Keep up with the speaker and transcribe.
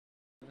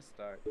Let's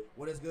start.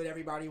 What is good,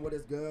 everybody? What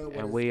is good? What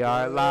And is we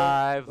are good?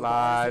 live, Local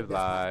Artists, the live,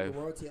 best podcast in the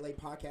world, TLA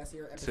podcast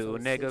here, Two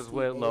episode niggas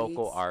with 68.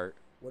 local art.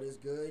 What is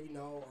good? You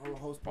know, I'm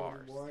host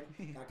Bars. One.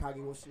 Got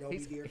Kage Wolf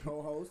Shinobi here,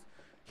 co-host.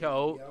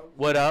 Yo,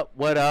 what up?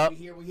 What up?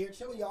 We here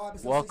chilling, y'all.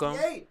 Episode Welcome.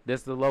 68.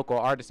 This is the Local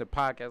Artist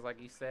Podcast, like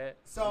you said.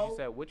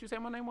 So What you say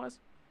my name was?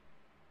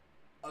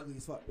 ugly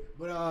as fuck.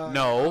 But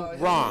No,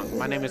 wrong.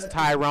 My name is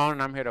Tyrone,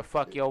 and I'm here to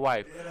fuck your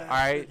wife. All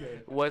right?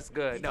 What's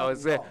good? No,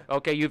 it's good.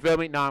 Okay, you feel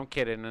me? No, I'm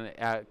kidding.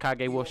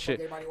 Kage Wolf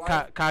shit.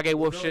 Kage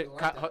Wolf shit.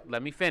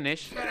 Let me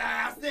finish.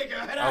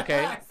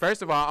 Okay.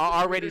 First of all,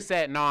 I already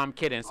said no. I'm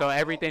kidding. So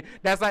everything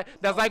that's like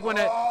when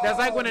a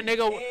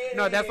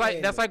nigga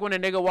that's like when a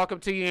nigga walk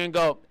up to you and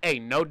go, "Hey,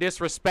 no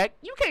disrespect."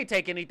 You can't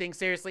take anything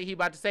seriously he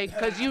about to say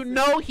because you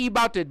know he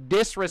about to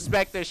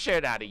disrespect the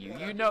shit out of you.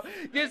 You know,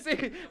 you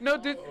see,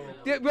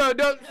 bro,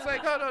 no. It's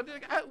like, hold on,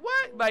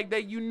 what? Like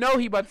that, you know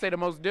he about to say the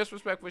most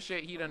disrespectful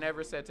shit he done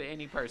ever said to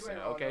any person.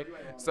 Okay,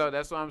 so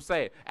that's what I'm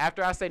saying.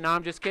 After I say, no,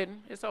 I'm just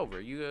kidding. It's over.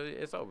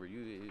 It's over.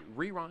 You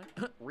rewind,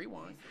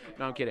 rewind.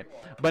 No, I'm kidding.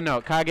 But no,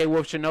 Kage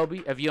Wolf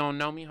Shinobi. If you don't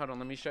know me, hold on,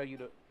 let me show you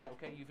the.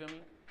 Okay, you feel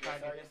me?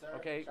 Yes, sir.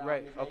 Okay,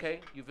 right. Okay,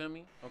 you feel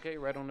me? Okay,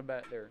 right on the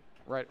back there.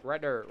 Right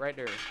there.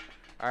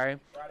 All right.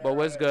 But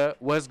what's good?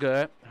 What's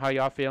good? How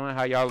y'all feeling?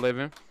 How y'all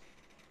living?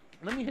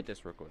 Let me hit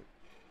this real quick.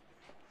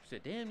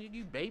 Said, damn,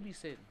 you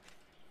babysitting.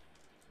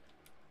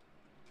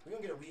 We're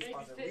gonna get a weed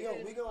sponsor.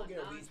 We gonna get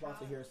a weed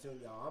sponsor here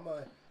soon, y'all. I'm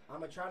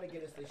gonna try to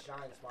get us this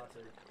Shine sponsor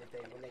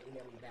when they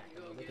email me back.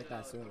 Look at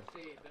that soon.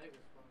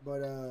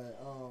 But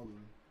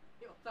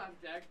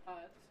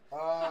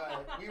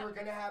we were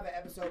gonna have an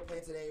episode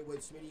planned today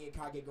with Smitty and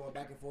Kage going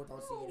back and forth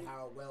on seeing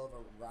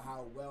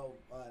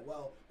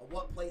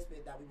what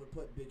placement that we would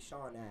put Big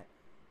Sean at.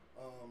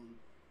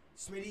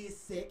 Smitty is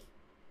sick.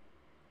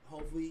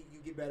 Hopefully you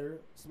get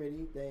better,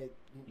 Smitty.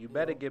 You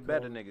better get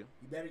better, nigga.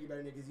 You better get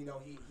better, niggas. You know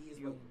he is.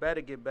 You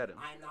better get better.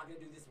 I'm not gonna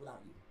do this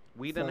without you.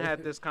 We done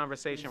had this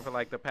conversation for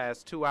like the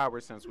past 2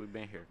 hours since we've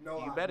been here.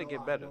 You better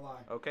get better.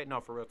 Okay,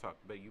 no, for real talk.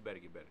 But you better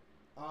get better.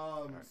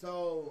 Right.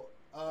 So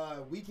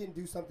we can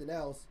do something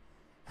else.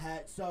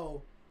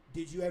 So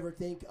did you ever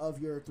think of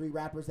your 3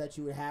 rappers that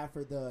you would have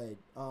for the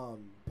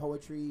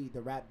poetry,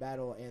 the rap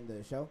battle, and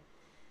the show?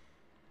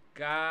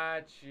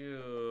 Got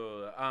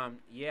you.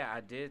 Yeah,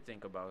 I did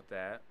think about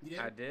that.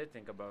 I did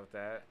think about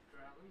that.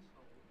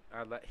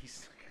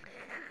 He's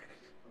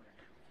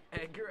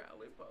Edgar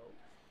Allan Poe.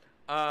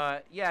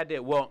 Yeah, I did.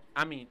 Well,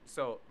 I mean,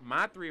 so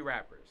my 3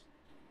 rappers.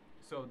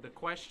 So the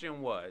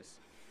question was,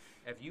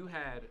 if you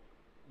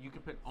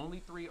could pick only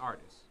 3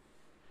 artists,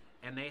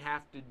 and they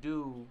have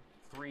to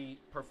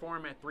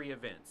perform at 3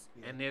 events,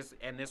 and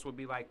this would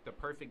be like the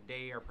perfect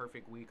day or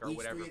perfect week or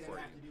whatever for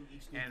you.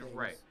 And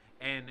right.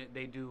 And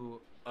they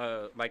do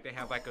they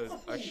have like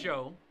a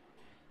show,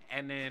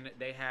 and then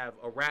they have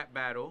a rap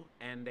battle,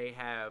 and they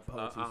have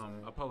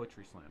a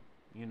poetry slam.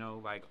 You know,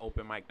 like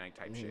open mic night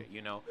type shit.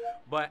 You know,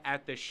 but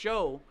at the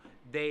show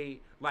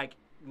they like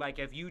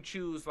if you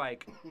choose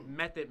like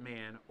Method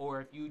Man, or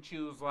if you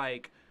choose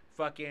like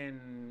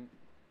fucking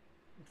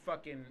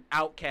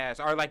Outkast,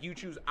 or like you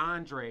choose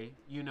Andre,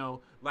 you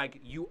know,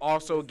 like you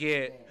also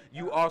get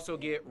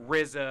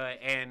RZA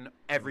and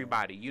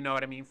everybody. You know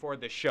what I mean, for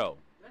the show.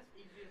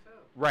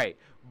 Right,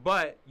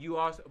 but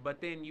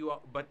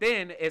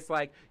then it's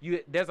like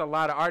there's a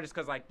lot of artists,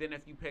 because like then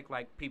if you pick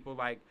like people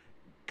like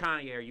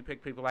Kanye, or you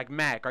pick people like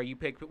Mac, or you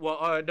pick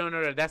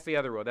no, that's the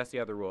other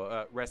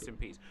rule. Rest in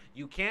peace.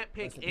 You can't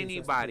pick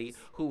anybody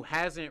who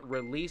hasn't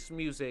released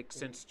music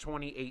since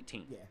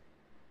 2018. Yeah.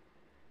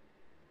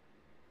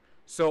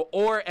 So,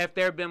 or if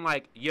they've been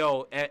like,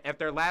 if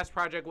their last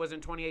project was in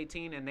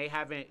 2018 and they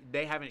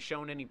haven't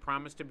shown any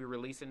promise to be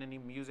releasing any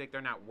music, they're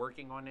not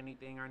working on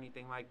anything or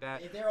anything like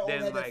that. If they're old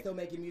head that's still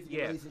making music,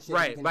 and releasing shit,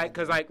 right, like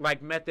because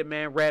like Method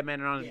Man,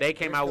 Redman, and they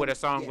came out with a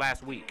song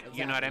last week. Exactly.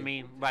 You know what I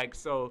mean? Like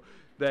so.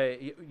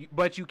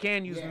 But you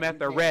can use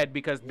Meth or Red,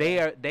 because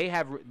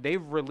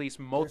they've released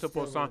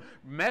multiple songs.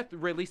 Meth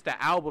released the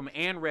album,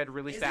 and Red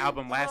released the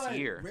album last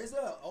year.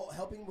 RZA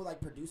helping with like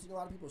producing a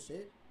lot of people's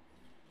shit.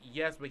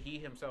 Yes, but he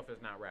himself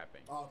is not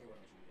rapping. Oh, okay,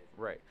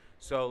 right.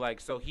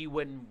 So he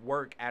wouldn't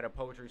work at a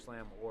poetry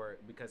slam, or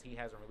because he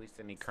hasn't released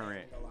any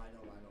current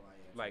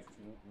like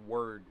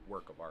word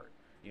work of art.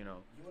 You know.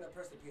 You want to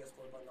press the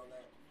PS4 button on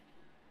that?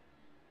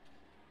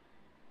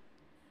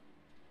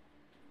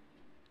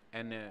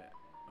 And then,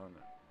 oh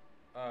no.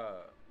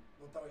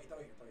 Throw you.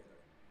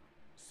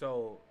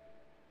 So,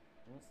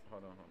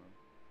 hold on.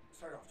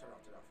 Turn off.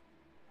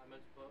 I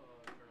meant to put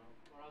turn off.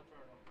 Or I'll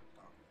turn it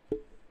off.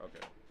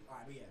 Okay. All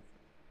right, but yeah.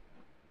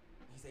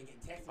 He said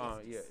getting text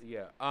messages.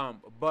 Yeah.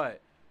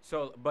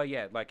 But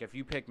yeah, like if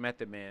you pick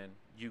Method Man,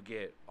 you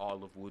get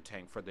all of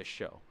Wu-Tang for the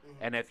show.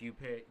 Mm-hmm. And if you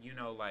pick,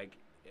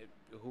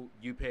 who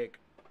you pick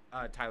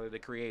Tyler the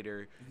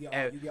Creator,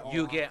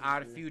 you get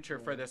Odd Future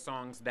for the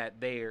songs that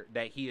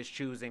he is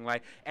choosing,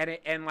 like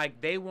and like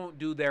they won't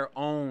do their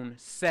own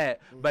set,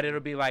 but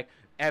it'll be like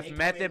if come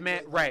Method in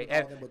Man, with, right? we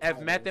call them with If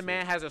title Method and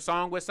Man shit. has a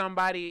song with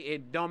somebody,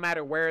 it don't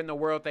matter where in the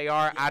world they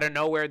are. Out of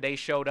nowhere, they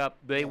showed up.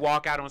 They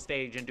walk out on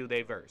stage and do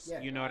their verse.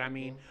 Yeah. You know what I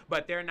mean?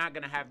 But they're not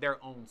gonna have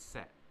their own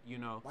set. You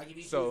know. Like if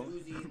you So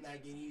choose Uzi and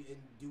like and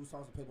do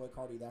songs with Playboy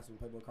Cardi, that's when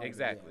Playboy Cardi.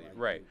 exactly, yeah, like,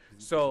 right.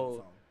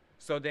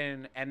 So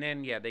then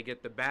yeah, they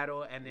get the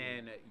battle, and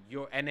then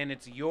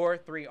it's your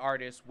 3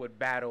 artists would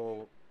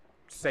battle,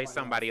 say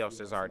somebody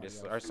else's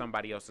artist or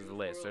somebody else's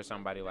list or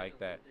somebody like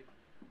that.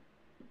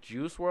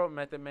 Juice WRLD,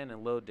 Method Man,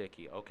 and Lil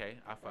Dicky. Okay,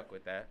 I fuck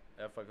with that.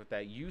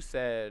 You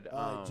said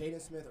Jaden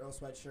Smith, Earl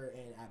Sweatshirt,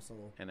 and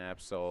Absol. and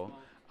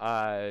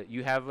Absol.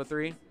 You have a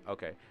 3?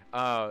 Okay.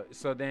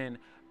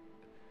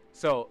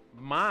 So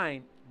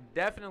mine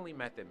definitely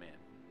Method Man.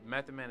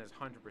 Method Man is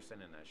 100% in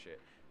that shit.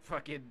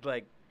 Fucking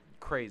like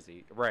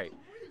crazy, right?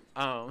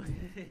 And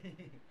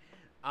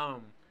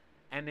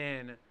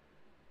then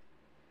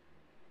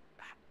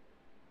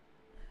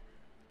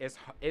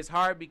it's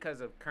hard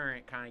because of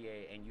current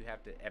Kanye,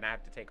 and I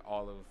have to take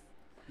all of.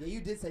 Yeah,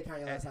 you did say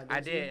Kanye last time. I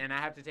did, and I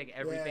have to take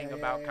everything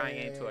about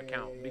Kanye into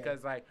account yeah.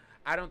 because like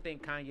I don't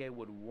think Kanye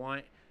would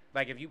want,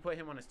 like, if you put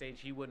him on a stage,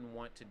 he wouldn't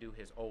want to do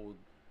his old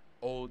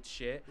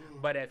shit.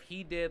 But if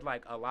he did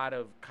like a lot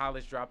of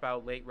College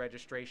Dropout, Late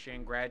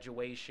Registration,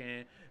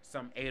 Graduation,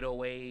 some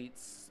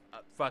 808s,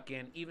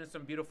 fucking even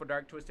some Beautiful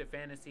Dark Twisted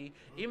Fantasy,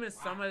 even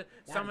some of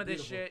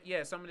this shit,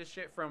 some of this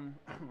shit from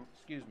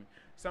excuse me,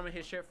 some of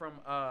his shit from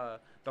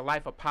The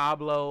Life of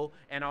Pablo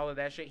and all of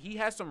that shit. He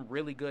has some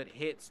really good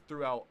hits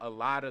throughout a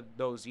lot of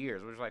those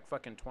years, which is like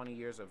fucking 20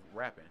 years of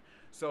rapping.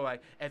 So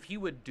like if he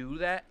would do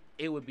that,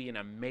 it would be an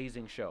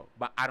amazing show.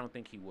 But I don't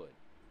think he would.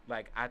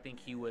 Like I think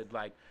he would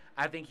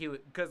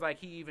because like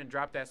he even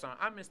dropped that song.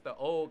 I miss the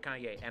old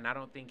Kanye, and I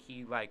don't think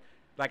he like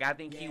I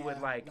think he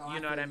would like, you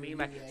know what I mean?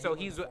 Like so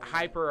he's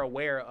hyper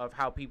aware of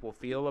how people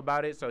feel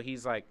about it. So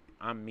he's like,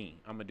 I'm me.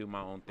 I'm gonna do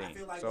my own thing. I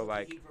feel like so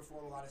like he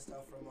performed a lot of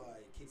stuff from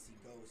Kids See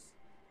Ghosts.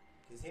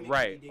 'Cause him and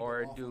right Kid did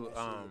or go off do on that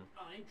shit.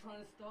 I ain't trying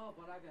to stop,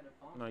 but I got a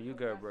phone. No, you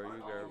good, bro.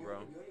 You good, bro.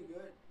 You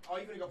good? Oh,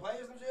 you finna go play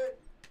or some shit?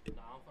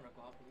 Nah, I'm finna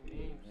go off the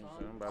game, son.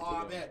 I'm about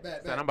Oh, to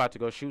bet. I'm about to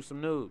go shoot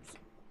some noobs.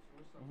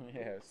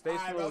 Yeah, stay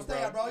Alright, bro, smooth,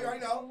 stay up, bro. You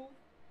already know.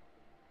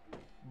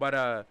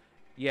 But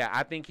yeah,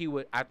 I think he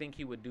would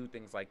do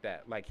things like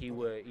that. Like he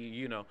would,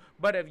 you know.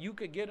 But if you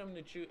could get him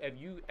to choose, if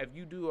you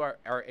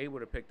are able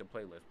to pick the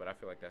playlist, but I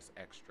feel like that's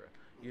extra,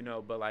 you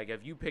know. But like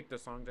if you pick the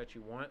songs that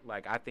you want,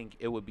 like I think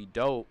it would be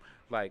dope.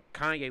 Like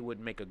Kanye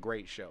would make a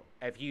great show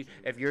if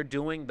you're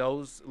doing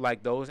those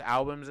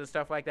albums and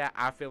stuff like that.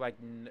 I feel like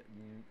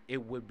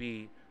it would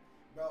be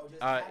Bro,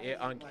 just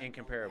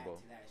incomparable.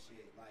 Go back to that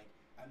shit. Like,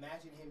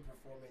 imagine him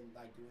performing,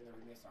 like, doing the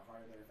remix of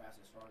Harder, Better,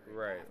 Faster, Stronger.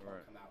 Right.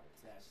 Come out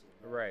to that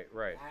shit, bro.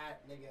 Right.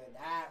 That nigga,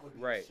 that would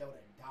be a show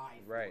to die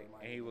for. Right,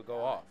 and he would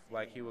go off.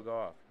 Like he would go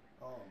off.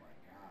 Oh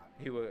my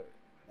god. He would.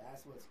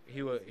 That's what's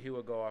crazy. He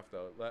would go off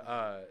though.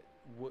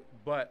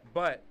 But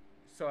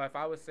so if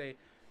I would say,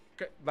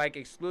 like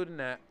excluding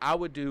that, I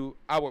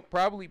would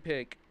probably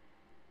pick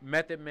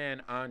Method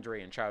Man,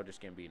 Andre, and Childish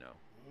Gambino.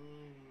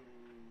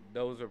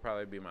 Those would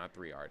probably be my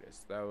 3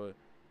 artists. That would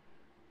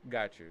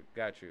got you.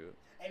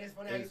 And it's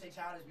funny how you say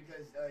Childish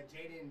because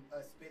Jaden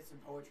spit some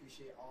poetry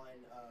shit on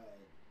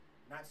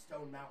not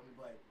Stone Mountain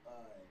but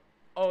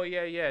oh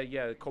yeah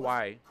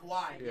Kawhi.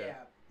 Yeah.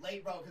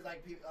 Late, bro, because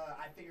like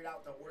I figured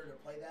out the order to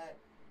play that.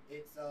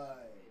 It's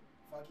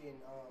fucking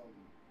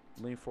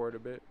Lean forward a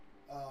bit.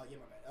 Yeah,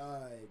 my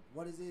bad.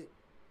 What is it?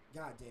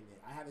 God damn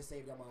it! I have it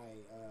saved on my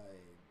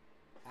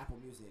Apple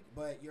Music.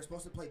 But you're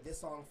supposed to play this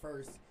song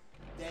first.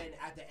 Then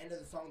at the end of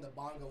the song, the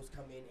bongos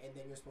come in, and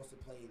then you're supposed to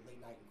play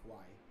Late Night and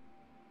Kawhi.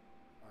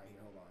 All right,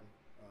 here, hold on.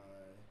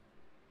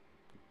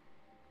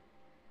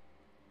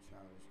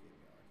 Childish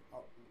Gambino.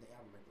 Oh, the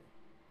album right there.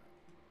 Right.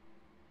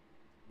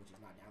 Which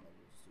is not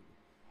downloaded. It's stupid.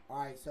 All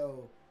right,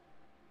 so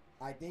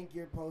I think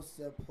you're supposed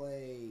to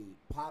play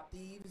Pop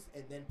Thieves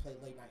and then play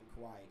Late Night and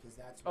Kawhi because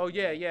that's. Oh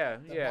yeah.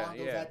 The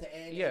bongos at the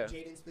end. Yeah. And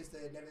Jaden spits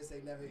the Never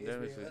Say Never.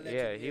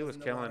 Yeah, he was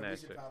killing that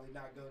shit. Probably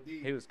not go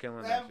deep. He was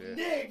killing that shit.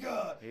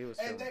 Nigga. He was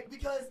and killing. then,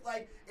 because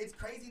like it's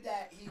crazy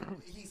that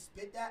he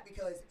spit that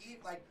because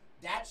like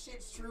that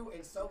shit's true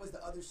and so was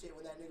the other shit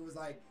when that nigga was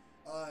like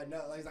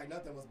no, like, he's like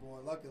nothing was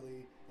born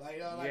luckily like you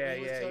know like when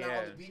he was chilling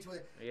out on the beach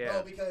with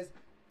bro because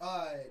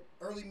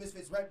early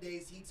Misfits rep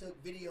days he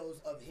took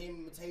videos of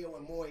him, Mateo,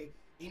 and Moy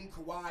in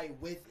Kauai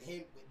with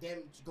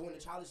them going to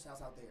Childish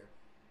house out there,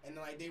 and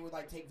then like they would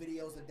like take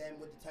videos of them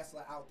with the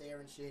Tesla out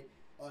there and shit,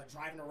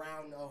 driving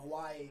around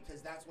Hawaii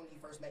because that's when he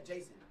first met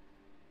Jason.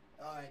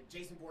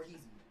 Jason Voorhees.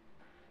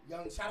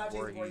 Shout out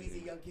Jason Voorhees, a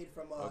young kid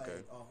from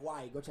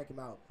Hawaii. Go check him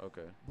out.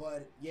 Okay.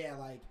 But yeah,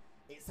 like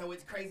so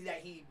it's crazy that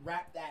he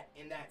rapped that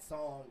in that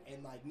song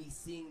and like me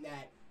seeing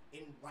that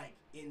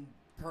in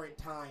current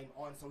time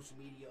on social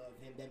media of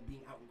him then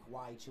being out in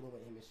Kauai chilling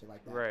with him and shit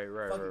like that. Right.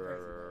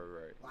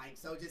 Like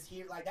so just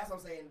here like that's what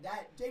I'm saying.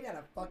 That Jay had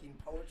a fucking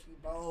poetry,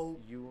 bro.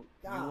 You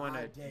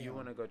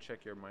wanna go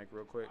check your mic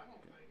real quick? I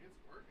don't think it's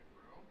working,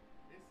 bro.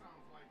 It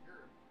sounds like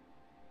you're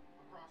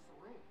across the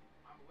room.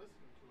 I'm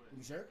listening to it.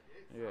 You sure?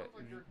 It Yeah. sounds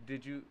like you're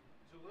Did you?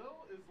 to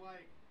Jalil is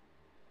like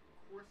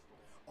crystal.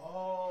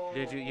 Oh.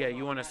 Did you? Yeah,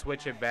 you want to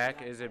switch it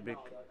back? Is it big?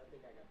 I think I got this.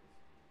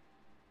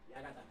 Yeah,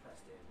 I got that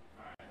pressed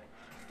in.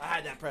 I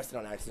had that pressed in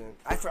on accident.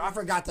 I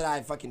forgot that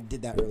I fucking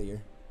did that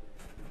earlier.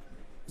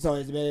 So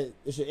it's been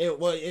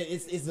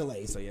it's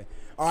delayed. So yeah.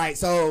 All right.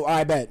 So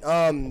I bet.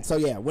 So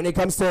yeah, when it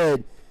comes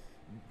to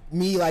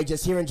me, like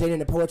just hearing Jaden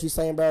the poetry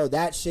slam, bro,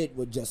 that shit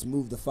would just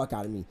move the fuck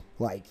out of me.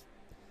 Like,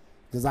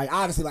 cause like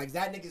obviously like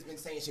that nigga's been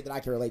saying shit that I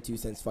can relate to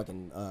since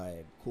fucking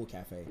Cool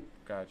Cafe.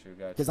 Got you.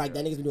 Cause like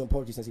that nigga's been doing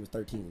poetry since he was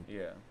 13.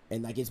 Yeah.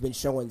 And like it's been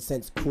showing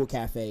since Cool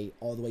Cafe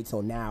all the way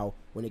till now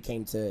when it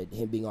came to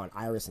him being on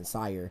Iris and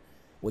Sire,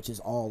 which is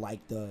all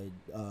like the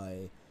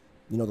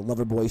you know, the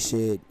lover boy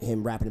shit,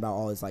 him rapping about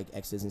all his like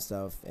exes and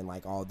stuff, and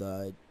like all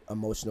the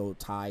emotional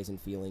ties and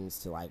feelings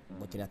to like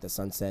looking at the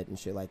sunset and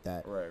shit like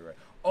that. Right.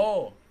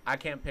 Oh, I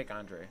can't pick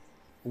Andre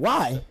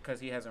Why? because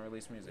he hasn't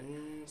released music.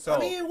 So I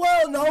mean,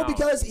 well, no,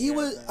 because he yeah,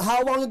 was. man.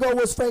 How long ago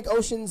was Frank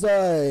Ocean's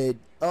Channel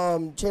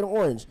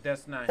Orange?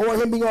 that's not. Or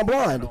him being on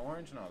Blonde? No,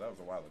 Orange? No, that was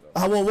a while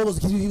ago. Well, what was?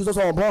 Because he was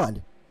also on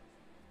Blonde.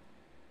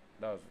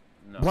 That was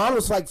no. Blonde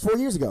was like 4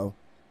 years ago.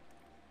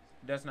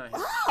 That's not. His,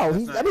 Wow, that's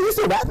he's. not I mean, he's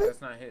still his- rapping.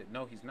 That's not his.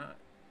 No, he's not.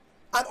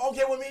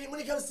 Okay, well, when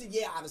it comes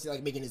to obviously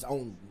like making his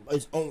own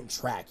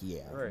track,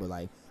 Right. but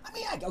like, I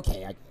mean,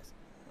 okay, I guess.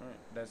 All right,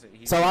 that's it.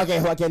 He- So okay,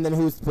 then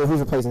who's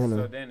replacing him? So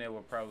then? then it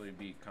would probably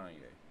be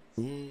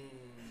Kanye.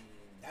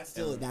 That's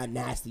still that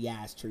nasty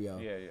ass trio.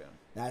 Yeah.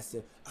 That's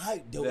still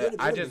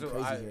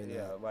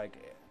Yeah, like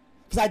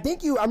because I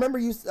think I remember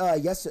you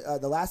the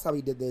last time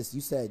we did this, you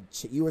said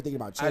you were thinking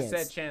about Chance. I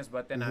said Chance,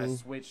 but then I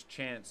switched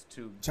Chance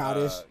to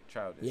Childish.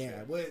 Childish.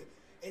 Yeah, well,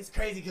 it's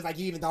crazy because like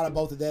you even thought of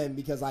both of them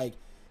because like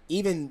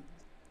even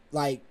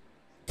like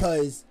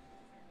because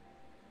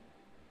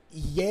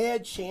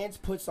Chance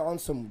puts on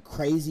some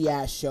crazy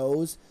ass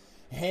shows.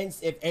 Hence,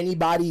 if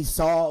anybody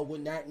saw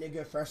when that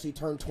nigga freshly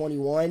turned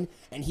 21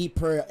 and he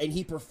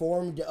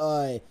performed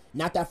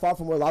not that far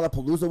from where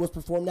Lollapalooza was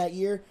performed that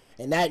year,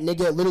 and that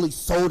nigga literally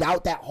sold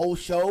out that whole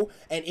show,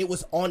 and it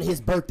was on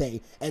his birthday,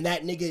 and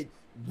that nigga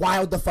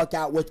wilded the fuck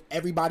out with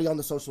everybody on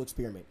the Social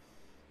Experiment.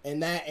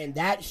 And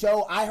that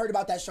show, I heard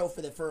about that show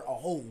for a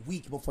whole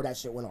week before that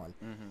shit went on.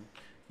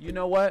 You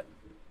know what?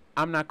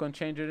 I'm not gonna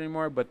change it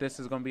anymore, but this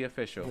is gonna be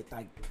official.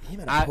 Like,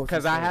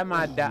 Because I have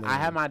my I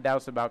have my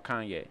doubts about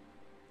Kanye.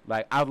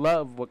 Like I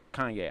love what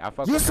Kanye. I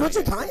fuck You with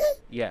switching Kanye. Kanye?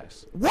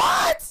 Yes.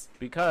 What?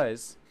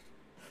 Because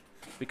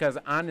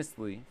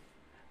honestly,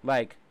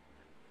 like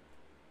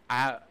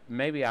I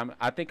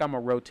think I'm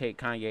gonna rotate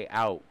Kanye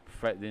out.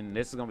 Then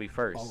this is gonna be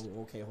first.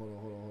 Oh, okay.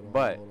 Hold on.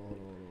 But- hold on.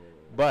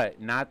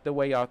 But not the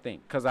way y'all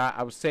think. Cause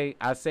I say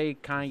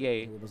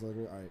Kanye.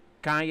 All right.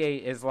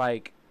 Kanye is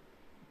like,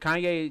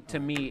 Kanye to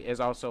me is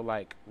also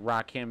like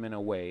Rakim in a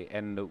way,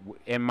 and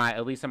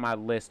at least in my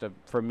list of,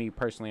 for me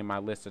personally, in my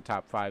list of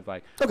top 5,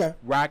 like Okay.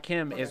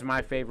 Rakim is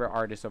my favorite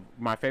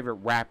my favorite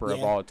rapper of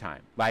Yeah. all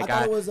time. Like I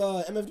thought it was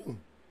MF Doom.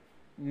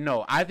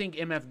 no, I think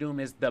MF Doom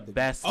is the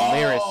best Oh,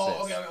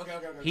 lyricist.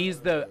 okay. He's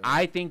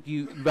I think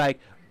you like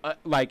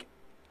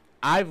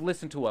I've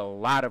listened to a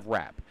lot of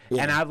rap,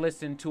 Yeah. and I've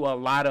listened to a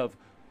lot of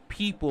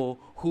people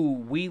who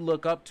we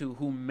look up to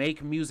who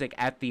make music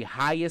at the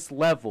highest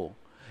level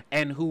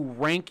and who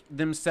rank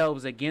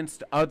themselves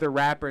against other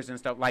rappers and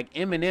stuff. Like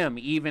Eminem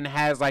even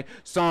has like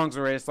songs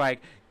where it's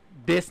like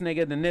this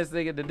nigga, then this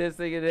nigga, then this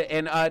nigga,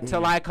 and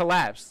till I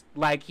collapse.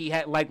 Like he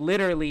had, like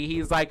literally,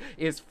 he's like,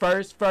 it's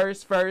first,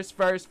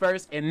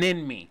 and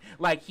then me.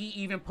 Like he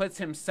even puts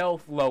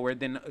himself lower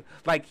than,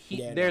 like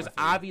there's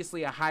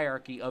obviously a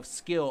hierarchy of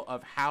skill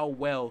of how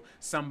well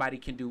somebody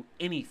can do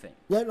anything.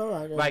 Yeah, no,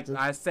 right. Like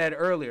I said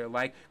earlier,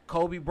 like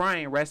Kobe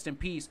Bryant, rest in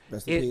peace.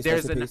 There's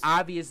rest in an peace.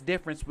 obvious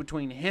difference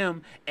between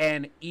him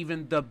and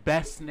even the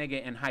best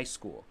nigga in high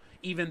school,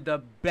 even the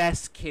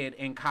best kid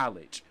in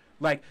college.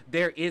 Like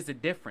there is a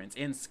difference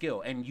in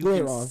skill, and you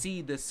can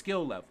see the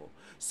skill level.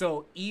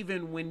 So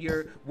even when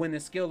the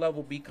skill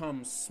level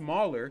becomes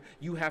smaller,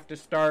 you have to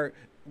start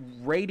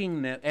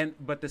rating them.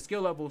 But the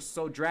skill level is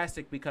so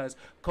drastic because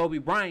Kobe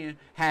Bryant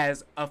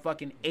has a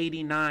fucking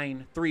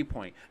 89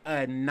 3-point,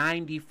 a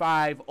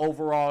 95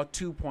 overall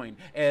 2-point,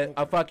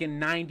 a fucking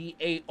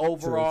 98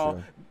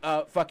 overall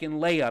fucking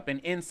layup, an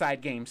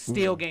inside game,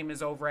 steal game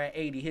is over at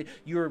 80.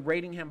 You're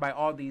rating him by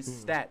all these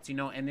stats, you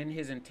know, and then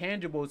his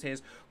intangibles,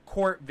 his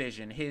court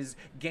vision, his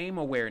game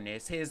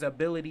awareness, his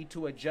ability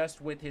to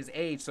adjust with his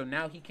age. So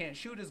now he can't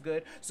shoot as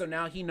good. So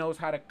now he knows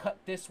how to cut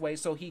this way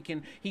so he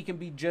can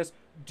be just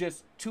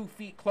 2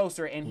 feet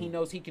closer, and he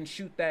knows he can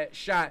shoot that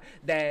shot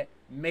that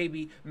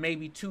maybe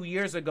 2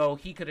 years ago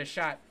he could have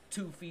shot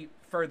 2 feet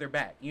further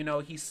back. You know,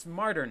 he's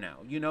smarter now,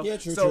 you know. Yeah,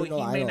 true, so true.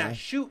 No, he may I know. not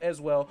shoot as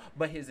well,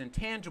 but his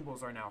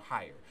intangibles are now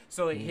higher.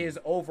 So his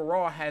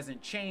overall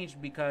hasn't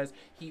changed because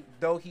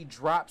though he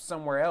dropped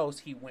somewhere else,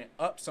 he went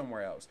up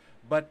somewhere else.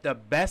 But the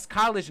best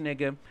college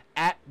nigga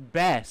at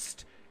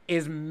best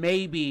is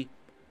maybe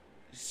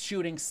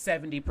shooting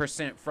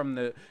 70% from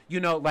the, you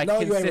know, like No,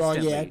 you ain't wrong.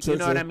 consistently. Yeah, true, you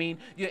know what true. I mean?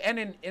 Yeah,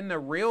 and in the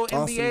real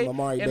Awesome, NBA,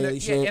 Lamar Bailey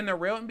shit. in the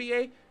real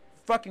NBA,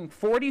 fucking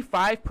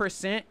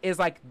 45% is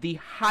like the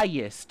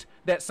highest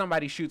that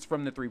somebody shoots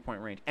from the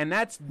 3-point range, and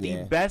that's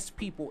the best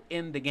people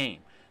in the game.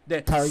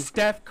 The Curry.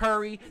 Steph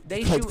Curry,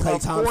 they Klay shoot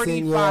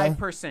Thompson,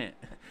 45%.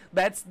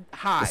 That's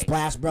high. The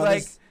Splash Like,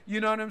 Brothers. you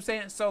know what I'm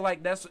saying? So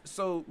like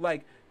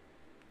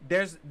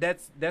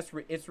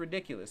it's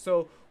ridiculous.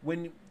 So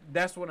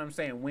that's what I'm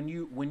saying. When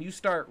you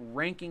start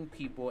ranking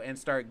people and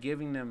start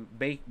giving them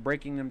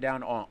breaking them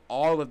down on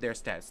all of their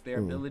stats, their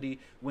ability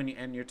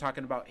and you're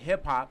talking about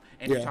hip hop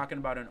and you're talking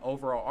about an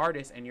overall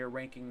artist and you're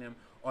ranking them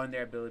on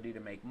their ability to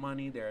make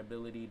money, their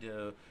ability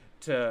to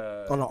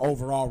on an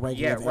overall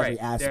ranking of every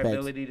aspect. Their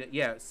ability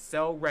to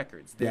sell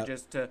records. They're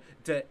just to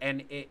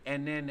and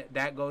then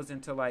that goes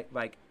into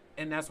like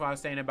and that's why I was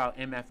saying about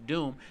MF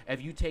Doom.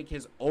 If you take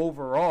his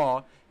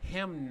overall,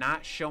 him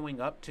not showing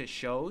up to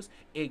shows,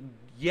 it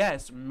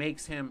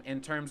makes him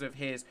in terms of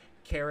his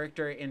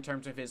character, in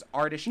terms of his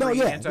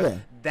artistry.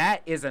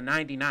 That is a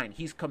 99.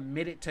 He's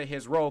committed to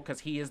his role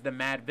because he is the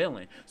mad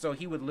villain. So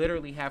he would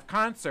literally have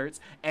concerts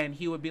and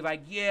he would be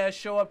like, yeah,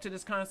 show up to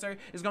this concert.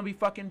 It's going to be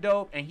fucking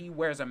dope. And he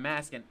wears a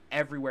mask and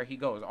everywhere he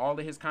goes, all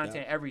of his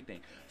content,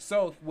 everything.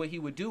 So what he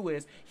would do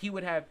is he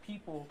would have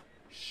people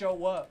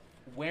show up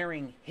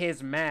wearing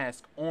his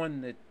mask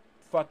on the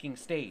fucking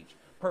stage,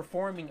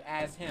 performing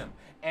as him.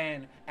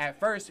 And at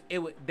first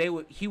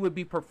he would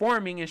be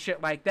performing and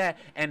shit like that,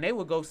 and they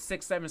would go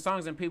 6-7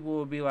 songs and people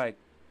would be like,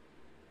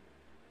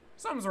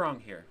 something's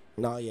wrong here.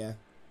 No, yeah.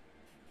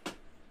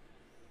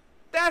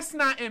 That's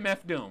not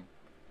MF Doom.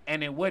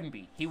 And it wouldn't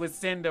be. He would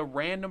send a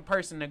random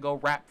person to go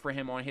rap for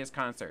him on his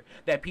concert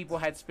that people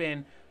had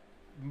spent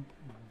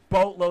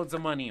boatloads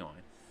of money on.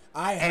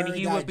 I heard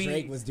that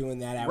Drake was doing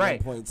that at one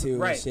point too.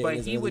 Right, but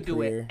he would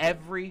do it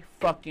every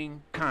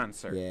fucking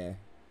concert. Yeah.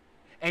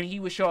 And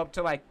he would show up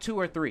to like 2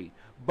 or 3.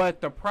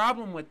 But the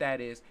problem with that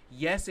is,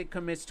 yes, it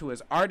commits to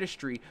his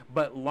artistry,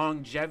 but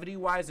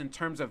longevity-wise, in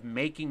terms of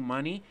making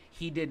money,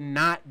 he did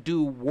not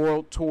do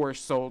world tour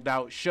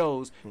sold-out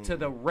shows to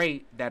the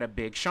rate that a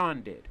Big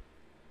Sean did.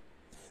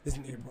 This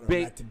nigga brought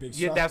back to Big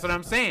Sean. Yeah, that's what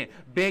I'm saying.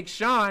 Big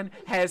Sean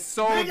has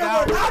sold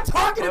out. We're not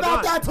talking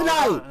about that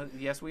tonight.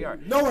 Yes, we are.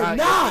 No, we're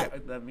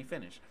not. Let me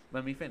finish.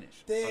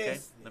 Okay,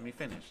 let me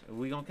finish.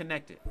 We're going to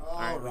connect it.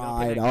 All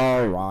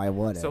right,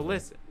 whatever. So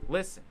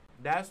listen.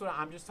 That's what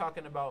I'm just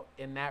talking about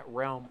in that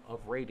realm of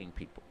rating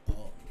people.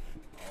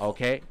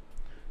 Okay?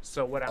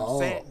 So what I'm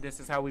saying, this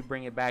is how we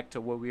bring it back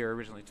to what we were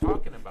originally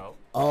talking about.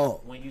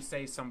 When you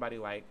say somebody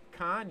like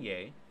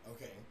Kanye,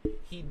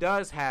 he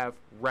does have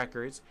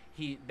records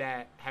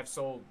that have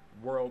sold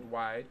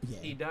worldwide. Yeah.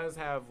 He does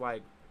have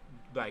like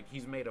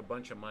he's made a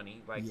bunch of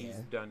money. He's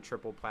done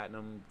triple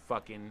platinum.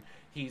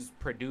 He's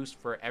produced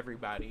for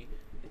everybody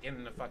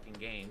in the fucking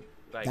game.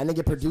 Like, that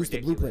nigga produced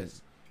the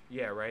Blueprint.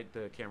 Yeah, right.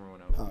 The camera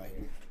went out. Oh,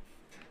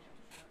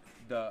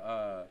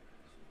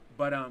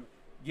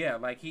 yeah.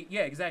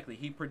 Exactly.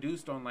 He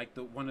produced on like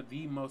one of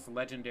the most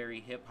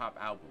legendary hip hop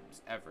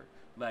albums ever.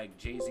 Like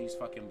Jay-Z's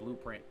fucking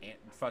Blueprint and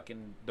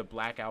fucking the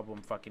Black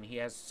Album.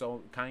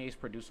 Kanye's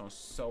produced on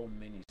so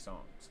many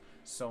songs,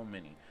 so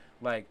many.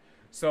 But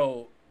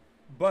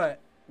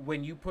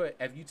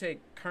if you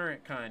take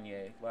current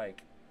Kanye,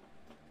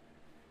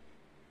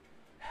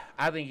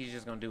 I think he's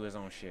just gonna do his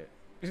own shit.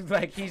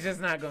 He's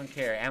just not gonna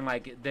care, and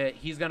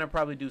he's gonna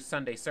probably do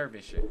Sunday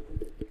service shit.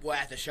 Well,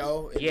 at the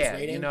show? Yeah,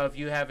 if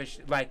you have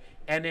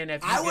and then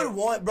if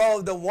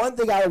you the one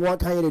thing I would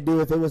want Kanye to do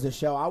if it was a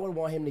show, I would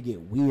want him to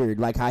get weird,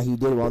 like how he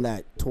did on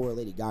that tour with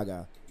Lady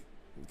Gaga,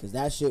 because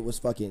that shit was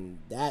fucking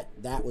that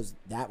was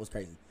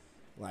crazy.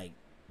 Like,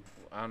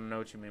 I don't know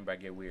what you mean by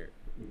get weird.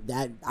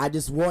 That I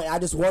just want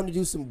him to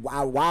do some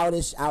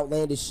wildish,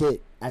 outlandish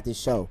shit at this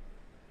show.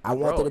 I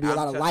want there to be a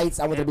lot of lights.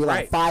 I want there to be a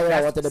lot of fire.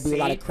 I want there to be a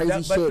lot of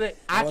crazy shit.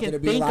 I can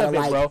think of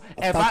it, bro.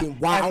 If I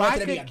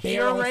could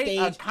curate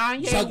a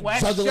Kanye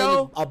West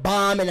show, a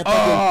bomb and a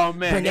fucking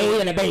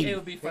grenade and a baby, it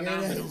would be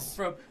phenomenal.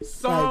 From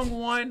song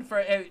one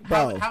for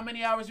how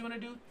many hours you want to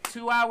do?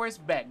 2 hours?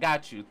 Bet,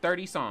 got you.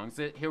 30 songs.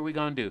 Here we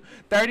gonna do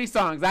 30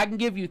 songs. I can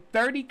give you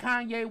 30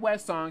 Kanye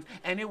West songs,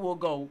 and it will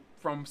go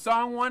from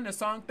song 1 to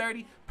song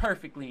 30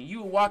 perfectly.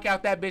 You will walk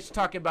out that bitch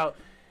talking about,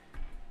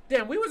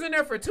 damn, we was in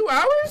there for 2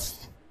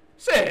 hours.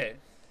 Shit,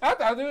 I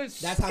thought it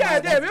was. That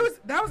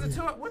was a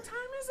 2 hour. What time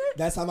is it?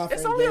 That's how my friend.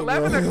 It's only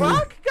 11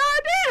 o'clock.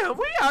 Goddamn,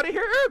 we out of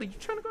here early. You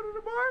trying to go to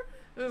the bar?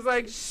 It was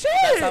like shit.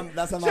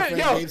 That's how my friend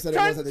Dave said it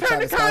was at the Turn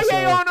the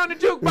Kanye on the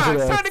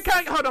jukebox. Turn the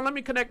Kanye. Hold on, let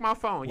me connect my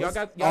phone. Y'all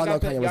got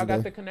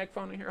the connect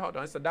phone in here. Hold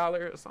on, it's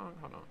 $1 a song.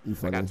 Hold on,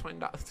 I got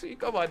 $20. See,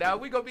 come on now,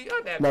 we gonna be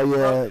on that. No,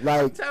 yeah,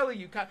 like I'm telling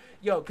you,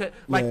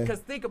 cause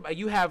think about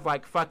you have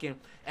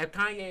if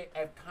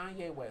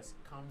Kanye West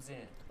comes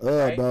in,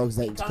 right? Bro,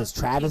 because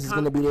Travis is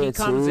gonna be there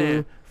too. He comes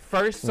in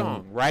first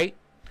song, right?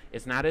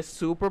 It's not a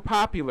super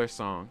popular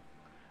song.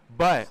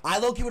 But I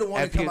low key would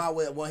want him to come out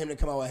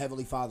with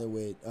Heavenly Father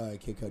with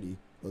Kid Cudi,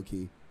 low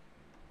key.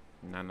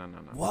 No.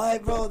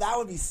 What, bro? That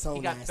would be so.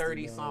 He got nasty,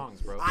 30 bro.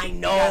 songs, bro. I He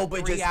know, got but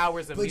 3 just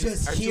hours of but music,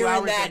 just or 2 hearing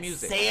hours that of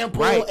music.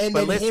 sample Right, and but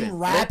then listen, him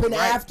rapping right.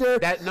 after.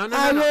 That, no. I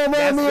That's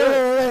remember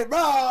good. it,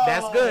 bro.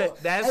 That's good.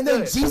 That's and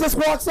good. then Jesus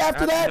walks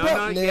after that, bro.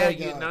 No. Nigga.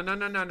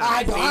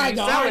 I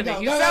know.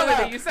 You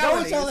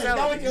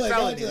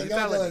selling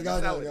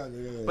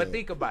it. But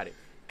think about it.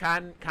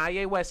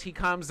 Kanye West, he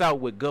comes out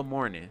with Good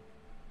Morning.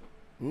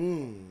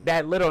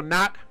 That little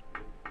knock.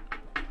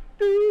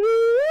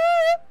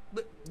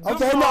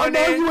 Okay, no,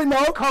 you would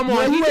know. Come Yeah,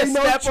 on, he you just ain't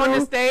know. stepped on the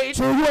True. stage.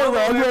 True, you ain't Hello,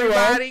 wrong, you ain't wrong.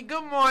 everybody.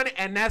 Good morning.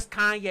 And that's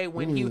Kanye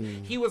when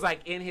he was like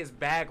in his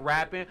bag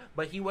rapping,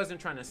 but he wasn't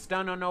trying to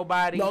stun on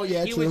nobody. No,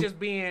 yeah, he true. was just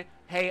being,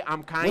 hey,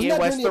 I'm Wasn't Kanye that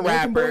West during the the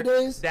American rapper. Boy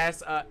days?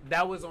 That's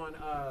that was on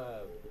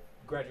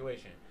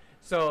Graduation.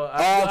 So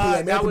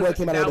American that was, Boy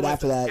came out a little bit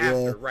after that,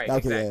 yeah. Right,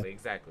 Okay,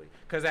 exactly.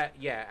 Because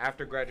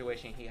after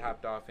Graduation, he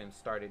hopped off and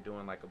started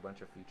doing like a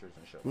bunch of features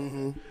and shit.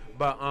 Like that.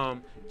 But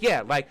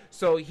yeah, like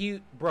so he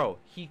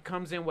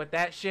comes in with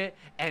that shit,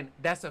 and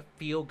that's a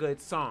feel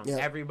good song. Yep.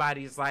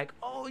 Everybody's like,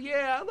 oh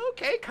yeah,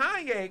 okay,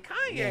 Kanye,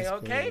 That's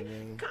okay,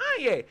 crazy.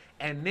 Kanye,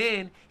 and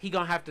then he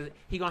gonna have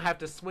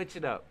to switch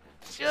it up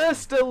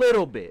just a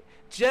little bit,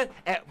 just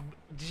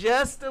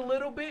a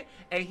little bit,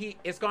 and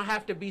it's gonna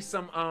have to be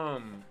some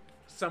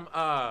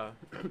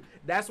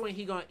that's when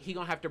he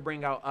gonna have to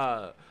bring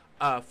out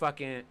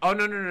fucking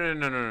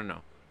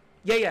no.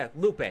 Yeah,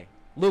 Lupe.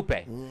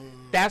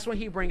 That's when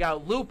he bring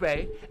out Lupe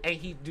and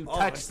he do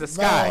Touch the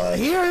Sky.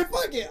 Here it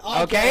fucking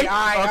Okay.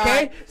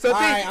 okay. So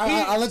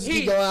I'll let you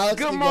keep going.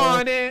 Good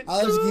morning.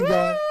 I'll let you keep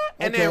going.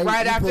 And Okay, then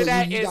right you after put-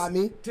 that you is got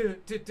me.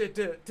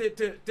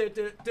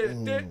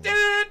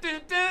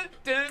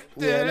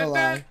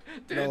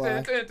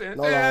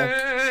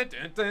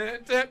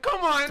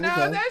 Come on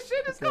now, Okay. that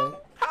shit is Okay. gonna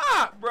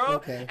pop, bro.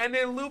 Okay. And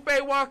then Lupe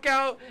walk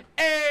out,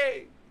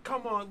 hey,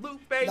 come on,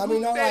 Lupe. I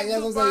mean, no, like,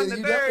 that's what I'm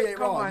saying. You definitely ain't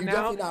Come wrong. on You now.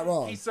 definitely not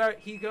wrong.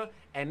 He go,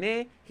 and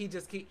then he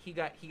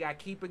got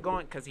keep it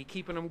going because he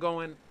keeping them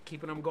going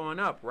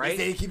up, right? He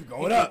said he keep it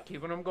going He up.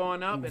 keeping them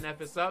going up, and if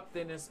it's up,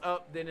 then it's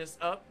up, then it's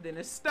up, then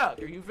it's stuck.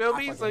 You feel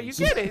me? fucking So you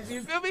hate get it.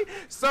 You feel me?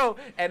 So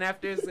and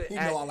after it's, You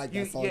know I like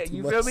that song too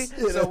you much. feel me?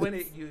 So when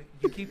you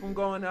keep them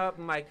going up,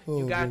 and like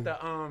you got the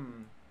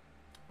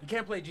you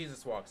can't play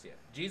Jesus Walks yet.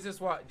 Jesus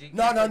Walk.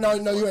 No,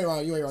 you ain't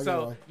wrong. You ain't wrong.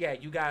 So yeah,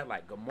 you got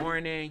like Good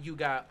Morning. You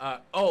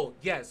got oh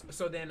yes.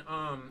 So then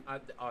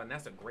and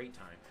that's a great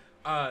time.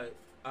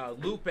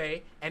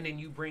 Lupe, and then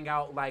you bring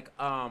out like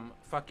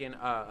fucking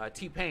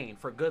T-Pain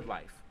for Good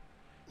Life.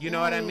 You know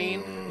what I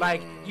mean?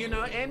 Like, you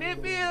know, and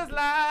it feels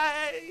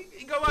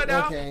like go on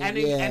now, Okay, and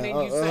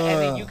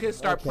then you can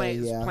start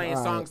playing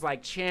songs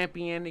like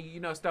Champion,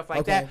 you know, stuff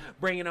like that,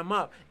 bringing them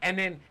up, and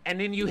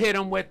then you hit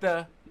them with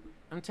the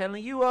I'm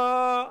telling you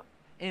all,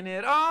 and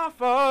it all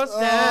falls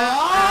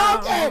down.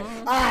 Okay.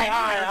 All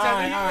right.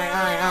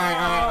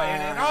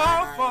 And it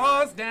all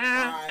falls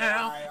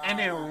down. And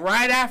then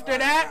right after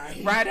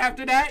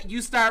that,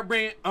 you start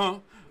bringing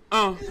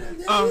and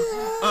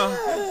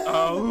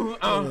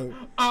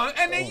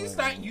then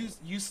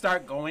you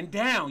start going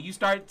down. You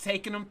start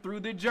taking them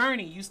through the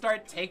journey. You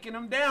start taking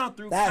them down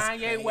through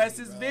Kanye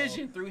West's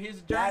vision, through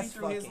his journey,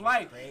 through his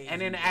life.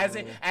 And then as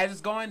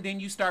it's going, then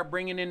you start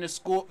bringing in the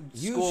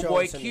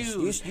Schoolboy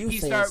Q.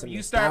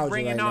 You start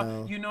bringing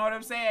on. You know what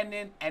I'm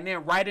saying? And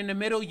then right in the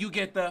middle, you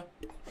get the.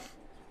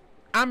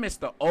 I miss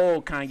the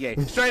old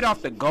Kanye, straight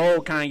off the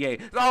gold Kanye.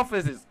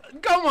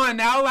 Come on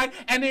now, like,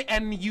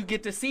 and you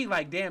get to see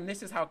like, damn,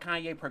 this is how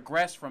Kanye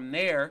progressed from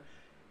there,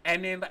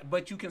 and then,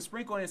 but you can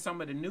sprinkle in some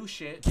of the new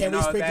shit. Can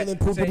we sprinkle in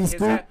Poopity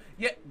Scoop?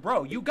 Yeah,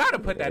 bro, you gotta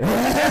put that in.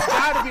 That's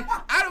gotta be.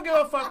 I don't give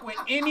a fuck what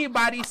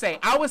anybody say.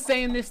 I was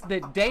saying this the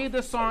day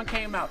the song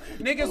came out.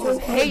 Niggas was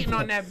hating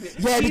on that bitch.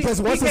 Yeah,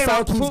 because once the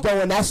song keeps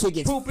going, that shit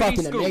gets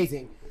fucking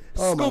amazing.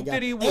 Oh my God.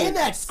 Scoop-diddy-woo. And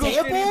that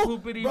sample,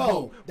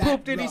 bro,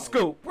 Poop-diddy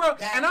scoop, bro.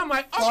 And I'm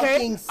like,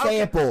 okay,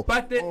 sample.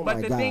 But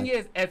the thing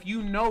is, if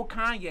you know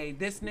Kanye,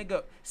 this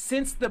nigga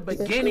since the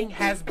beginning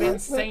has been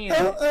saying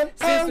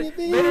it.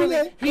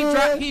 Literally,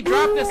 he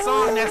dropped a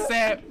song that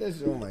said,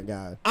 oh my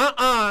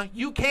God,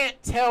 you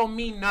can't tell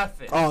me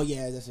nothing. Oh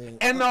yeah, that's it.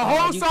 And the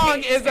whole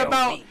song is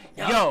about,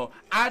 yo,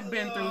 I've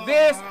been through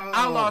this,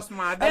 I lost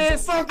my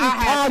this, I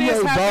had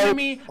this happen to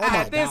me, I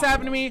had this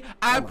happen to me,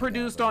 I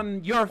produced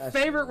on your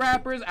favorite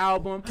rapper's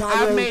album,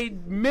 I've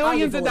made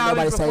millions of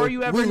dollars before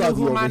you ever knew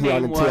who my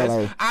name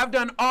was, I've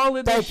done all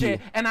of this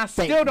shit, and I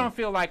still don't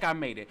feel like I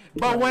made it.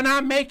 But when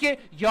I make it,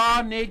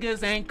 y'all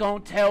niggas ain't gonna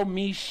tell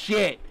me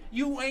shit.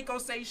 You ain't gonna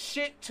say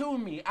shit to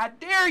me. I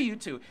dare you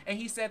to. And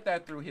he said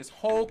that through his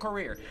whole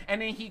career.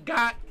 And then he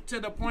got to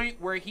the point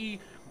where he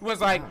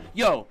was like,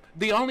 yo,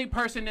 the only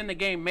person in the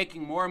game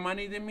making more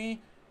money than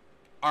me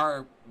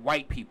are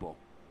white people.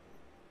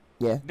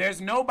 Yeah. There's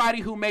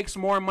nobody who makes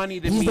more money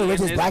than He's me the in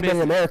richest this black man in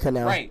business. America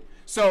now. Right.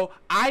 So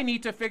I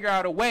need to figure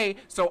out a way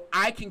so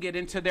I can get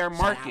into their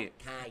market.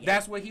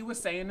 That's what he was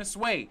saying to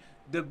Sway.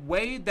 the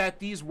way that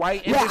these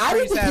white Yeah, industries I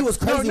don't think have, he was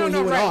crazy when he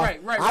went off.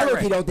 I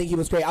really don't think he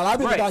was crazy. A lot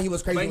of people thought he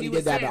was crazy when he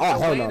did that. But the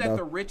hell way no, that bro.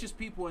 the richest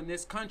people in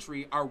this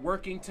country are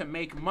working to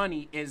make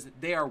money is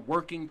they are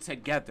working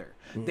together.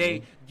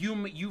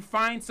 You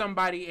find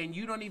somebody and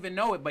you don't even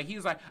know it, but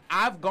he's like,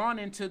 I've gone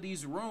into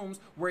these rooms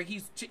where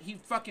he's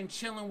fucking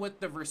chilling with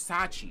the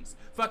Versace's,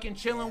 fucking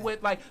chilling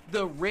with like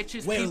the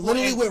richest people.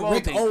 Literally in with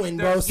Rick clothing. Owen,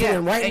 bro,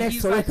 sitting right and next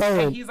he's to like, Rick Owen.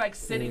 And he's like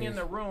sitting in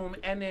the room,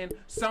 and then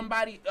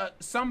somebody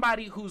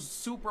who's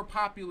super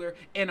popular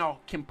in a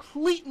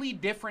completely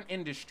different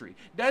industry,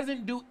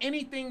 doesn't do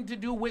anything to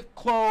do with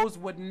clothes,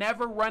 would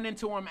never run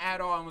into him at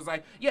all, and was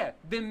like, yeah,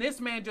 then this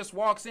man just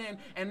walks in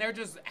and they're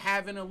just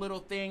having a little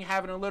thing,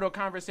 having a little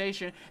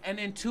conversation, and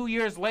then 2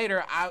 years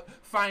later I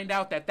find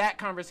out that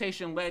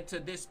conversation led to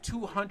this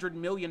 $200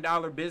 million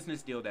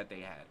business deal that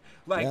they had.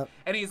 Like, Yep.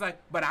 And he's like,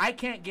 but I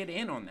can't get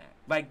in on that.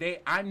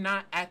 Like, I'm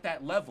not at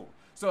that level.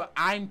 So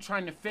I'm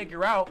trying to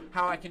figure out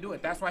how I can do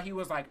it. That's why he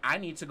was like, I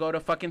need to go to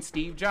fucking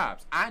Steve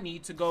Jobs. I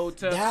need to go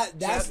to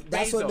that's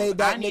Bezos. what made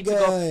that I need nigga,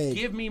 to go.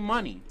 Give me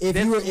money. If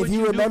this you is what if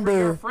you do remember for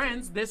your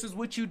friends, this is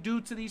what you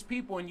do to these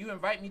people, and you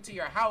invite me to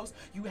your house.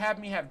 You have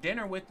me have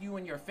dinner with you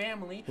and your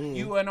family.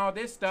 You and all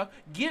this stuff.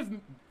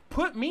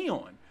 Put me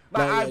on.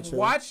 Like, I've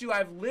watched you.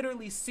 I've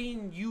literally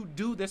seen you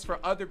do this for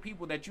other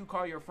people that you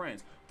call your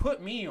friends.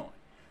 Put me on.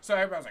 So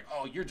everybody's like,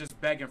 oh, you're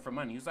just begging for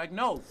money. He's like,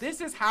 no,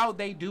 this is how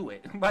they do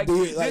it. Like,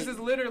 Dude, this is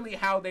literally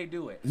how they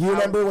do it. You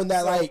remember when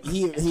that, like,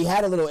 he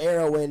had a little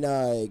era when,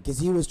 because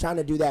he was trying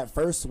to do that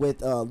first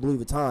with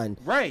Louis Vuitton.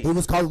 Right. He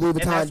was called Louis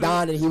Vuitton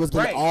Don, and he was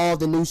getting all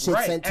the new shit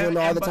sent to him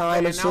all the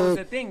time and shit. And that was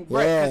the thing,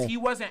 right? Because he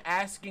wasn't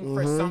asking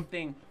for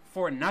something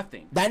for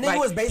nothing. That nigga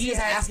was basically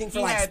asking for,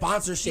 like,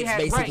 sponsorships,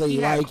 basically.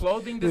 He like, had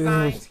clothing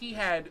designs. He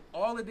had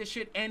all of this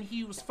shit, and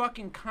he was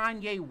fucking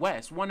Kanye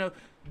West, one of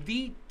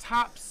the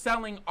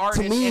top-selling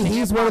artists. To me, in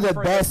he's one of the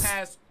best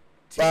past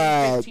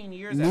 10, 15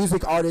 years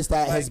music artist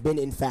that has been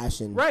in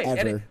fashion ever.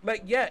 And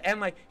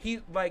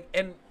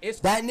it's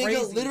that crazy.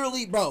 Nigga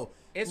literally, bro.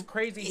 It's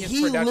crazy. His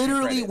He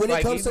literally, credits. when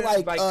it comes to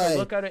like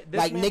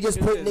niggas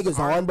putting niggas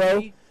on,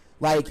 bro.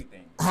 Like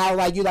everything. How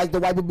like you like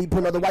the white people be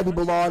putting other white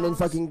people on in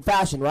fucking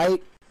fashion,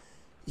 right?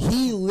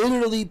 He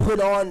literally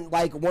put on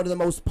like one of the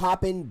most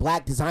poppin'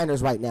 black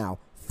designers right now,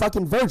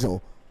 fucking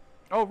Virgil.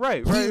 Oh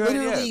right, He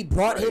literally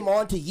brought him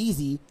on to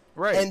Yeezy,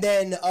 right? And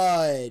then he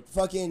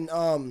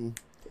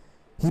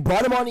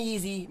brought him on to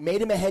Yeezy, made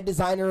him a head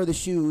designer of the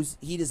shoes.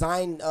 He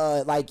designed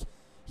like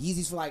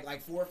Yeezys for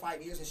like 4 or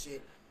 5 years and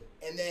shit.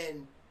 And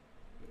then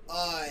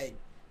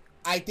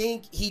I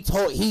think he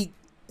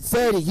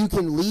said you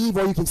can leave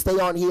or you can stay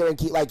on here and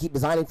keep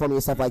designing for me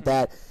and stuff like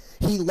that.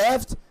 He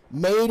left,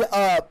 made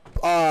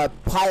Pyro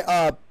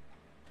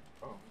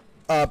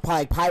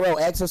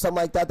X or something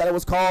like that it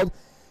was called.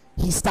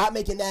 He stopped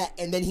making that,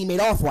 and then he made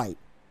Off-White.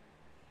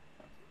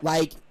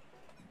 Like,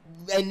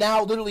 and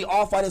now literally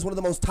Off-White is one of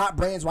the most top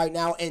brands right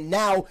now, and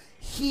now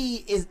he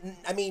is,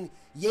 I mean,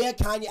 yeah,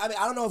 Kanye, I mean,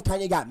 I don't know if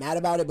Kanye got mad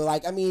about it, but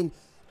like, I mean,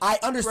 I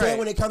understand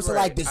when it comes to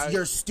like this,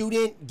 your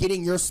student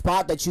getting your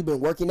spot that you've been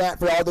working at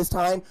for all this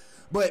time,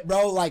 but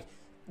bro, like,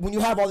 when you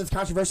have all this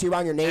controversy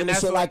around your name and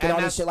shit like and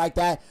all this shit like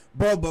that,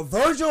 bro, but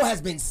Virgil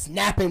has been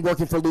snapping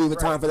working for Louis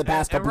Vuitton for the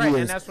past couple years.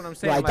 And that's what I'm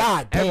saying. Like,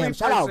 god damn,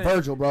 shout out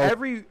Virgil, bro.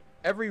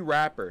 Every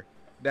rapper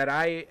that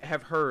I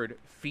have heard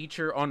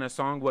feature on a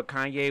song with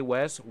Kanye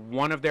West,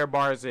 one of their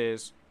bars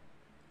is,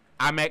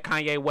 I met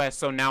Kanye West,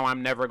 so now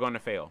I'm never going to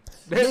fail.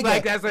 Nigga,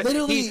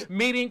 like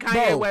meeting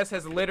Kanye West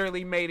has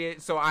literally made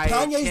it so I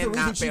Kanye's cannot the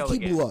reason fail Chief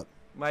again. blew up.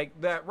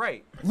 Like that,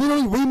 right?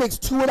 Literally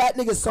remixed 2 of that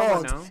nigga's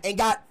songs and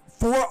got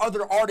 4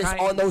 other artists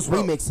on those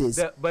remixes.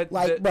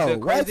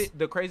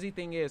 The crazy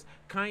thing is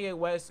Kanye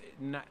West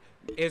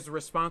is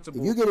responsible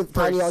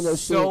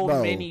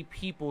for many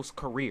people's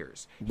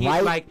careers. He,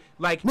 right?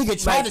 Like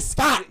nigga, Travis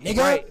Scott,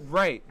 nigga.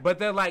 Right. But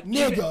they're like,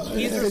 nigga,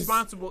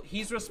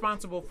 he's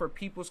responsible for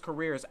people's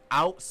careers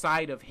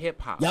outside of hip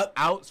hop. Yep.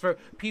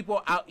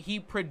 He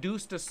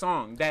produced a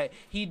song that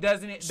he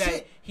doesn't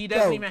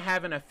even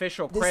have an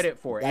official credit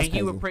for it. And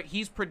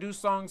he's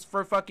produced songs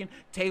for fucking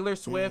Taylor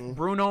Swift,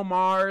 Bruno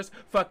Mars,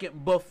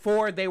 fucking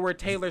before they were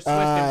Taylor Swift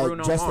and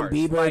Bruno Justin Mars.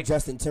 Bieber,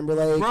 Justin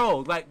Timberlake.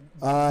 Bro,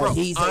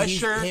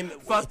 Usher,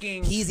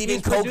 he's even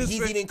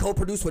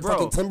co-produced with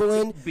fucking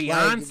Timberland,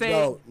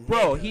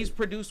 Beyonce, he's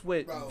produced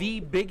with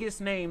the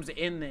biggest names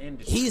in the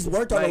industry. He's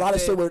worked on a lot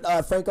of shit with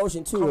Frank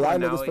Ocean too. A lot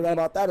of niggas forgot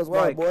about that as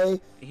well, boy.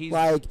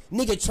 Like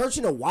nigga, Church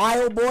in a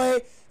While,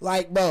 boy.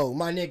 Like, bro,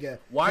 my nigga.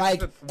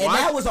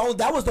 That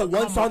was the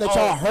one song that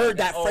y'all heard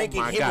that Frank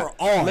and him were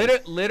on.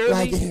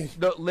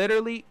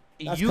 Literally,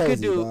 you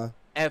could do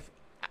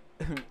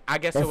I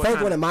guess and Frank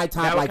one of my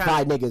top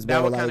 5 niggas, bro.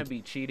 That would kind of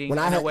be cheating. When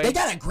they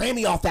got a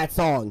Grammy off that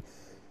song.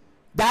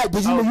 You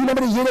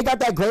remember the year they got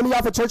that Grammy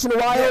off of Church in a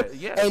While?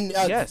 Yeah, and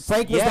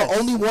Frank was the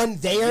only one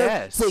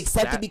there to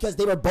accept it because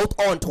they were both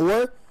on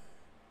tour.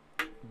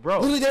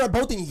 Bro, literally they were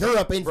both in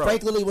Europe, and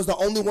Frank literally was the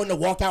only one to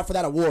walk out for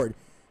that award.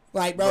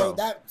 Like, bro,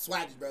 that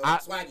swaggy, bro.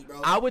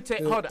 I would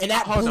take and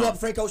that blew up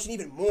Frank Ocean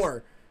even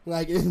more.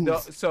 Like,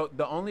 so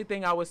the only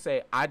thing I would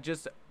say,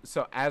 as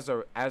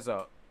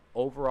a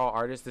overall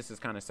artist, this is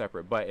kind of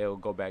separate, but it'll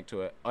go back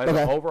to it. As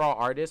Okay. an overall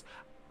artist,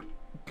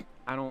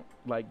 I don't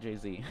like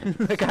Jay-Z.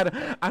 Like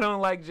I don't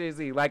like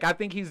Jay-Z. Like I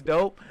think he's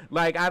dope.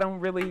 Like I don't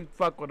really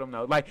fuck with him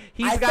though. Like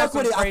he's got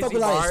some I crazy fuck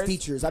with a lot of his bars.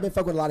 features. I've been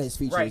fucking with a lot of his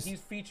features. Right, his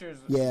features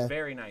Yeah.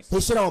 very nice.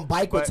 His shit on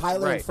Bike with But-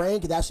 Tyler right. and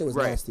Frank, that shit was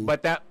Right, nasty.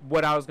 but that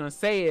what I was gonna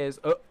say is,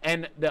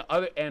 and the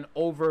other and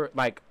over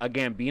like a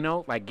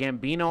Gambino,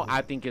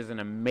 I think is an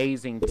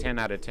amazing 10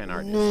 out of 10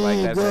 artist. Like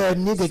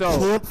Nigga, so,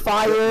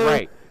 Campfire.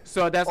 right.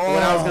 So that's what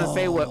I was gonna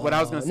say. What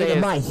I was gonna say Nigga,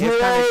 is my it's kind of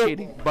hero.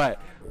 cheating. But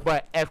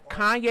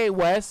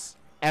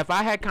if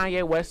I had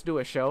Kanye West do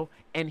a show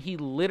and he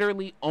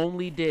literally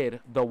only did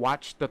the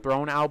Watch the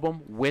Throne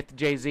album with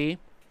Jay-Z,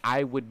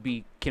 I would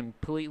be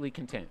completely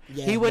content.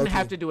 Yeah, He wouldn't low-key.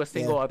 have to do a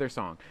single Yeah. other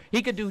song.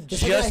 He could do The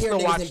second I just hear the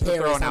niggas Watch in the Paris,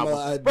 Throne I'm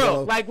album, bro,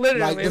 bro. Like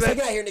literally, Like, the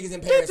second I hear niggas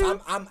in Paris,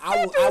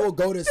 I will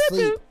go to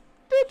sleep.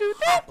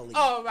 Happily.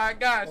 Oh my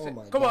gosh! Oh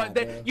my Come on, God,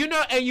 they, man.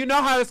 you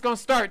know how it's gonna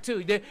start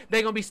too.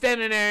 They gonna be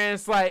standing there and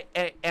it's like,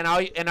 and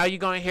all you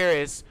gonna hear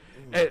is,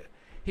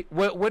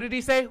 what did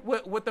he say?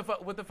 What the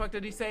fuck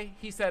did he say?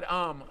 He said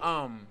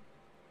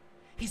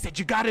he said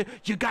you gotta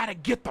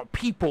get the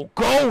people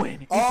going.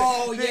 He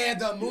Oh said, yeah,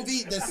 the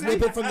movie, the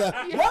snippet from the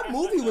what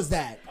movie was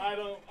that? I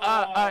don't.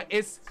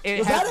 it's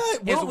Was that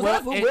a- it's was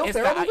that a Will it's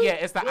Ferrell the movie? yeah,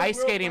 it's the Will ice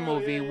skating Ferrell,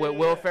 movie yeah, with yeah,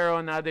 Will yeah. Ferrell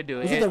and the other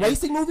dude. Was it the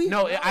racing movie?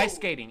 No, ice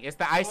skating. It's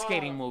the ice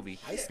skating movie.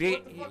 Ice The-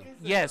 What the fuck is that?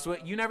 yes,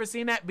 you never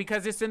seen that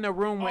because it's in the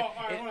room with. Oh,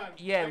 all right, hold on.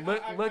 Yeah, I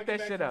look can that back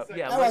shit to up. the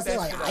Yeah, I look was that saying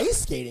like shit up.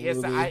 ice skating Yes,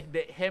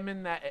 movie. him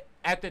and that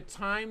at the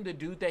time the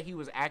dude that he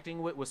was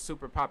acting with was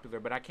super popular,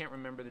 but I can't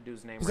remember the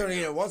dude's name. He's right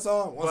only now. in one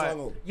song,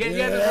 But-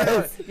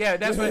 yeah,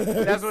 that's what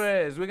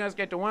it is. We're gonna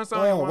get to one song.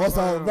 Oh, and one one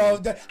song, bro.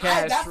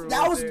 Cash That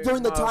was Rules,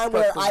 during the time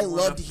where I motherfuckers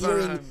loved wanna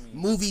hearing find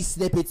me. movie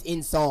snippets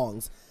in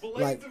songs. Blades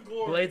Like of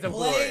Glory. Blades of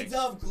Glory. Blades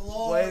of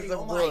Glory. Blades of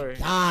Oh Glory. my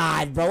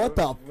god, bro! What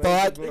the Blades of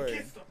fuck? Glory.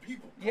 Kiss the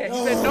people. Yeah,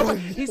 Oh,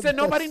 he said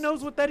nobody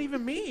knows what that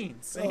even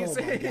means. Oh He my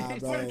said, God,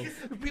 bro.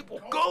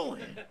 people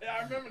going.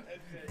 I remember that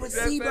shit. But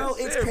That's see, bro,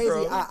 that it's shit, crazy.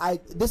 bro. I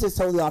this is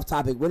totally off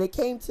topic. When it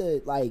came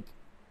to like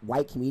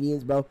white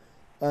comedians, bro,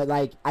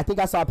 like I think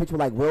I saw a picture with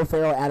like Will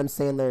Ferrell, Adam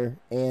Sandler,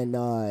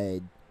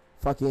 and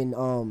fucking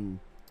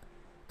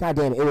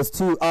goddamn, it was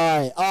two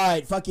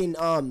fucking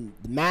The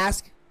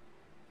Mask.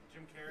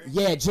 Jim Carrey.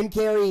 Yeah, Jim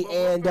Carrey But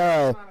and Will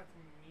Ferrell's not a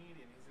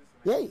comedian, he's just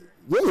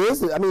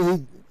an yeah, actor. he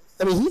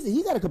is. I mean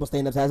he's had a couple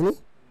stand-ups, hasn't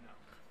he?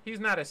 He's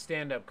not a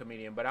stand-up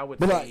comedian, but I would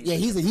But say yeah,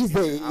 he's a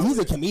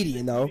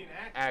comedian though. He's an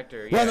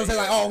actor. actor. Yeah, Yeah, I'm saying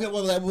like, oh, okay,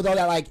 well, with all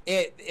that like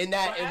in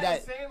that But in Adam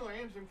that. Sandler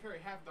and Jim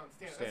Carrey have done stand-up.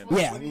 That's Stand-up. why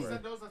Yeah. when he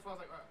said those, that's why I was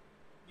like,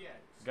 yeah.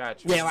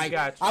 Got you. Yeah, like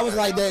got you. I was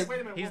like the Wait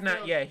a minute, He's Will not.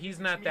 Ferrell's Yeah, he's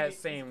not that he's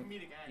a same. comedic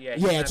actor. Yeah,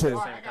 Yeah, he's true. not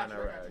Alright, that I same got kind you,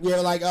 of. I got you. yeah,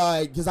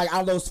 like because like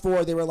out of those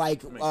four, they were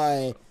like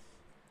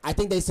I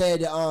think they said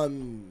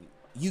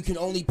you can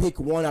only pick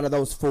one out of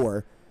those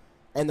four,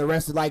 and the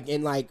rest is like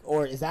in like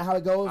or is that how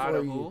it goes? Out or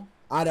of you, who?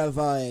 Out of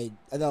the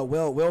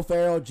Will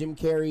Ferrell, Jim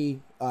Carrey,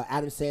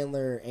 Adam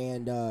Sandler,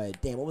 and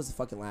damn, what was the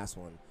fucking last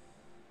one?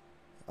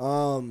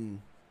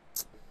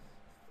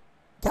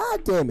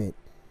 God damn it,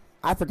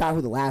 I forgot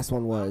who the last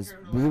one was.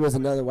 But he was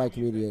another white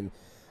comedian.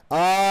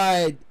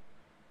 That's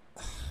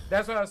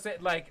what I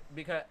said. Like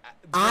because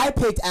I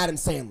picked Adam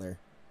Sandler.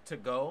 to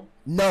go.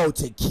 No,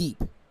 to keep.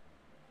 Yeah,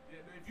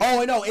 but if you-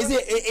 Oh no, is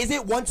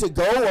it one to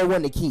go or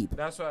one to keep?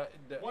 That's what.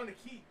 One to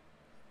keep.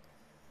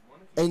 One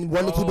to keep. And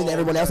one to keep and Oh,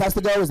 everyone else has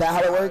to go? Is that how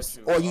it got works?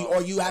 you.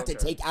 Or you have to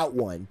Okay. take out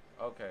one?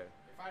 Okay.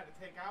 If I had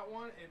to take out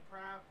one, it'd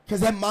probably Because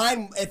then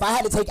mine, if I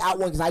had to take out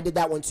one, because I did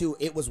that one too,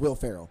 it was Will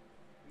Ferrell.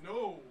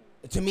 no.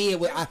 To me, it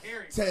was Jim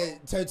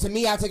Carrey, to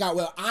me. I took out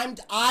Will.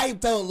 I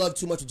fell in love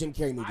too much with Jim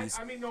Carrey movies.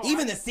 I mean, no,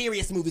 Even I- the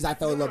serious movies I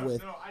fell in love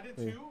with. No, I did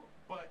too,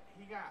 but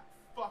he got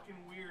fucking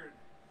weird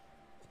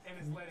in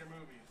his later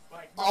movies.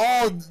 Like,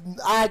 I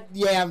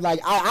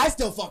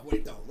still fuck with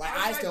it though. Like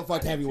I still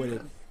fucked heavy with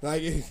it.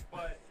 Like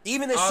but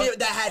even the All- shit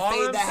that had all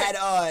fade I'm that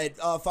had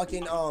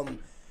fucking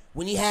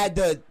when he had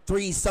the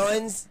three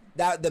sons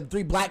the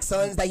three black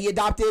sons that he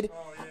adopted.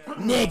 oh yeah,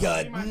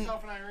 Nigga. Me,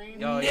 myself, and Irene.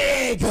 Yo,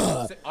 yeah.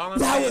 Nigga, All I'm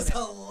that saying was is-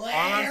 hilarious.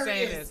 All I'm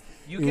saying is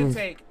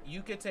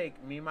you could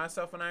take Me,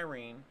 Myself, and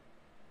Irene,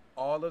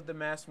 all of the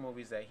Mask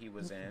movies that he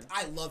was in.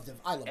 I loved them.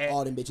 I loved And-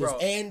 all them bitches. bro.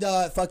 And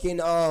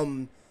fucking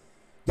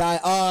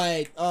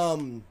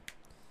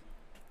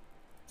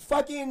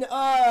fucking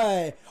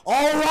alrighty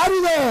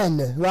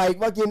then. Like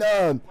fucking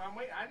Well, I'm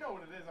wait, I know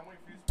what it is. I'm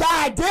waiting for you.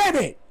 God damn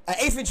it,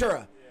 Ace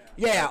Ventura.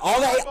 Yeah,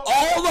 all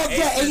of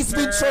the Ace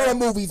Ventura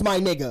movies, my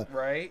nigga.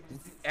 Right?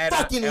 And,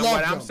 Fucking and love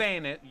what I'm them.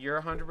 saying it, you're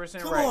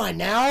 100% Come right. on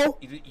now.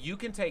 You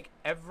can take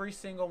every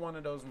single one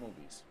of those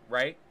movies,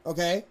 right?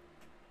 Okay.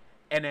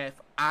 And if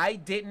I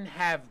didn't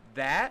have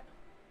that,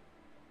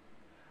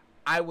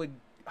 I would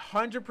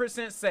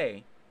 100%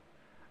 say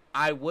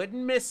I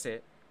wouldn't miss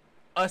it,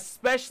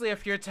 especially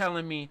if you're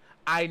telling me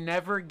I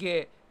never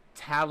get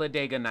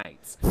Talladega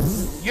Nights.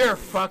 You're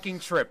fucking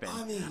tripping.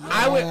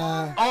 I I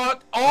would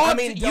all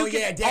mean, you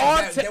yeah, can, damn,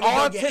 all, then we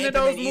all don't get 10 of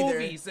those Anchorman either.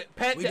 movies,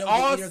 We don't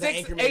all get either the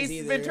 6 Anchormans Ace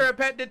either. Ventura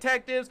Pet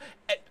Detectives,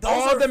 Those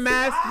all are the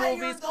Masked fire,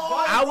 movies. though.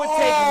 I would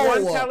take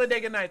one No.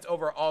 Talladega Nights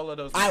over all of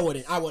those. I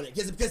movies. wouldn't,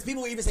 because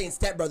people were even saying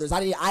Step Brothers.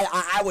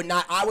 I would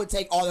not. I would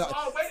take all the wait a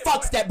fuck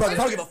minute, Step Brothers.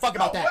 I don't wait give a a fuck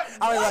minute, about that.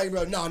 no, I was what? like,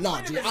 bro, no,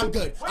 Wait a G, minute, I'm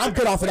good. wait a I'm good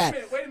minute, off of wait a that.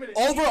 minute, wait a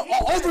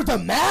minute. Over the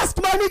Mask,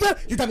 my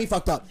nigga. You got me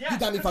fucked up. Yes, You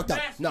got me because fucked up.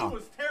 Mask 2 No,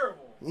 was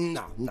terrible.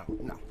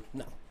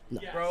 no.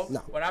 Yes. Bro, No.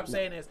 what I'm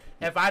saying is,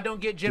 if I don't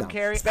get Jim No.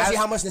 Carrey, Especially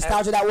how much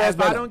nostalgia if- that was, If I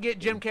brother. don't get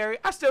Jim Carrey,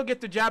 I still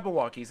get the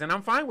Jabberwockies, and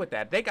I'm fine with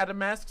that. They got a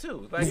mask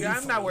too. Like You I'm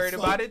funny not worried as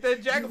about fuck. it. The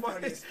You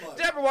funny as fuck.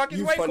 Jabberwockies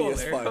You way funny cooler.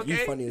 as fuck. Okay? You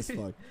funny as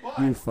fuck. But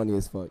You funny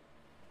as fuck.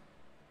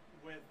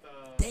 with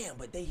Damn,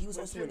 but he was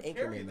with also an Jim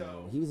Anchorman Carrey,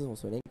 though. He was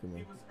also an Anchorman.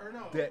 he was or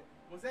no. That-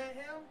 Was that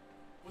him?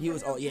 He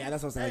was. that him? Oh yeah,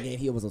 that's what I'm saying. Hey, Yeah,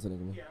 he was also an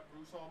Anchorman. Yeah,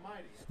 Bruce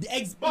Almighty.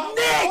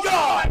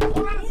 Nigga!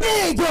 Hold on a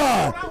second.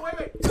 Nigga! Hold on,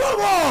 wait. Come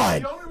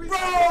on! The only reason Bro!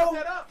 I brought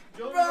that up,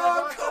 the only reason I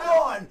Bro, brought come that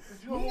up on!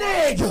 is you know who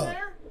else was Nigga!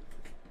 there?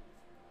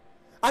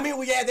 I mean,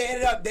 well, yeah, they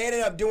ended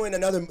up doing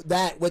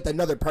that with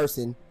another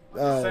person.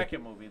 The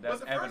second movie, Was that's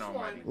the Evan first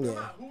Almighty. one? Yeah.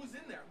 Come on, who's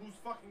in there? Who's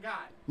fucking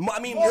guy? I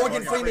mean,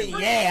 Morgan Freeman, yeah.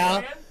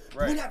 man.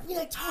 Right. We're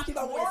not talking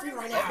about Morgan Freeman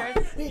right now.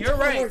 Okay, We ain't you're talking about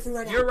right. Morgan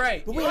Freeman now. You're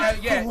right. But we ain't Yeah,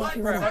 talking about Morgan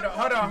Freeman right now.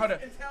 hold on.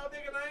 In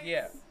Talladega Nights?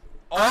 Yeah.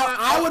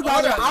 I would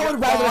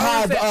rather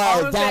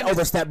have that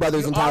over Step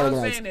Brothers and Talladega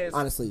All I'm Nights. saying is,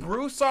 Honestly,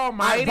 Bruce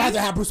Almighty. I'd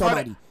rather have Bruce Hold on.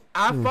 Almighty.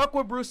 I fuck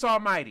with Bruce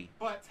Almighty.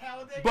 But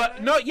Talladega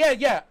But Nights? no,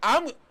 yeah.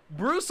 I'm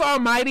Bruce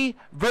Almighty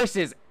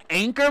versus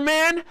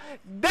Anchorman.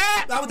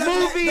 That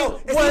movie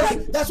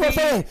was that's what I'm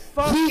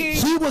saying.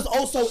 He was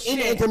also in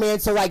shit. Anchorman,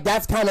 so like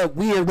that's kind of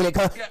weird when it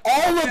comes.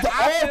 All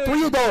I feel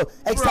three of those,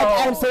 except Bro,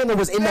 Adam Sandler,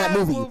 was in that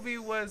movie.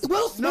 Was,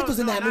 Will Smith was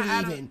in that movie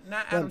Adam, even.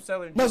 Not Adam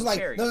Sandler. No, it's like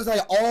Carrey. no, it's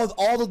like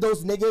all of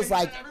those niggas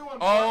like.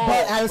 Oh,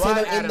 But Adam but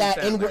Sandler Adam in that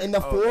Sandler. in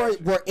the Oh, four got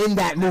you. were in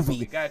that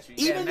movie. Got you.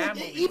 Even Yeah, the, that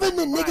movie even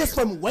the was niggas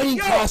fire. from Wedding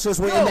Crashers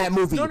were in that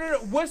movie. No.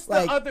 What's the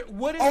Like, other?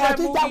 What is Oh, that I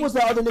think movie? that was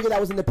the other nigga that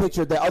was in the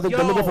picture. The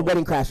nigga from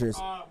Wedding Crashers.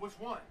 Which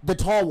one? The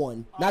tall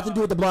one, not the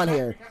dude with the blonde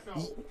hair.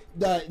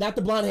 No. Not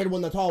the blonde haired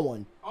one, the tall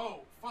one. Oh,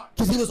 fuck.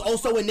 Because he was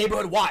also in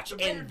Neighborhood Watch,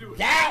 The and bigger dude,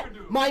 that, the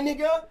bigger dude. my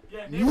nigga,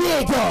 Yeah,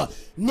 Neighborhood nigga,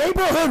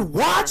 Neighborhood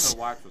Watch.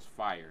 Watch was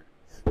fire.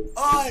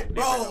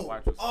 Bro.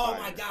 Watch was Oh fire.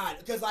 my God,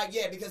 because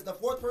because the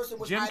fourth person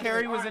was Jim either-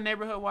 Carrey was in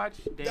Neighborhood Watch.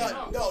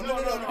 Damn. No,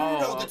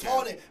 Oh, the okay.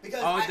 tall nigga.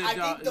 Because Oh, I the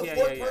think the yeah,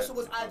 fourth yeah. person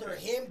was either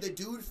him, the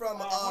dude from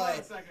hold on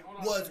a second, hold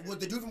on a was second.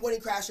 the dude from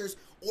Wedding Crashers,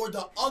 or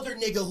the other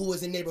nigga who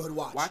was in Neighborhood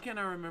Watch. Why can't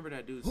I remember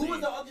that dude's Who name?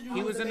 was the other dude? He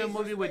who was in the Maze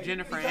movie with Runner?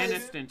 Jennifer Because-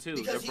 Aniston too.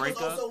 Because The he was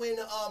Breakup. also in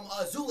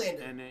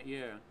Zoolander. And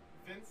yeah,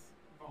 Vince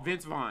Vaughn.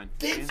 Vince Vaughn.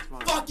 Vince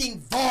Vaughn. fucking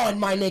Vaughn,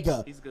 my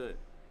nigga. He's good.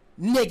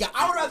 Nigga,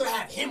 I would rather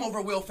have him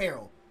over Will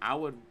Ferrell. I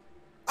would.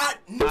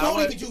 Don't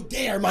would- even you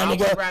dare, my I would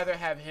nigga. rather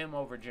have him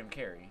over Jim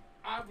Carrey.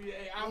 I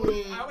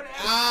would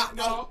have.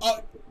 No.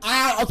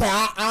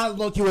 I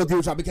look you agree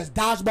with y'all because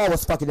Dodgeball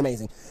was fucking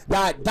amazing.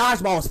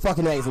 Dodgeball was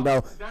fucking amazing,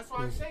 bro. That's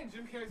why I'm saying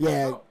Jim Carrey's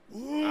Yeah.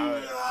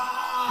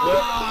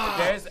 Look,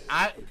 there's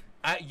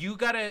you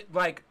gotta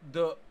like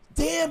the.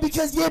 Damn,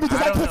 because I don't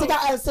can't take know.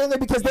 out Adam Sandler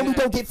because then we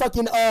don't get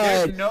fucking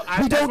There's no, we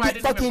that's don't why I get didn't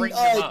even fucking bring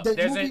him up. the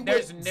There's movie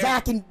there's with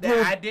Zach and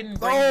I didn't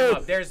bring him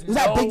up. There's is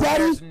that Big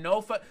Daddy? There's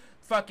no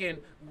fucking.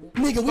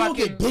 Nigga, we don't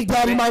get fucking Big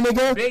Daddy, my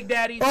nigga. Big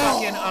Daddy,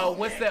 Oh.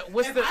 fucking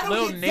what's If the I don't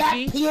Lil get Zach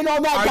Nicky? peeing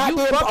on that Are you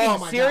goddamn- fucking oh my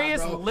God,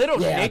 serious, bro.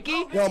 Little Yeah.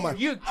 Nicky? Oh my-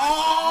 You.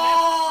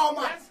 Oh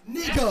my here.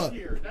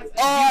 nigga.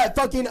 That's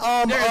Fucking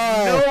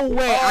There's no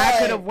way I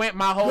could have went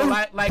my whole Good-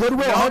 life like Good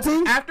Will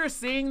Hunting? after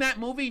seeing that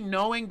movie,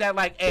 knowing that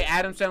like, hey,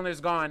 Adam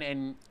Sandler's gone,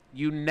 and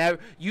you never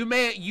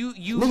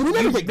Nigga, we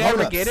never get never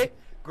Grown-Ups. get it.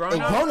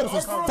 And Grown-Ups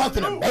was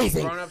fucking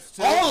amazing. Grown-Ups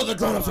too? All of the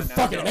Grown-Ups Come was on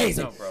now. fucking No,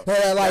 amazing. no, bro. Yeah,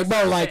 like, That's bro,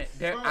 what I'm like,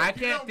 saying. Bro, I you can't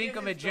don't think get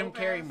of a his Jim dope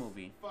Carrey ass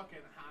movie. Fucking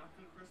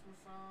Hanukkah Christmas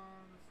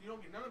songs. You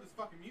don't get none of this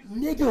fucking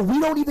music. nigga, we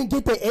don't even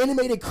get the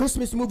animated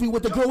Christmas movie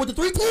with the girl with the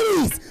 3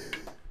 titties.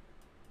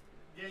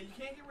 Yeah, you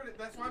can't get rid of.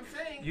 That's what I'm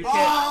saying. You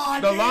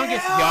can't. The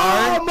Longest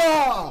Yard.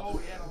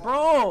 Oh yeah,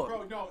 Bro.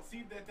 Bro, no.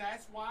 See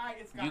that's why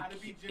it's You, gotta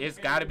be Jim. it's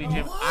Carrey. got to be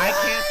Jim. I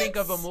can't think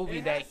of a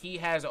movie that he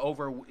has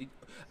over.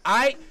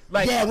 I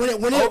like. Yeah, when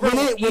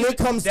it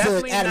comes to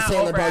definitely Adam not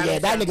Sandler, over bro, yeah,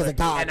 Adam that nigga's a Sandler.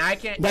 god. And I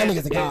can't. That and-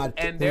 nigga's a god.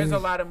 And there's a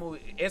lot of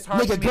movies. It's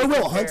hard. for Nigga, me to Good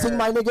Will compare- Hunting,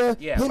 my nigga.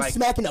 Yeah, Him like-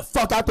 smacking the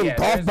fuck out them Yeah,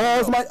 golf there's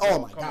balls, no- my. Oh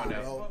my come on god,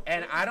 now. bro.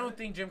 And I don't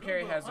think Jim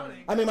Carrey has a.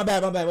 I mean, my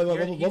bad. Wait, what was the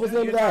name of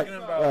You're that? talking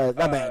about,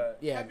 My bad.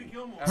 Yeah. Happy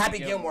Gilmore. Happy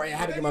Gilmore, yeah,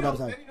 Happy Gilmore. Then I'm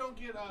sorry. you don't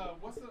get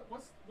what's one?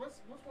 What was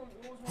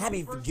one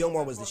Happy of the first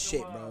Gilmore ones was the that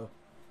shit, fucking, bro.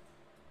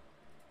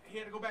 He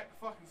had to go back to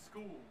fucking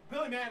school.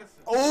 Billy Madison.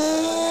 Come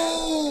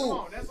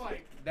Oh, on, that's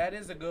like. That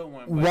is a good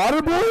one.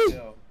 Waterboy?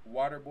 Still,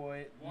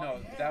 Waterboy. No,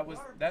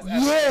 that's.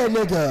 yeah,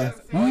 nigga,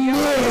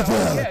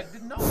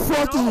 nigga, No,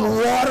 fucking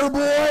no.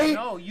 Waterboy.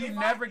 No, you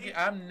never get.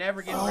 I'm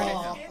never getting rid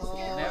of him.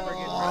 Never getting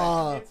rid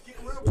of him. It's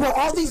getting real. Bro,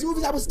 all these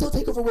movies I would still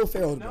take over Will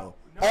Ferrell, bro.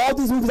 All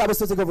these movies I would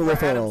still take over Will Adam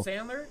Ferrell.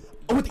 Sandler.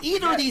 with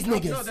either of these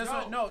niggas. No, that's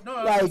what, no.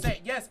 Like- I'm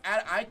saying, yes,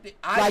 I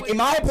Like, in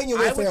my opinion,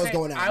 Will I would Ferrell's take-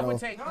 going out, I bro. would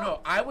take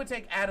I would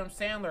take Adam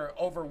Sandler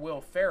over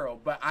Will Ferrell,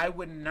 but I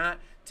would not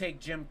take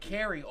Jim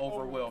Carrey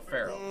over Will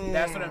Ferrell.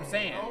 That's what I'm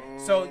saying.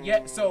 So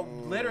so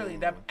literally,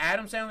 that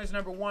Adam Sandler's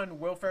number 1,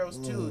 Will Ferrell's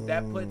 2.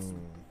 That puts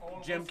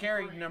Jim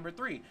Carrey number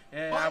 3,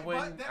 and I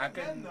wouldn't. But I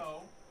then couldn't.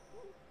 though,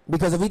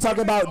 Because if we talk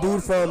about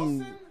dude from,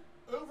 Wilson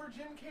over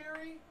Jim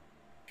Carrey,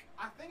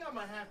 I think I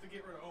might have to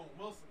get rid of Owen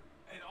Wilson.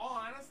 In all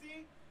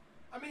honesty,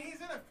 I mean he's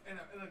in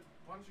a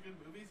bunch of good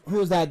movies.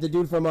 who's that? The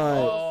dude from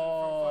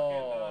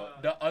Oh,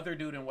 the other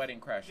dude in Wedding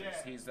Crashers. Yeah.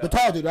 He's the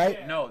tall dude,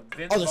 right? No,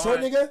 Vince Oh, the short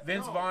Vaughn- nigga?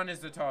 Vince No. Vaughn is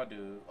the tall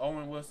dude.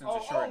 Owen Wilson's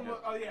the short dude.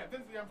 Oh yeah,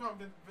 Vince. I'm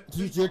talking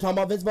Vince. You're talking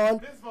about Vince Vaughn?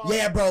 Vince Vaughn.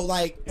 Yeah, bro.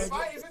 Like, If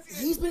it's-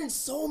 he's been in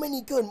so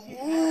many good He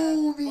has,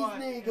 movies, but If I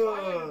had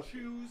nigga. to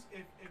choose,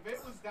 if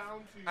it was down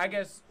to I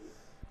guess.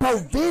 Bro,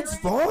 Vince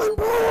Vaughn,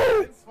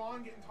 bro. Vince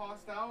Vaughn getting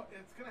tossed out,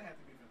 it's gonna have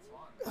to be Vince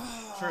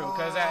Vaughn. True,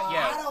 because I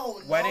yeah,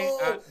 don't Wedding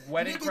know.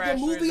 Wedding Nigga, Crashers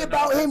the movie and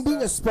about all him that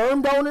being a stuff.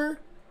 sperm donor.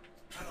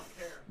 I don't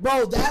care.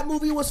 Bro, that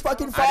movie was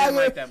fucking I fire. didn't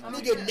like that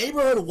movie. Nigga,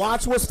 Neighborhood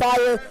Watch was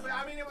fire. But,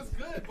 I mean, it was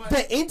good, but The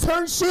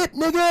internship,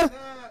 nigga.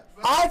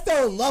 but I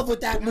fell in love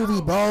with that movie,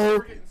 now bro.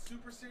 We're getting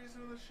super serious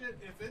into this shit.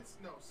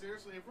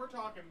 Seriously, if we're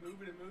talking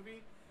movie to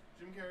movie,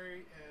 Jim Carrey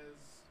is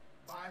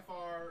by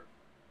far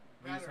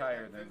He's better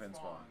higher than than Vince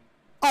Vaughn.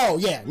 Oh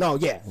yeah, no,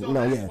 yeah, So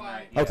no, that's yeah.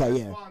 why Okay, Vince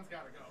yeah. Vaughn's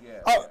gotta go.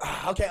 Yeah.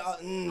 Oh, okay.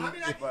 I mean,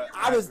 But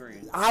I was, agree.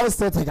 I would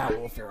still take I out can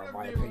Will get Ferrell, rid in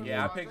my of opinion.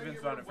 Yeah, I Vaughn, picked then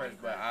Vince get Vaughn rid of first, Wedding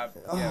but I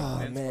Crashers. Oh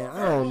Vince man, Vaughn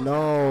I don't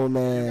know,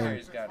 man.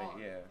 Carrey's got it.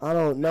 Yeah. I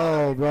don't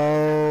know,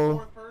 bro.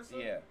 Fourth person?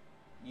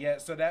 Yeah.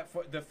 So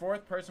the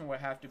fourth person would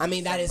have to be I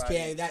mean, that is somebody-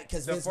 scary. That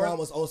because the Vince fourth- Vaughn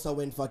was also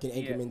in fucking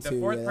Yeah, Anchorman the too.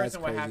 fourth Yeah, that's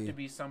person would have crazy. to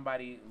be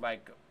somebody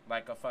like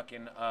a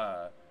fucking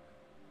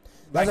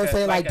That's what I'm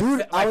saying, like,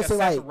 dude, I would say,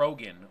 Seth like-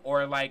 Rogen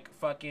or like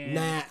fucking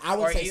Nah, I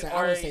would say Seth-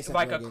 I would say Seth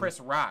like a Rogen. Chris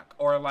Rock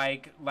or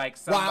like Wow,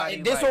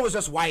 somebody. this like, one was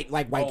just white Oh,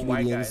 white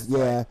comedians. guys,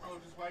 Yeah, Oh,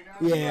 just white guys?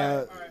 yeah.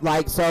 Alright, alright.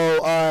 Like so,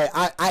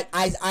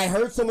 I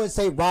heard someone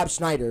say Rob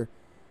Schneider,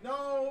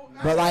 No.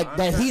 but like I'm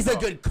that trying- he's a no,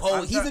 good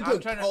code. He's a I'm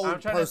good trying to- code I'm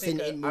trying to person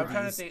think in of- I'm trying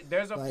to movies. think.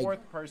 There's a Like-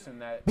 fourth person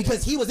that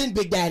Because he was in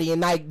Big Daddy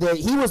and like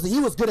he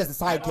was good as a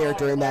side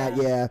character in that.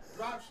 Yeah,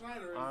 Rob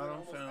Schneider is in Adam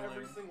almost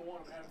every Sandler, single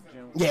one of Adam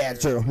Jim Sandler's. yeah,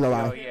 true. No Oh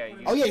lie. yeah.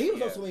 Oh yeah, he was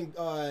yeah. also in He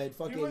was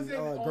fucking in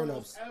Grown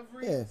almost Ups.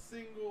 every Yeah.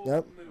 single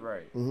Yep. movie.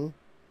 Right. Mm-hmm.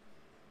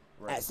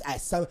 Right. At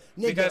some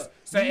nigga, Because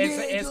so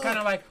it's nigga. kind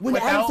of like when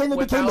Adam Sandler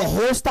became the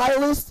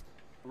hairstylist,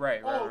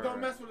 Right. Oh, Right.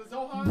 don't mess with the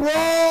Zohan. bro.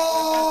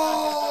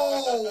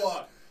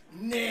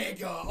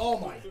 Nigga, oh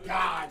my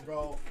god,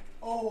 bro.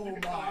 Oh my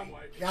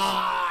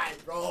god,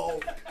 bro.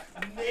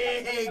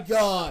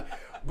 Nigga.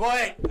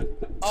 But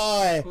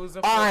Who's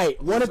the all right,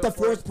 fourth- what who's if the the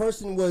fourth? fourth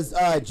person was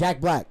Jack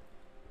Black?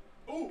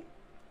 Ooh,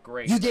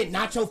 Great. You get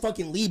Nacho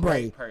fucking Libre.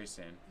 great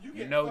person. you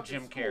get No fucking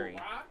Jim School Carrey.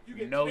 Rock. You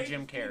get No Tenacious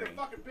Jim D to Carrey.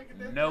 fucking pick a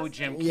different No person.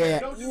 Jim Carrey. Yeah.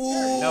 No Jim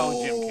Carrey. No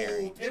Jim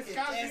Carrey. It's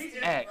gotta be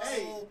X.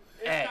 Hey,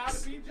 it's X.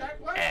 gotta be Jack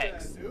Black.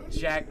 X. then, dude.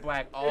 Jack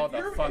Black all If the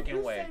you're- if fucking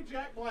you way. say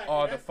Jack Black,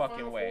 All and the that's fucking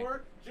Final way.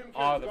 Four, Jim Carrey's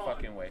All the gone.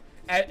 fucking way.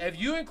 If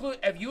you include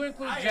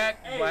Hey,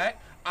 Jack hey,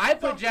 Black, I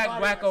put Dump the Jack body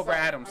Black over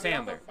myself. Adam I mean,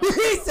 I'm Sandler.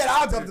 He said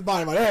I'll dump the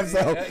bottom of him,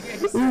 so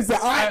he said,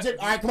 all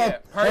right, come on.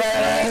 Personally,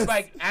 Yes.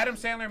 like Adam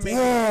Sandler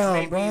Damn,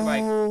 maybe bro.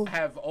 like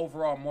have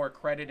overall more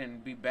credit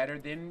and be better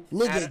than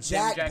Nigga, Adam, than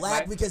Jack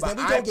Black, because then but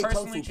we don't I get Kung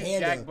personally Fu choose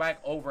Panda. Jack Black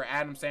over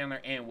Adam Sandler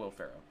and Will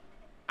Ferrell.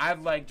 I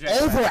like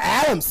Jack Over Black.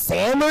 Adam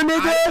Sandler,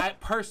 nigga? I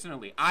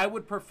personally, I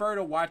would prefer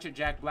to watch a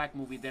Jack Black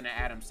movie than an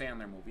Adam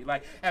Sandler movie.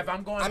 Like if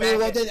I'm going, I mean,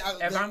 well, back, then,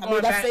 if I'm I going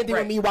mean, that's back, the same thing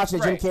right, with me watching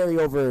Jim right. Carrey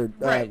over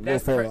Right, Will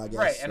that's Ferrell, right, I guess.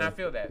 right, and I so.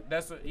 feel that.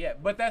 That's what, yeah,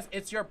 but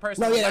it's your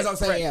personal. No, yeah, that's what I'm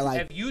saying, right. yeah,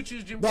 like- if you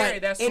choose Jim But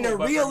Carrey, that's in cool, a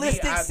but for me,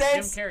 realistic Jim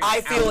sense, Carrey,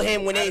 I feel out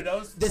him when of it.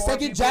 those The four second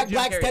people, Jack Jim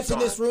Black Carrey's steps in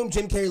gone. this room,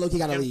 Jim Carrey low-key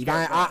gotta Jim leave.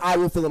 Carrey's I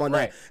will feel him on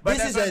Right, that. but This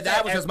that's is what I'm that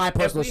saying. was just my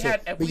personal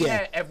shit. If But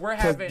yeah, we're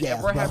having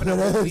yeah,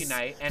 a movie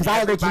night and 'cause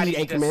I low-key everybody's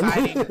need Anchorman.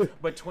 deciding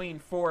between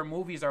 4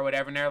 movies or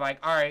whatever, and they're like,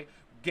 all right,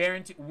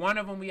 guarantee one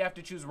of them we have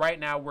to choose right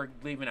now. We're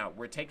leaving out.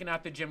 We're taking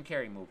out the Jim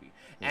Carrey movie,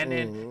 and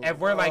then if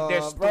we're like,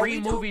 there's bro, 3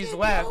 we don't movies get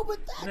left. no, but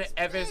that's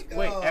If it's big,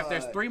 if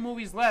there's 3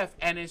 movies left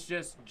and it's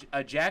just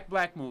a Jack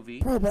Black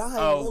movie, Bro, but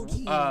I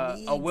low-key a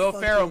need Will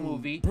Ferrell fucking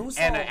movie, Bruce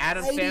and an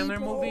Adam Almighty, Sandler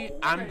bro. movie,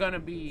 I'm Okay, gonna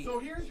be. So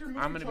here's your movie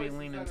I'm gonna be choices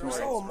leaning then, towards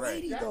right?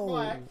 Almighty, Jack though.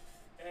 Black,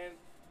 and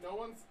no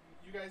one's.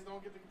 You guys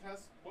don't get to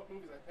contest what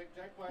movies I picked.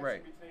 Jack Black's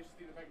Right. gonna be Tenacious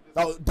D to pick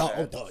Oh,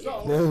 Disney.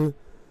 yeah.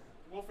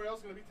 Will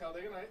Ferrell's gonna be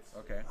Talladega Nights.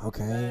 Okay.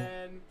 Okay.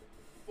 And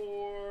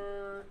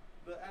for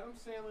the Adam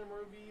Sandler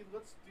movie,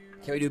 let's do.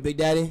 Can we do Big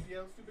Daddy? Yeah,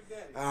 let's do Big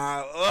Daddy. So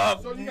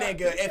you got Nigga,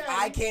 Big if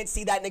I Daddy, can't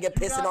see that nigga you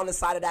pissing got- on the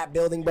side of that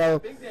building, You bro.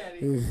 got Big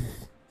Daddy,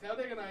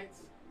 Talladega Nights,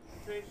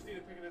 and Tenacious D to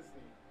pick a Disney.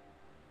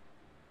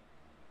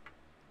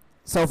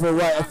 So for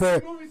what? After For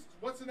the movies,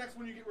 what's the next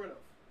one you get rid of?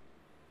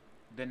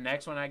 The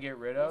next one I get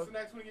rid What's of, the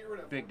next one you get rid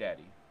of? Big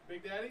Daddy.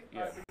 Big Daddy?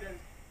 Yeah. Alright, Big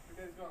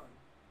Daddy's gone.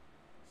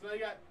 So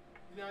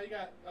now you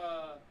got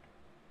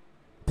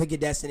Pick a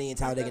Destiny and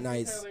Talladega Talladega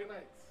Nights.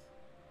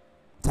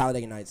 Nights.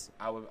 Talladega Nights.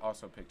 I would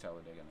also pick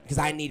Talladega Nights. Because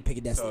I need Pick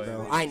a Destiny, So,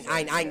 bro.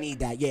 yeah. I need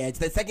that. Yeah, it's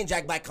the second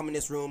Jack Black come in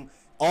this room.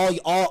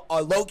 All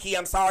low key.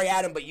 I'm sorry,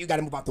 Adam, but you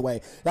gotta move out the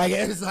way. Like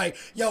it's like,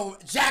 yo,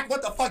 Jack,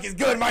 what the fuck is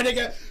good, my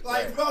nigga?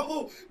 Like,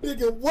 bro,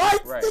 nigga,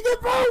 what, Right.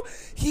 nigga, bro?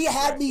 He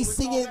had me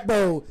singing,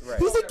 bro. Right.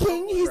 He's a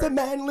king, he's a Right.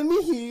 man. Let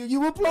me hear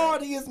you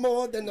applaud. He is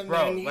more than a Bro,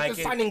 man. He's like a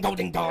it- shining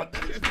golden god.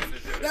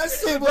 That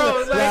shit, Bro, bro.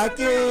 it's like-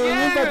 Rocking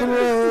and fucking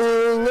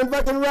rolling and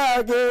fucking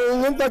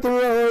rocking and fucking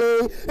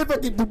rolling and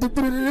fucking.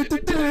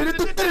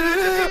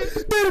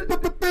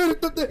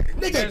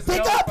 Nigga, There's big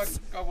no ups. fucking-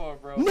 Come on,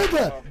 bro. Nigga,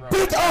 Come on, bro.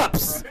 big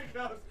ups.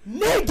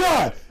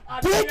 Nigga,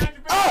 dick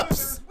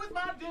ups. With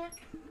my dick.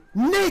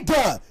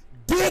 Nigga,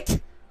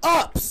 dick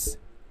ups.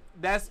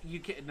 That's you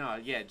can no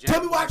yeah. Jack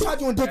Tell me why I Black- tried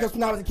doing dick ups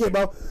when I was a kid,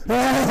 bro.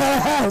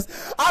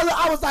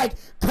 I was like,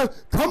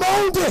 come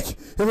on, dick.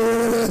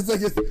 It's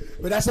like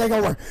but that shit ain't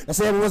gonna work. That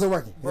shit wasn't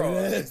working. bro.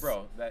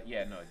 That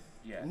yeah no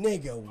yeah.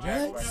 Nigga,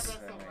 Jack what? Black-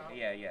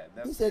 yeah. He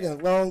That's said the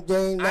long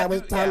game, I now do-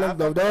 it's time yeah, to I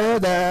go fuck down.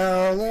 with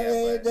that.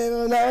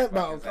 Yeah, but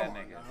Bro, fuck is come that on.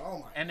 nigga? Oh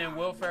my And then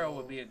Will Ferrell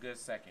would be a good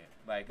second.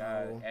 Like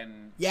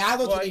and Yeah, I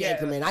look to the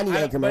Anchorman. I need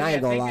Anchorman. but I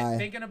ain't gonna thinking, lie.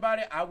 Thinking about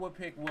it, I would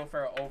pick Will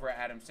Ferrell over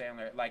Adam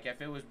Sandler. Like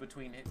if it was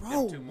between Bro,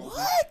 them two movies.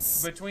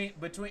 what?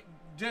 Between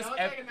just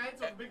Talladega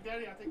Nights or Big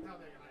Daddy, I think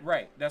Talladega Nights.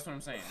 right. That's what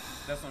I'm saying.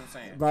 That's what I'm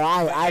saying. Bro,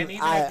 I need.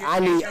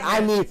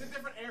 It's a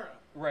different era.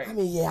 Right. I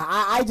mean, yeah,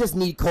 I just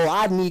need Cole.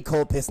 I need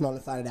Cole pissing on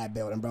the side of that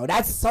building, bro.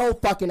 That's so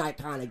fucking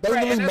iconic. They Right,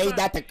 really and that's made what-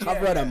 that the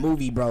cover yeah, of the yeah.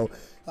 movie, bro.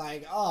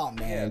 Like, oh yeah,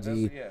 man, that's,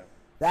 G, yeah.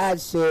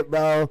 that shit,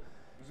 bro.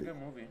 It's a good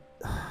movie.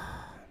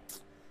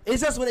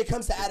 It's just when it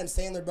comes to Adam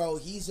Sandler, bro,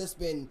 he's just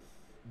been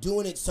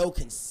doing it so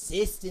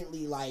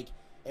consistently, like,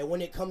 and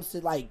when it comes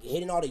to like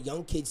hitting all the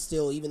young kids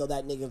still, even though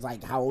that nigga's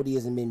like how old he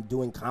is and been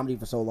doing comedy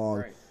for so long,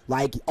 Right.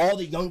 like all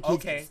the young kids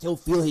Okay. can still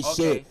feel his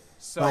Okay. shit.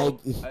 So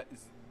Like-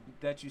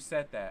 that you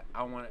said that,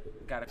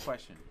 got a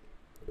question.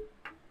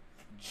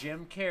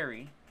 Jim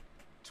Carrey,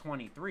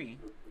 23,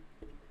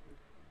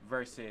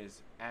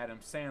 versus Adam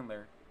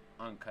Sandler,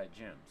 Uncut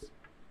Gems.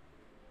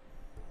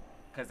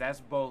 Because that's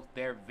both,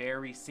 they're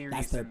very serious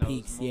That's their in those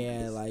peaks, movies.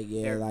 yeah, like,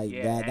 yeah, They're- like,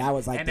 yeah, that- that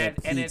was, like, and their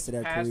and peaks of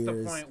their past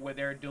careers. the point where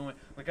they're doing,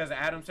 because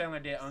Adam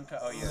Sandler did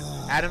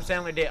Adam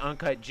Sandler did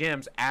Uncut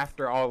Gems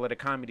after all of the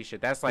comedy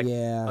shit. That's like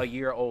Yeah. a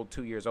year old,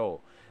 2 years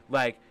old.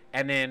 Like,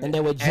 and then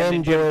with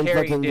Jim doing Carrey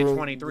fucking did doing-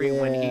 23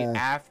 when he, yeah.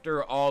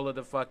 after all of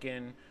the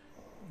fucking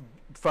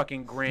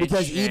Grinch.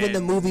 Because even the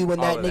and movie when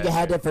that all of nigga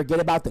had to shit. forget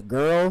about the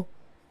girl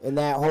and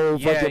that whole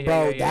Yeah, fucking yeah,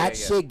 bro, yeah, yeah, that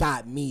yeah. shit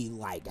got me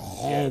like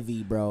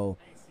heavy, bro.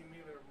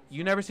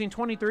 You never seen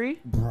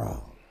 23?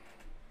 Bro.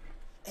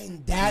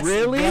 And that's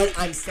Really? what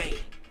I'm saying.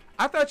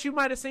 I thought you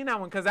might have seen that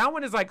one because that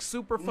one is like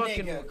super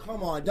fucking Nigga,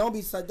 come on, don't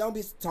be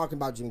talking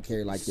about Jim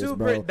Carrey like this, super.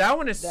 bro. That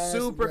one is That's-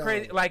 super bro.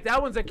 crazy. Like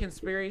that one's a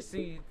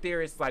conspiracy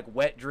theorist like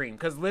wet dream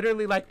because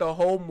literally like the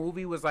whole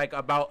movie was like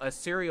about a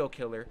serial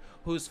killer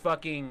who's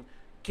fucking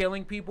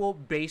killing people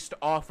based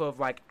off of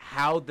like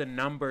how the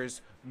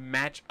numbers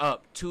match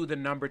up to the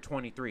number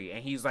 23,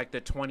 and he's like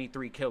the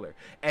 23 killer,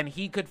 and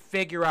he could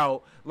figure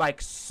out like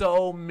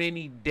so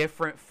many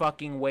different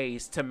fucking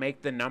ways to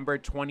make the number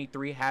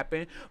 23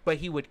 happen, but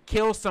he would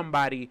kill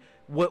somebody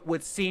what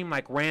would seem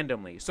like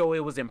randomly, so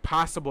it was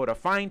impossible to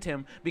find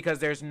him because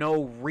there's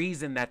no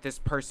reason that this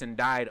person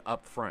died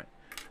up front.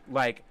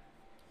 Like,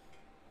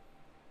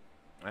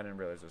 I didn't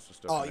realize this was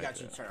still Oh, you got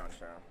connected. you turn on.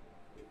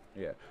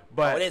 Yeah,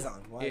 but Oh, it is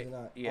on. Why is it- it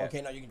not? yeah.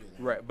 Okay, no, you can do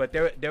that. Right, but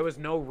there was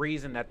no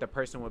reason that the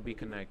person would be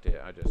connected.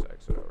 I just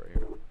exited out right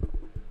here.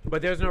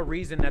 But there's no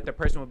reason that the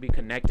person would be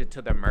connected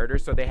to the murder,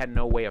 so they had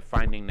no way of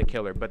finding the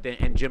killer. But then,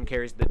 and Jim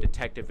Carrey's the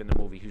detective in the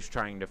movie who's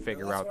trying to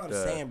figure that's out what I'm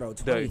the saying, bro.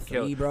 the 23,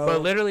 kill. bro.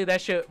 But literally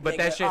that shit. But Nigga,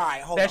 that shit.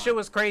 alright, hold that on. shit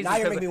was crazy. Now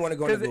you're 'cause- making me wanna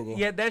go into 'cause Google.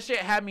 Yeah, that shit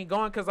had me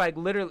going because like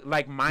literally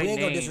like my We ain't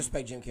name. gonna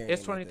disrespect Jim Carrey.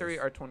 It's like 23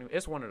 this. or 20.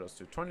 It's one of those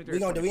two. 23.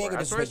 We or ain't 24.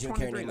 gonna I swear disrespect it's Jim Carrey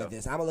 23 name like though.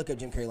 this. I'm gonna look up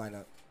Jim Carrey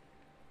lineup.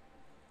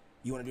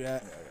 You wanna do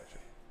that? I got you.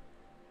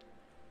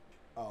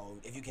 Oh,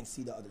 if you can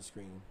see the other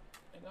screen.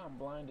 Nigga, I'm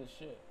blind as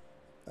shit.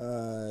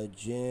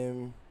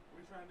 Jim. What are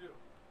you trying to do?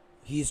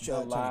 He's The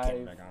trying to turn the camera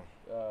live. back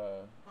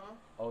on. Huh?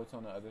 Oh, it's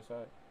on the other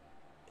side.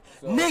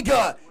 So,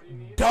 Nigga,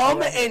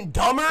 Dumb and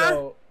Dumber.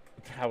 So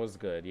that was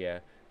good. Yeah,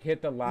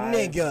 hit the live.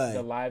 Nigga.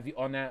 The live view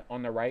on that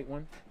on the right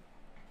one.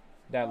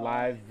 That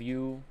live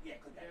view. Yeah,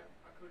 click that.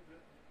 I clicked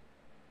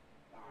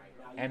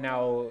it. And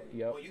now,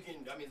 yep. Well, you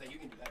can. That means that you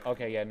can do that.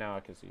 Okay, yeah, now I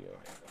can see you.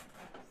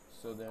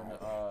 So then,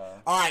 All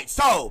right,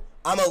 so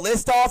I'm gonna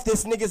list off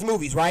this nigga's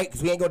movies, right?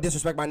 Because we ain't gonna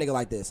disrespect my nigga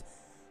like this.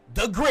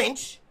 The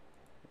Grinch.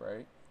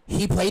 right,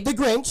 He played the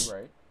Grinch.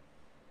 right,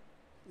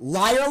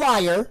 Liar,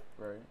 Liar.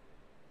 right.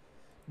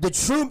 The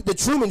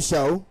Truman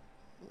Show.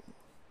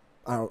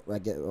 I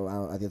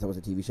guess that was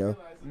a TV show.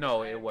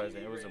 No, it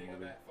wasn't. It was a Rating of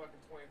movie. That fucking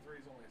 23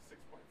 is only a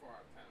 6.4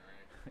 out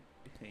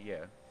of 10, right?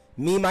 Yeah.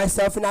 Me,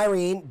 Myself, and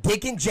Irene.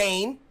 Dick and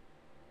Jane.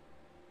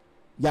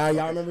 Y'all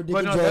remember Dick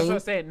But no, and that's Jane? what I'm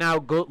saying. Now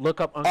go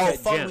look up Oh, Uncut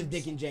Fun Gems. with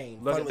Dick and Jane.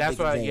 Look, Fun with that's Dick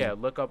and why. Jane. Yeah,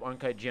 look up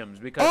Uncut Gems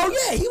because. Oh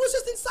yeah, he was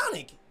just in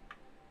Sonic.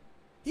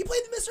 He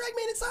played the Mr.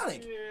 Eggman in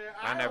Sonic. Yeah,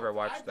 I never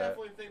watched I that.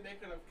 definitely think they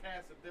could have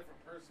cast a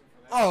different person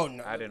for that. Oh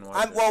no, I didn't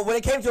watch it. Well, when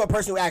it came to a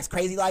person who acts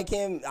crazy like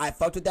him, I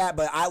fucked with that.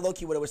 But I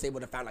low-key would have wished they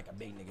would have found like a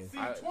big nigga. See,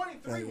 I-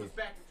 23 yeah. was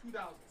back in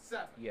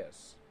 2007.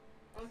 Yes.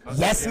 Uncut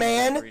Yes, Gems.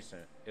 man. It's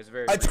recent. It's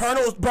very recent.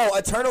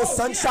 Eternal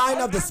Sunshine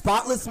of the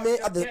Spotless Man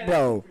of the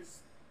bro.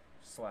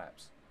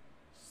 Slaps.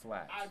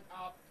 I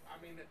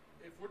mean,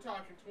 if we're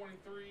talking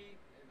 23 and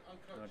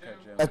Uncut Uncut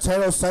Gems, Gems.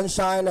 Eternal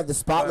Sunshine of the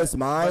Spotless But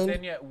Mind.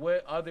 then yet,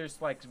 what others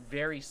like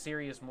very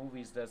serious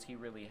movies does he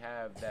really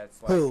have?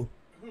 That's like Who?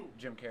 who?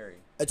 Jim Carrey.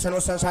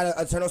 Eternal Sunshine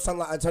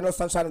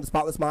of the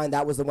Spotless Mind.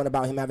 That was the one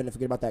about him having to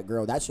forget about that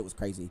girl. That shit was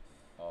crazy.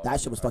 Oh, That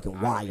shit was fucking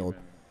wild.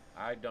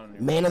 I don't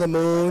even Man of the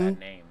remember Moon. That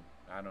name.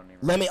 I don't even.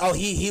 Lemmy. Oh,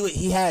 he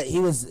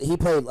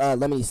played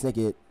Lemony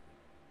Snicket.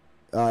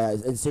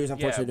 In Serious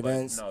Unfortunate but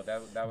Events. No,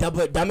 that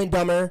was. Dumb and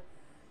Dumber.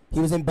 He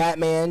was in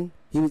Batman.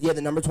 He was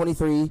the number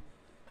 23.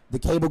 The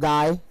Cable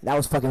Guy. That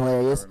was fucking I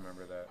hilarious.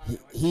 remember that.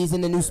 He's in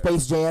the new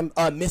Space Jam.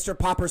 Mr.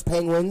 Popper's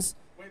Penguins.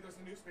 Wait, there's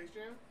a new Space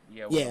Jam?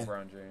 Yeah, with Yeah.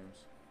 LeBron James.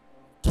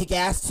 Kick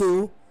Ass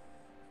 2.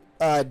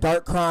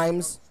 Dark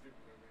Crimes.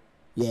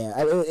 Stupid movie.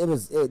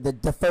 Yeah,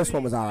 the first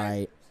one was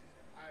alright.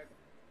 I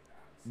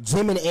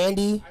Jim and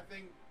Andy.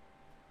 think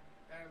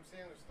Adam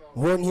Sandler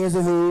still. Horton Hears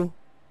a Who.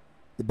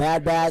 The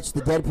Bad Batch.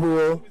 The Deadpool.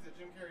 Movies that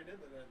Jim Carrey did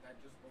that I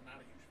just was not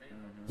a huge fan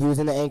of. He was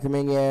in the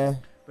Anchorman, yeah.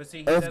 But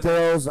see, Earth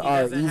Girls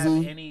are doesn't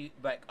easy. Have any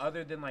like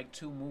other than like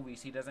 2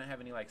 movies, he doesn't have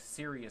any like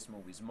serious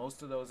movies.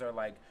 Most of those are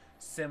like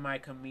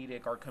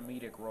semi-comedic or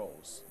comedic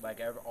roles.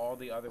 Like all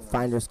the other ones.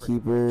 Finders pretty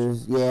much-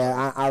 Keepers.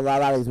 Yeah, a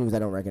lot of these movies I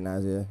don't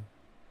recognize, yeah.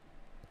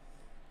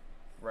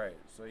 Right.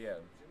 So yeah.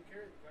 Jim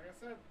Carrey, like I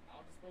said,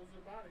 I'll dispose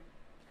of the body.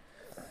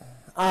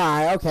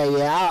 Alright, okay,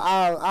 yeah.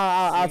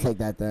 I'll take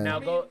that then. Now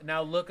go.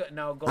 Now look.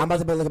 Now go. I'm about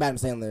to be looking at Adam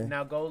Sandler.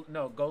 Now go.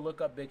 No, go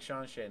look up Big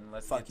Sean shit and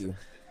let's. Fuck get to- you.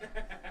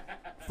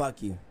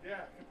 Fuck you. Yeah,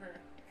 compare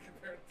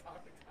to Tom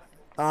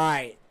McDonald.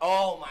 Alright.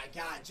 Oh my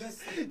god, just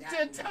see that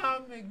To movie.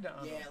 Tom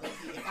McDonald. Yeah,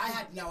 low-key,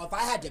 if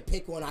I had to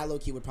pick one, I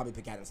low-key would probably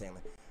pick Adam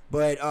Sandler.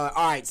 But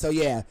alright, so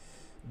yeah.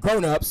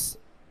 Grown Ups.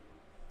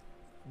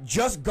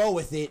 Just Go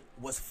With It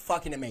was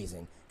fucking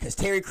amazing. Cause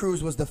Terry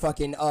Crews was the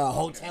fucking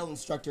hotel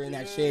instructor in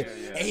that shit.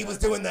 And he was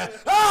doing the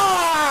like,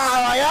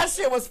 that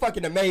shit was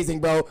fucking amazing,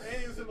 bro.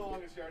 And he was in The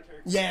Longest Yard,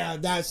 Terry. Yeah,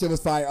 that shit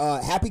was fire.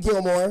 Happy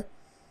Gilmore.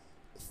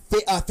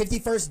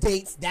 51st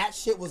Dates, that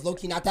shit was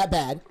low-key not that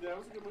bad. Yeah, it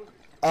was a good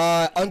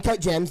movie. Uncut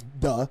Gems,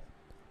 duh.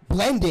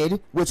 Blended,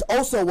 which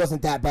also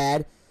wasn't that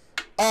bad.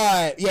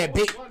 Yeah, What was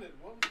big. Blended?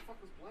 What the fuck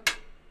was Blended?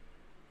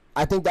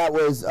 I think that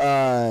was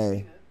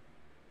Seen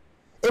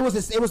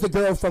it. it was the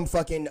girl from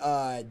fucking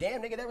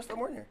damn nigga, there was still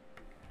more in there.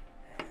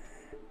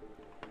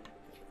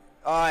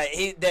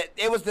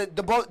 It was the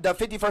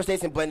 51st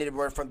Dates and Blended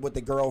were from with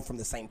the girl from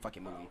the same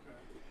fucking movie.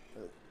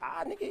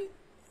 Nigga.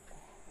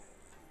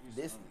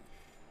 This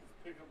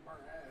Pick up Burnt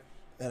Ash.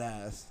 that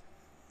ass.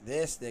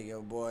 This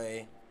nigga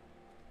boy.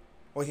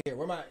 Oh here,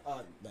 where my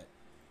bet.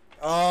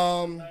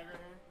 Tiger hair.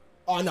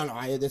 Oh no,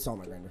 this is on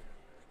my grinder.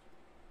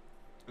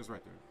 It's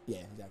right there.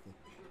 Yeah,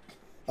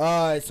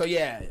 exactly. So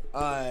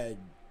yeah,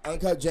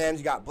 Uncut Gems,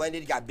 you got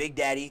Blended, you got Big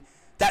Daddy.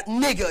 That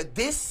nigga,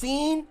 this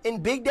scene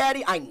in Big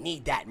Daddy, I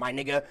need that, my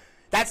nigga.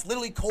 That's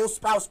literally Cole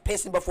Sprouse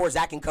pissing before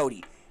Zach and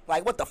Cody.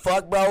 Like, what the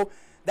fuck, bro?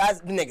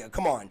 That's nigga,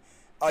 come on.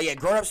 Oh yeah,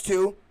 Grown Ups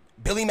 2,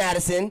 Billy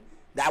Madison,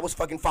 that was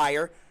fucking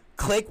fire.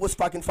 Click was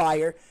fucking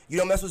fire. You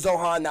Don't Mess with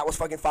Zohan, that was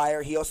fucking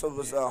fire. He also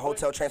was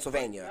Hotel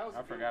Transylvania. That was I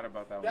a good forgot one.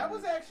 about that That one.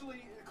 was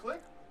actually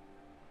Click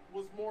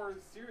was more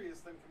serious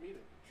than comedic.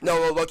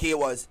 No, look, it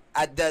was.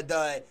 At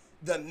the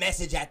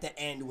message at the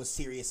end was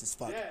serious as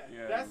fuck.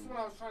 Yeah, that's what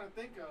I was trying to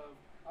think of.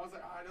 I was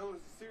like, I know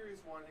it's a serious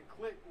one, and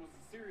Click was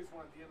the serious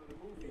one at the end of the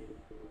movie.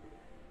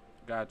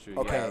 Got you.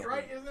 Okay. Yeah.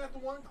 Right? Isn't that the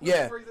one? Click,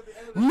 Yeah. where he's at the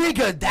end of the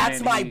Nigga, that's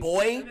then my he-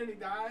 boy. and then he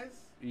dies.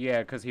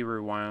 Yeah, because he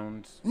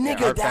rewound.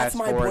 Nigga, or that's fast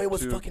my boy forward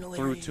was to- fucking Through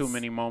hilarious. too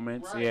many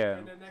moments. Right? Yeah.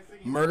 And then next thing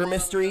you Murder know,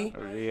 Mystery.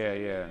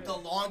 Yeah. The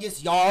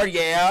Longest Yard,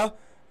 yeah.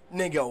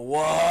 Nigga,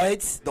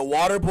 what? The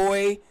Water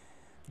Boy,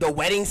 The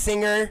Wedding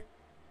Singer,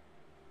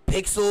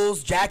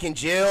 Pixels, Jack and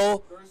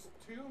Jill, There's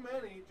too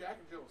many Jack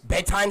and Jill's.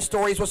 Bedtime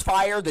Stories was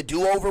fire. The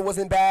Do Over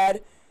wasn't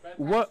bad.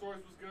 Bedtime What-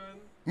 Stories was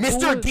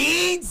good. Mr. was-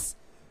 Deeds,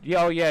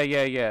 Yeah. Oh yeah.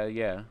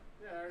 Yeah.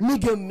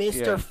 nigga,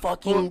 Mr. Yeah.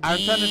 fucking I'm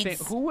Deeds. trying to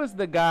think. Who was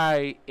the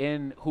guy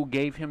who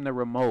gave him the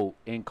remote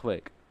in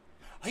Click?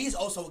 He's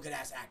also a good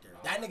ass actor.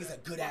 That nigga's a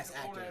good ass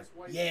Fucking actor. old-ass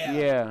white Yeah.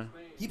 Yeah.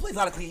 He plays a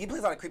lot of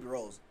creepy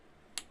roles.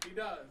 He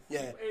does. Yeah.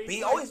 He But he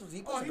plays- always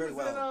he Oh, plays he very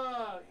was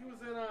well. in he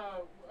was in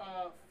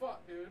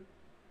fuck, dude.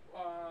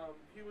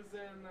 He was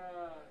in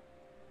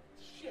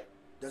shit.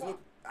 Doesn't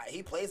fuck.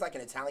 he plays like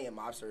an Italian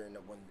mobster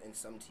in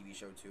some TV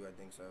show too, I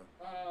think so.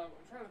 I'm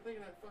trying to think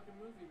of that fucking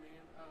movie, man.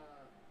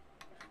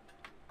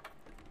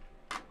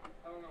 I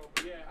don't know.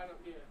 But yeah, I don't.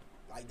 Yeah.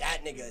 Like that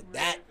nigga, Really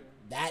that actor.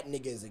 that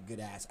nigga is a good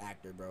ass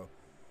actor, bro.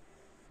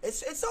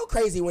 It's so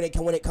crazy when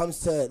it comes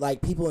to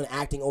like people in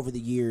acting over the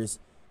years,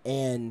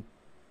 and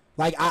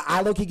Like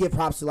I low key give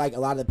props to like a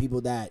lot of the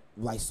people that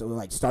like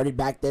started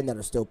back then that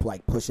are still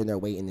like pushing their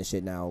weight in this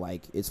shit now.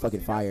 Like it's fucking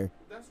See, fire.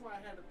 That's why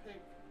I had to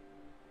pick.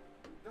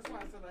 That's why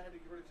I said I had to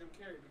get rid of Jim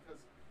Carrey because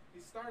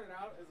he started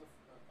out as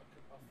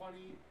a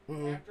funny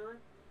actor,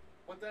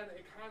 but then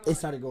it kind of It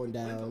started going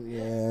down.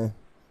 Yeah.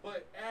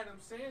 But Adam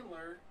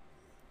Sandler,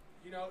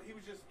 you know, he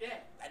was just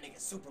That nigga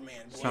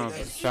Superman. Boy.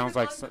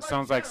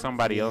 Sounds like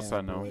somebody else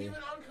I know. boy. Even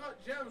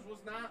Uncut Gems was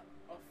not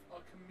a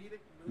comedic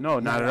movie. No,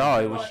 not at all.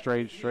 It was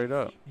straight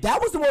up.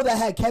 That was the one that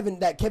had Kevin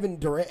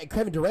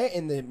Durant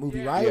in the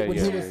movie, right? Yeah, when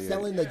yeah, he was yeah,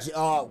 selling the.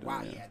 Oh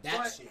wow, yeah, that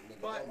But- shit,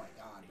 nigga. but Oh my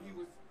god.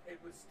 Bro. It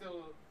was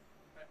still.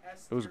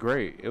 It was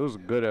great. It was a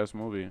good ass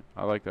movie.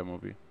 I like that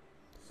movie.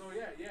 So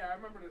yeah, I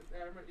remember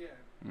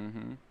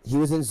Mm-hmm. He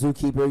was in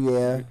Zookeeper,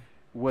 yeah. He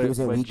With was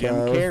in Week Jim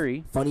of,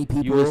 Carrey, Funny you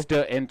People. would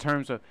still in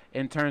terms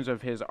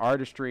of his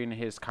artistry and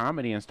his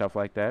comedy and stuff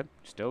like that,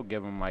 still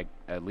give him like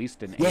at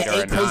least an 8 or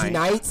a Eight Crazy 9.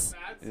 Nights.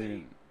 I'd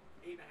say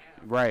 8.5.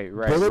 Right.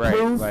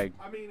 Bulletproof? Like,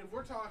 I mean, if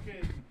we're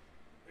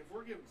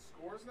giving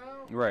scores now,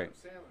 Right. Adam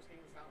Sandler's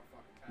hands down a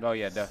fucking 10. oh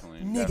yeah, definitely.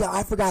 Nigga, definitely.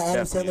 I forgot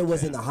Adam Definitely Sandler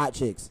was a in 10. The Hot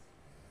Chicks.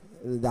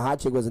 The Hot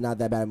Chick was not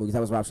that bad movie.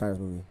 That was Rob Schneider's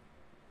movie.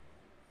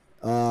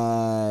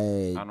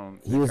 I don't.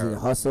 He was in I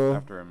Hustle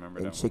have to remember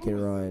and that. Chicken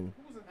Run.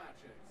 Who was in Hot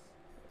Chicks?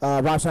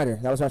 Rob Schneider.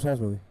 That was Rob Schneider's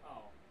movie.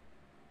 Oh.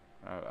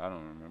 I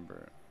don't remember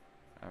it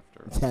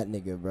after. That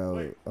nigga, bro.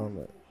 Wait. Oh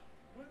my. What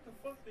the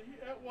fuck?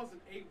 That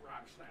wasn't a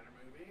Rob Schneider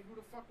movie. Who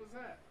the fuck was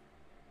that?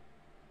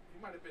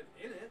 He might have been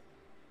in it.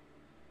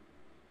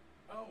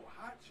 Oh,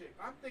 Hot Chick.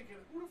 I'm thinking,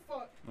 who the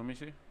fuck? Let me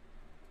see.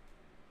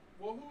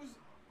 Well, who's?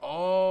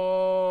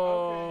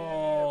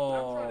 Oh,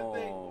 I'm trying to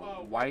think,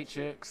 White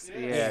Chicks. Yeah.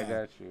 Yeah, I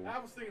got you. I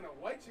was thinking of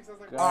White Chicks. I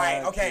was like, Got All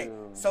right, you. okay.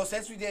 So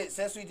since we did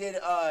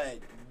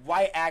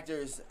white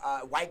actors,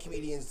 white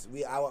comedians,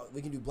 we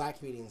can do black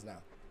comedians now.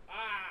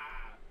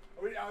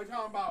 Are we talking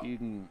about You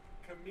can.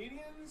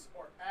 comedians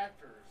or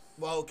actors?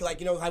 Well,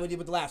 like how we did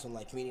with the last one,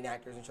 like comedian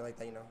actors and shit like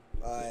that,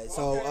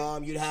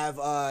 Okay. You'd have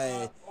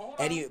hold on.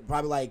 Eddie,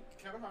 probably like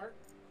Kevin Hart.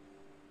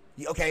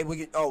 okay, we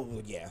could. Oh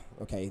yeah,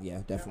 okay,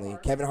 yeah, definitely.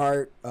 Hart. Kevin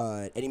Hart,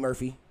 Eddie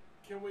Murphy.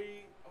 Can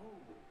we?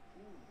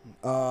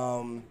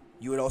 Ooh.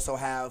 You would also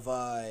have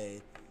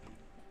Fucking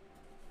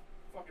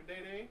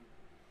Day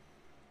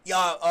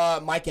Day.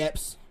 Mike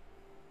Epps.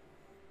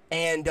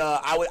 And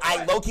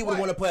I low key would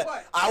want to put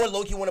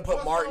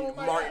What's Martin wrong with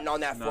Mike Martin on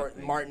that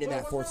Nothing. Martin in that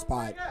What's fourth wrong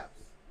spot. with Mike Epps?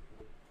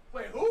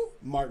 Wait, who?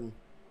 Martin,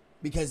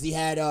 because he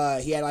had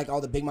like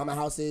all the Big Mama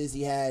houses.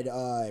 He had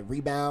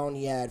Rebound.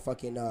 He had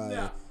fucking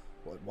No.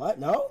 what?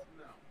 No.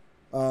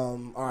 No.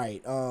 All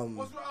right.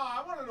 What's wrong?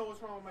 I want to know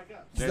what's wrong with Mike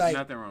Epps. There's like-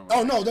 nothing wrong with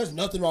Oh it. no, there's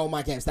nothing wrong with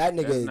Mike Epps. That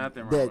nigga. There's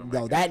nothing wrong with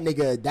Mike that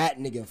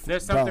nigga.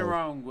 There's something bro.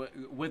 wrong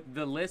with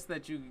the list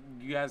that you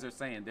guys are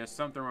saying. There's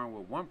something wrong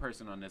with one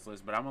person on this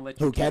list, but I'm gonna let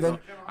you. Who, keep Kevin?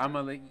 going. I'm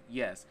gonna let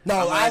yes. No,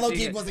 I'm gonna I let low you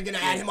key get- wasn't gonna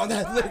yeah. add him on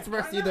that list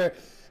first either.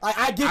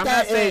 I get I'm that.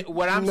 not saying, and-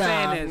 what I'm nah,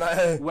 saying is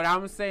nah. what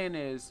I'm saying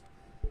is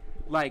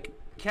like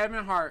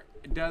Kevin Hart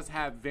does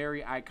have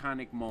very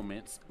iconic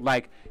moments,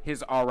 like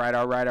his all right,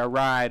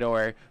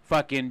 or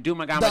fucking do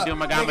my gama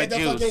nigga, the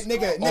juice,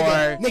 fucking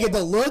or nigga,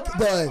 the look,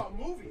 We're talking the about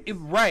movies.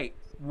 right.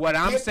 What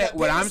I'm Paper- saying,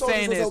 what Paper I'm Soldiers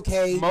saying was is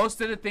okay.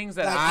 most of the things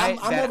that Like,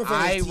 I'm more of a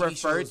fan of TV refer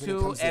shows when it to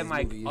comes to and his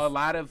like movies. a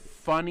lot of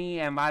funny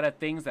and a lot of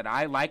things that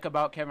I like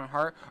about Kevin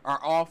Hart are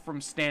all from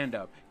stand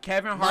up.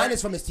 Kevin Hart Mine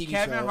is from his TV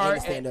Kevin show and Hart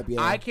his stand-up,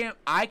 yeah.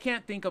 I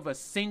can't think of a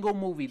single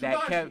movie that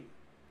Jumanji.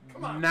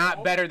 Come on, not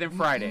bro. better than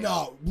Friday.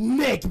 no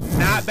Nick.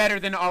 Not better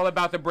than All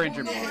About the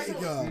Benjamins.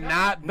 Nigga.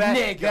 Not better.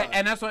 Nigga.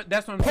 And that's what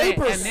I'm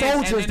Paper saying. And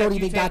Soldiers if don't you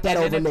even got that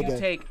and then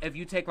over, if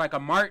you take like a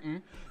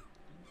Martin,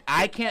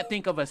 I can't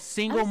think of a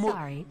single I'm movie.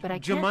 sorry, but I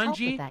can't help with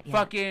Jumanji, that yet.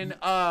 fucking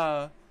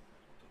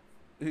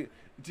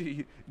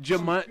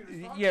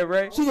Jumanji, yeah,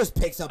 right. She just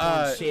picks up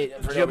on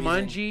shit. For no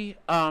reason.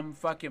 Jumanji,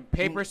 fucking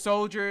Paper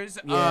Soldiers,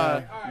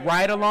 Yeah.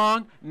 Ride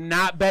Along,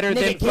 not better Nigga,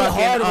 than Get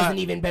fucking. Hard wasn't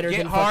even better Get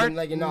than Hard. fucking,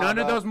 like, nah, None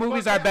of bro. those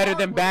movies But are Get better Hard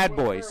than was Bad a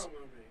Will Boys. Ferrell movie.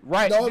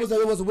 Right. No,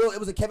 it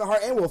was a Kevin Hart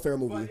and Will Ferrell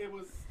movie. But it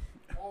was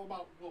all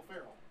about Will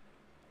Ferrell.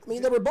 I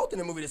mean, they were both in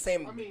the movie the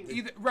same. I mean,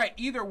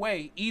 Either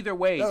way,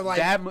 No, like,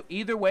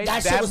 either way,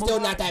 that shit was still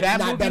not that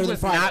not movie better than was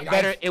Friday, not guys.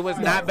 better. It was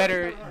No. not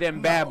better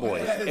than Bad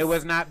Boys. It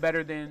was not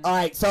better than. All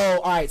right,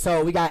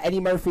 so we got Eddie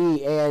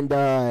Murphy and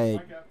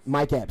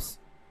Mike Epps.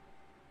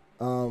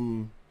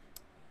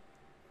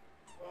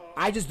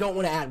 I just don't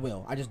want to add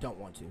Will. I just don't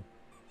want to.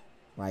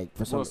 Like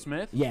for some. Will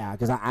Smith? Yeah,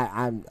 because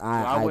I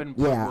wouldn't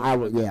put yeah Will I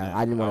Smith would in yeah that.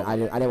 I didn't want I I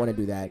didn't want to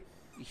do that.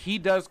 He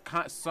does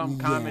some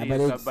Yeah, comedy but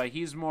and stuff, it's- but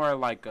he's more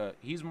like an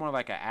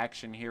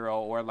action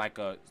hero or like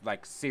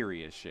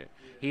serious shit.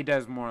 He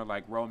does more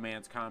like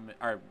romance comedy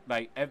or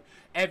like if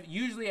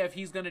usually if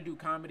he's gonna do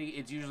comedy,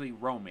 it's usually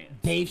romance.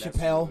 Dave That's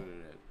Chappelle. what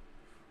it is.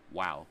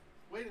 Wow.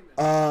 wait a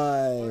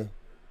minute.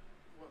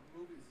 What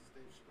movies is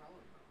Dave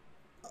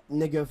Chappelle in?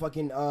 nigga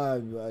fucking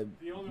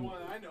The only one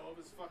I know of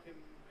is fucking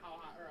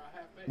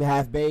Half Baked.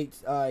 Half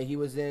Baked. He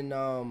was in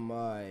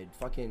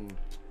fucking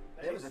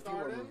There was a few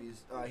more started?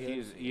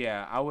 movies.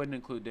 Yeah, I wouldn't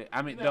include it.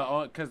 I mean,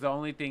 No. because the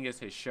only thing is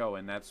his show,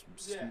 and that's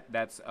Yeah.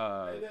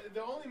 the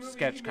The only movie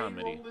sketch he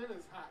comedy. rolled in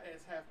is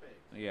Half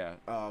Baked. yeah.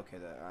 Oh, okay.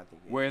 I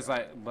think. Whereas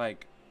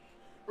like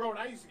Bro, and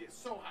I used to get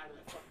so high to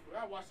that fucking movie.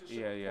 I watched this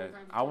shit yeah. 4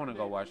 times a I want to fucking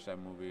go day. watch that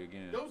movie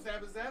again. Yo,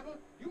 Zabba Zabba,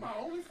 you my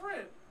only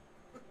friend.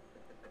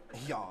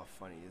 Y'all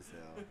funny as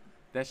hell.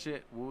 That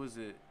shit. What was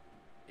it?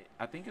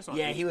 I think it's on.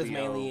 Yeah, he was HBO.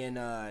 mainly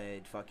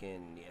in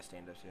fucking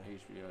stand-ups. Yeah.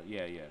 HBO.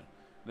 Yeah.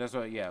 That's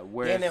what. Yeah.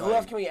 Where? Yeah, and then who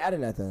else can we add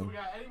in that So then? we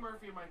got Eddie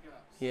Murphy and Mike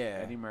Epps. Yeah.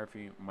 Eddie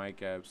Murphy,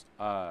 Mike Epps,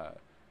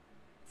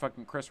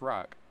 fucking Chris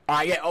Rock.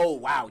 Yeah. Oh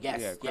wow.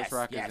 Yes. Yeah, Chris yes,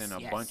 Rock yes, is in a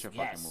yes, bunch of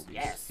yes, fucking movies.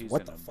 Yes. He's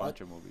What in the a fuck?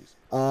 bunch of movies.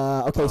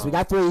 Okay, so we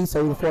got 3.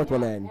 So the fourth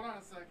one Hold then. on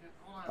a second.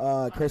 Hold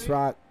on. Chris I think-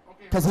 Rock,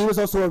 okay, because he was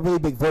also a really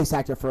big voice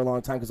actor for a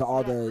long time because of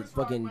all Yeah, the Chris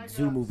Rock, fucking Mike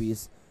Zoo Epps.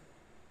 movies.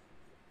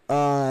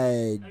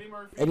 Eddie Murphy. Eddie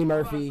Hold on a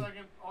Murphy.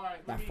 second. All right,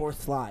 let That me-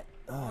 4th slot.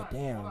 hold Oh on,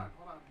 damn. Hold on.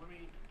 Let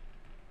me.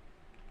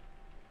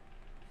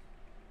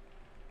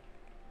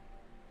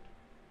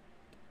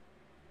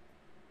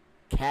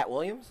 Cat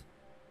Williams?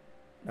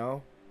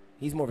 No,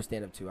 he's more of a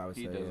stand-up too. I would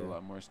He say. does yeah. a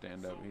lot more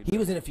stand up. He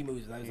was in a few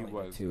movies. But I was He only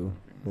was. like 2.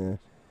 in a Yeah. few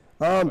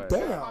But- You're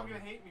Damn. not gonna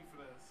hate me for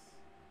this.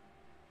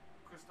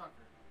 Chris Tucker.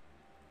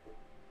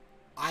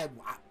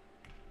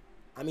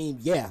 I mean,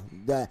 yeah.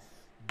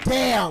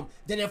 Damn.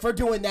 Then if we're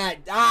doing that,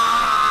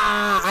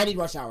 I need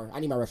Rush Hour. I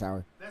need my Rush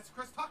Hour. That's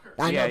Chris Tucker.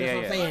 I know Yeah, that's yeah, what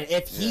I'm yeah. saying.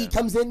 If he Yeah.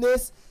 comes in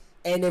this,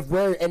 and if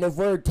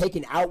we're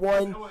taking out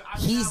one,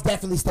 he's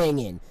definitely staying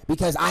in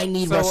because I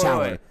need So, Rush wait, Hour.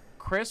 wait.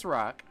 Chris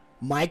Rock,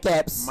 Mike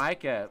Epps,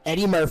 Mike Epps,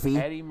 Eddie Murphy.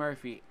 Eddie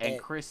Murphy, and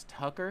and- Chris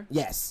Tucker.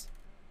 Yes.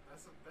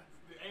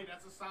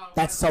 That's a solid.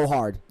 That's so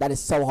hard. That is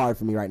so hard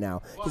for me right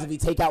now. Because if we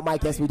take out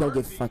Mike Epps, we don't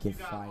get fucking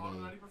Friday.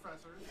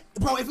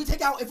 Bro, if we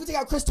take out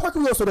Chris Tucker,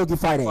 we also don't get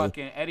Friday.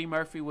 Fucking Eddie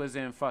Murphy was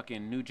in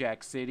fucking New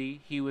Jack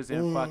City. He was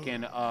in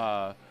fucking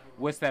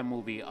what's that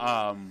movie?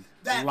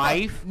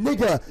 Life.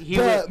 Nigga, He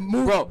the was-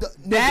 movie, bro,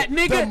 that the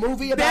nigga-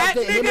 movie that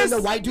about him and the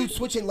nigga's- white dude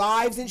switching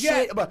lives and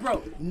Yeah, shit. But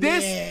bro,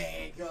 this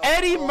nigga,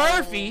 Eddie oh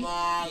Murphy-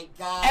 my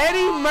God,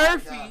 Eddie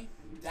Murphy-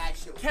 that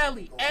shit was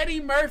Kelly, cool.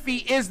 Eddie Murphy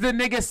is the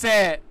nigga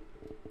said.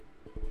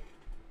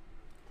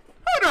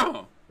 Hold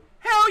on.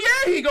 Hell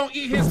yeah, he gonna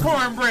eat his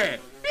cornbread.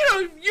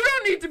 You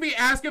don't need to be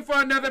asking for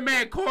another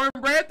man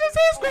cornbread. This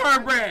is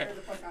cornbread.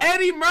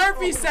 Eddie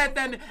Murphy said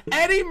that.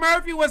 Eddie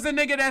Murphy was the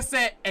nigga that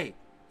said, "Hey,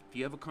 if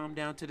you ever come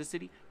down to the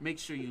city, make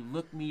sure you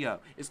look me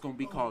up. It's gonna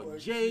be called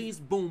Jay's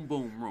Boom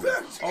Boom Room.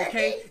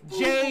 Okay,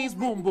 Jay's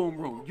Boom Boom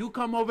Room. You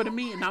come over to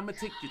me, and I'ma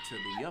take you to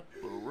the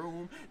upper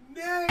room."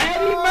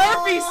 Eddie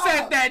Murphy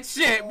said that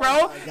shit, bro.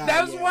 Oh my God,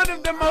 That was yeah. one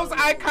of the most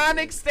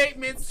iconic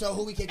statements. So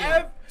who we kicking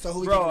Ev- out? So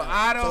who we Bro, kicking out?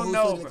 I don't so who's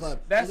know, leaving the bro. club?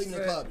 That's Who's leaving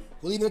the it. club?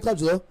 Who leaving the club,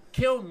 Julio?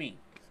 Kill me.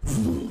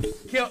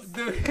 Kill,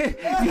 dude. Hey,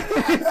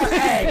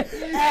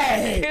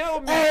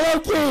 Kill me. hey,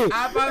 okay.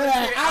 I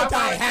volunteer. I'll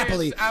die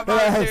happily. I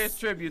volunteer as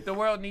tribute. The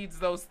world needs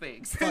those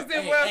things. Fuck,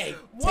 The hey, world- hey,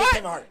 what?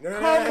 take them hard.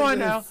 Come on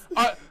now.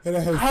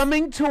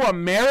 Coming to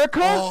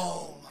America?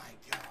 Oh my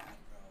God,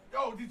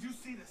 Yo, did you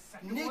see the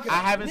second Nigga. one? I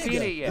haven't seen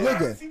it yet. You Nigga,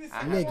 haven't seen the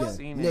second haven't one?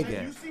 seen it Have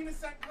yet. you seen the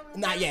second one?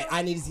 Not yet.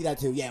 I need to see that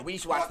too. Yeah, we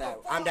should watch that.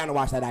 I'm down to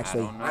watch that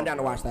actually. don't know, I'm down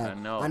to bro. watch that. I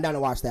know. I'm down to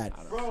watch that.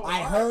 Bro,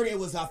 I heard it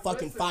was a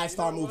fucking listen,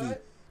 5-star you know movie.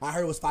 what? I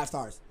heard it was 5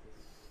 stars.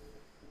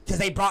 Cause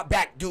they brought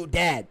back dude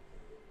dad.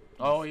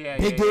 Oh yeah,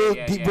 Big yeah, dude,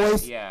 yeah, deep yeah,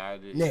 voice. Yeah, I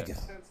did. Nigga. 10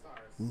 stars.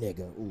 Nigga.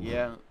 Ooh.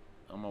 Yeah,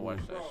 I'm gonna watch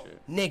that shit.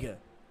 Nigga,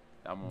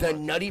 I'm gonna the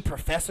watch Nutty that shit.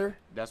 Professor.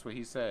 That's what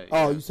he said.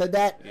 Oh, yeah. you said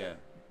that? Yeah.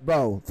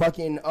 Bro,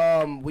 fucking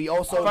we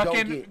also Fucking-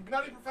 don't get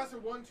Nutty Professor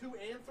 1, 2, and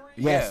 3?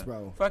 Yes, Yeah.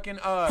 bro. Fucking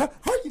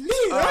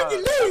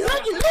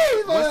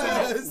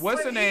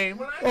what's the name?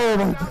 When I Oh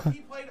found my out he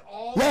played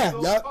all Yeah, of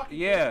those yup. fucking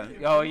Yeah. movies,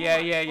 Oh I'm yeah,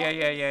 like, yeah, oh, yeah,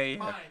 yeah, yeah, yeah.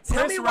 fine.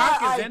 Tell Chris me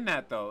Rock why is I- in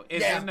that though.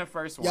 It's Yeah. in the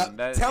first Yep. one.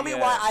 That, Tell me yeah.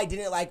 why I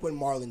didn't like when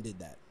Marlon did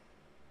that.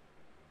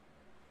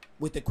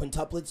 With the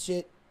quintuplet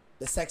shit,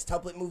 the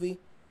sextuplet movie.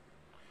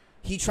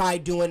 He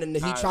tried doing a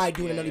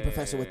Nutty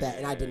Professor with that,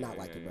 and I did not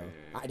like it, bro.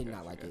 I did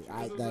not like it.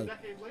 I This was a like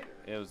decade later.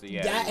 It was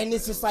yeah. that, and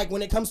it's just like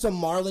when it comes to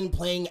Marlon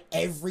playing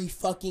every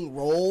fucking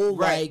role,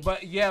 Right,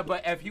 like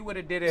but if you would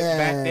have did it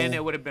back then,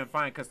 it would have been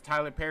fine. Cause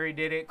Tyler Perry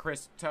did it,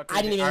 Chris Tucker.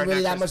 I didn't did, even or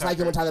really not that Chris much like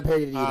it when Tucker. Tyler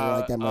Perry did it either,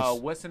 like that much.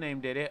 What's the name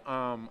did it?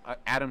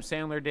 Adam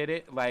Sandler did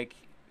it. Like,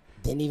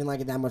 Didn't even like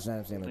it that much.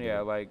 I'm saying, like,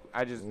 yeah, like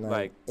I just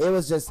like it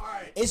was just,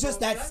 Alright, it's just so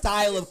that that's-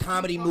 style of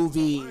comedy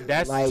movie.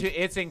 that's like,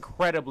 it's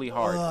incredibly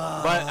hard.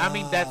 But I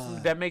mean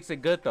that makes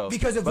it good though.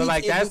 Because if but we-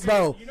 like if that's we-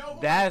 bro, You know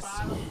who That's the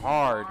bottom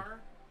hard. are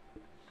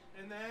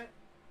in that?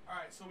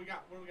 Alright, so we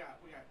got, what do we got?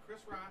 We got Chris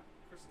Rock,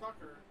 Chris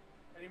Tucker,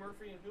 Eddie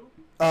Murphy, and who?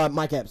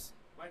 Mike Epps.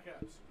 Mike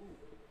Epps.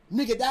 Ooh.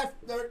 Nigga, that.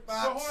 So hold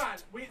on.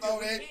 We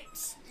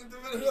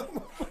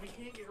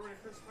can't get rid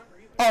of Chris Tucker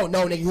either. Oh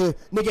no, nigga,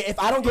 if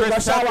I don't get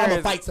Chris Rush Hour, Tucker I'm gonna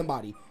is- fight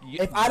somebody. Y-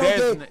 If I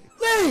there's don't get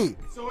Lee,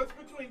 So it's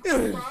between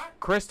Chris Rock,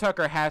 Chris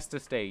Tucker has to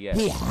stay. Yes.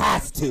 he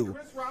has to,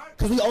 Chris Rock.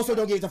 because we also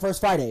don't get the first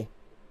Friday.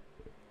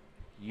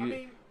 You, I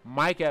mean,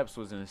 Mike Epps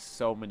was in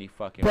so many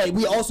fucking. But we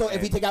movies, also, if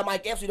and we take out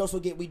Mike Epps,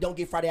 we don't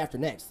get Friday After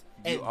Next.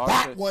 And You also-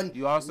 that one,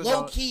 you also low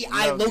don't- key, you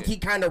I don't low get- key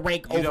kind of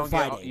rank you over don't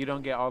Friday. get you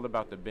don't get all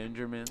about the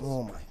Benjamins.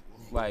 Oh my,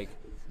 Like,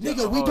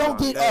 nigga, we hold don't on,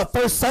 get that-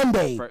 First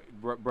Sunday.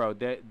 bro,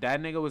 that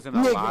nigga was in a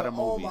Nigga, lot of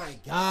oh movies. my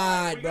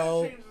god, We gotta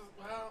bro. change this-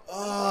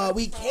 well,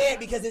 We can't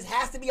because this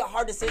has to be a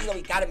hard decision that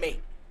we gotta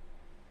make.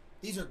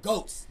 These are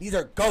goats. These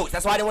are goats.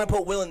 That's why I didn't want to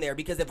put Will in there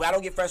because if I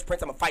don't get Fresh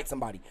Prince, I'm gonna fight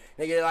somebody.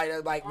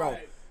 Nigga, like, bro,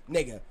 Alright.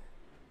 nigga.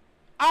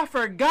 I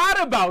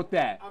forgot about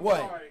that. I'm What?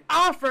 sorry.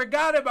 I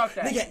forgot about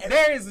that. Nigga,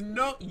 there is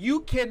no. You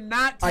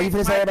cannot Are you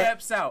take finna say Mike that?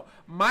 Epps out.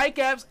 Mike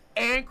Epps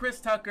and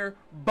Chris Tucker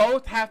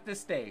both have to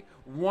stay.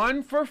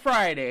 One for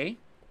Friday.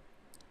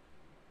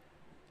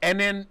 And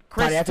then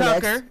Chris Friday After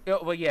Tucker.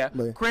 Well, yeah.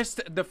 Yeah.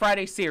 The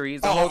Friday series,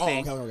 the Oh, whole oh,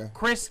 thing. okay.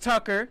 Chris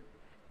Tucker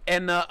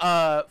and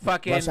the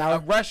fucking Rush Hour?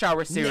 Rush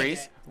Hour series,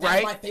 Nigga, that's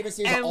right? my favorite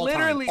series of and all time.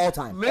 literally, All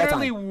time.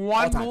 literally All time.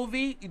 one All time.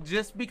 movie,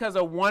 just because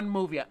of one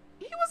movie.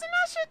 He was in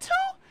that shit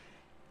too.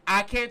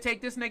 I can't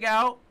take this nigga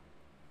out.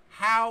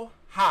 How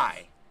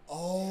high?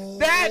 Oh.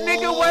 That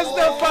nigga was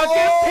the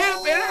fucking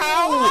pimp in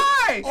How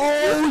High.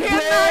 Oh, You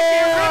cannot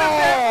get rid of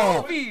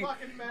that movie.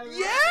 Fucking Matt and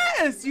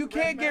Yes, you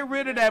can't get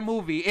rid of that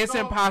movie. It's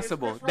No,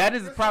 impossible. it's Chris That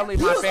Rock. is probably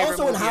He my was favorite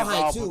also in movie How of High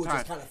all too, which is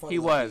time. kinda funny, He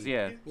was, low-key.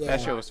 yeah. Yeah.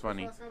 That shit was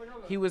funny. Chris Rock's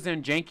gotta go. He was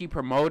in Janky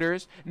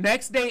Promoters.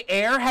 Next Day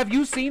Air. Have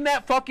you seen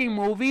that fucking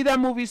movie? That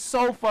movie's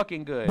so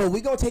fucking good. But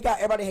we gonna take out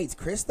Everybody Hates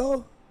Chris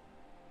though.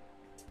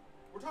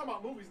 We're talking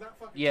about movies, not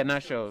fucking. Yeah,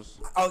 not shows.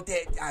 Oh,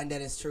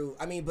 that is true.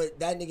 I mean, but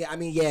that nigga. I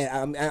mean,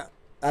 yeah.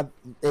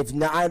 If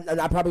not,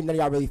 I probably none of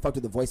y'all really fucked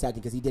with the voice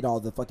acting because he did all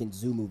the fucking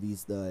zoo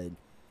movies. The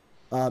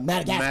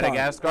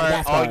Madagascar. Oh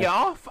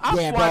yeah, I've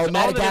Yeah, watched bro. all of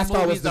Madagascar the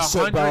was movies the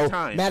shit, bro. 100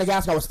 times.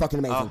 Madagascar was fucking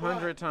amazing.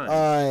 100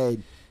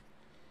 times.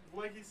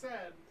 Like he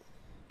said.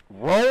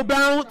 Roll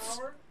Bounce.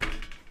 Power.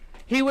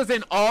 He was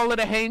in all of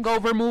the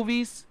Hangover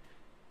movies.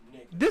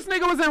 This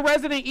nigga was in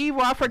Resident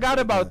Evil. I forgot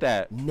about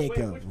that.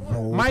 Nigga, which one?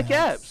 roll Mike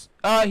bounce.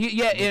 Epps.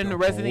 In Nigga,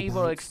 Resident roll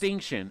Evil bounce.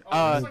 Extinction.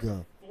 Oh,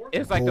 Nigga,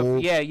 It's like roll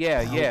a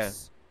yeah.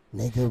 bounce.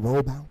 Nigga,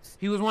 roll bounce.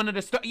 He was one of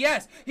the star.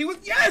 Yes, he was.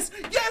 Yes.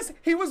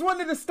 He was one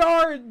of the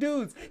star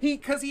dudes.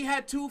 Cause he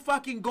had two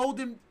fucking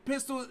golden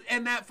pistols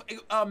and that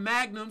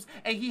magnums,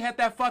 and he had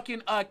that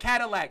fucking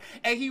Cadillac,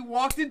 and he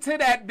walked into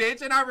that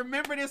bitch, and I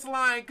remember this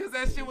line, cause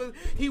that shit was.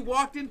 He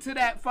walked into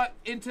that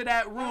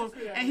room,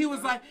 and he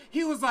was like,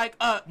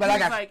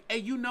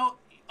 and you know,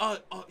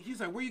 he's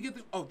like, where you get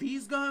this? Oh,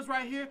 these guns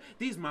right here.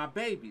 These my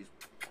babies.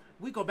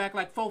 We go back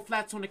like 4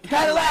 flats on the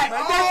Cadillac. Cadillac.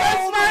 Like, Oh that's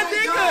my my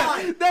nigga.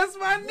 God. That's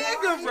my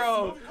nigga,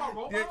 bro. Movie called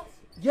Roll Yeah. Bounce?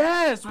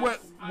 Yes,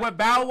 what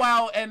Bow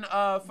Wow and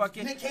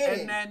fucking Nick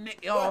Cannon. and that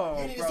oh,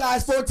 He need a bro.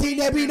 size 14,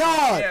 that be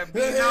not. Yeah, be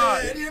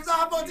not. He need a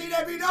size 14,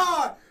 that be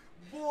not.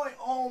 Boy,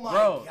 oh my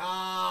Bro.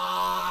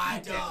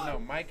 God. No,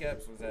 Mike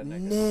Epps was that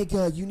nigga.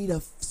 Nigga, you need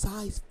a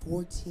size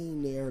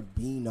 14 there,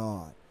 be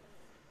not.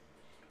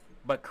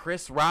 But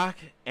Chris Rock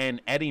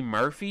and Eddie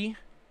Murphy.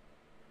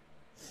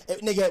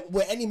 Nigga,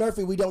 with Eddie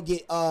Murphy, we don't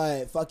get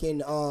fucking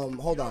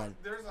hold on.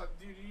 There's a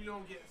dude. You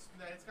don't get.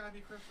 It's gotta be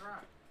Chris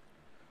Rock.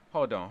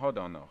 Hold on. It has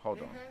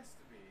to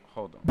be.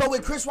 Hold on. But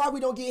with Chris Rock, we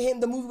don't get him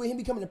the movie with him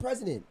becoming the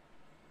president.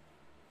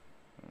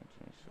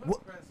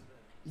 What president?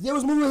 There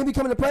was a movie with him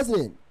becoming the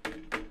president.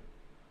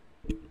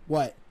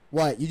 What?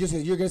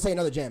 You're gonna say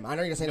another gem. I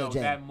know you're gonna say No, another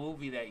gem. that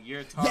movie that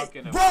you're Yeah,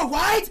 talking about. bro,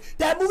 right?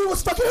 That movie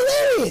was fucking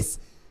hilarious.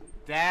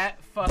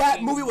 That fucking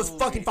That movie was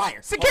fucking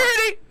fire.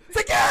 Security.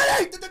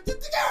 Security!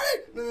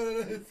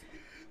 Security!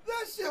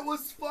 That shit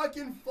was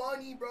fucking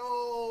funny,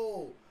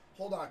 bro.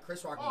 Hold on,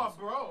 Chris Rock. Oh,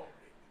 bro.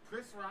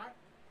 Chris Rock.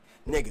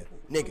 Nigga.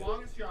 The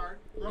Longest Yard.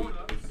 Grown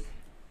Ups.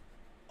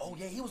 Oh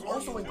yeah, he was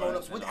also in Grown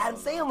Ups with Adam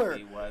Sandler.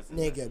 He was.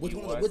 Nigga, with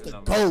the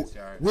in goat. Longest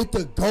Yard. With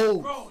the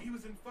goat. Bro, he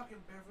was in fucking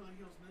Beverly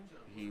Hills Ninja.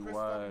 He Chris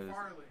was. fucking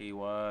Farley. He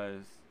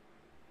was.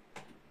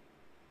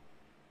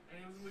 And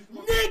he was in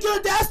Lethal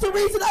Nigga, that's the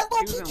reason I He was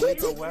look. in He can't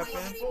Lethal take away Weapon?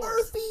 Eddie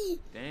Murphy.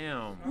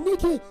 Damn.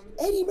 Nigga,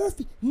 Eddie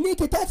Murphy.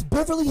 Nigga, that's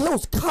Beverly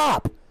Hills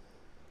Cop.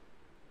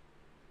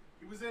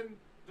 He was in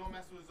Don't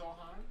Mess with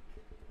Zohan.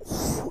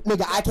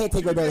 Nigga, I can't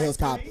take away Beverly Hills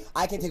Cop.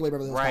 I can't take away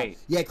Beverly Hills Right.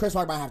 Cop. Yeah, Chris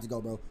Rock might have to go,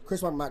 bro.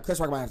 Chris Rock might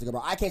have to go,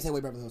 bro. I can't take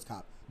away Beverly Hills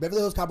Cop.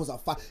 Beverly Hills Cop was a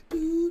fire.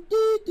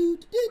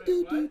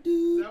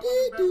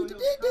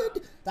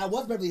 That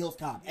was Beverly Hills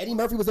Cop. Eddie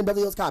Murphy was in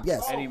Beverly Hills Cop,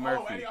 yes. Eddie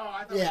Murphy.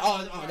 I thought Yeah,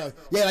 it was no.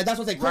 Yeah, like that's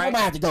what I'm saying. Chris Rock Right. might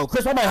have to go.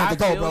 Chris Rock might have to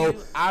go, bro.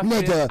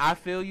 Nigga. I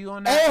feel you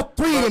on that. All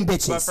three of them But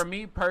bitches. for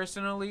me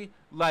personally,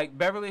 like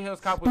Beverly Hills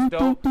Cop was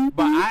dope,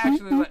 but I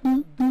actually like.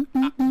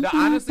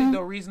 Honestly,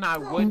 the reason I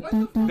would,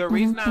 the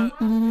reason I,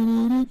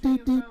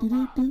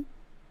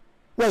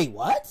 Wait,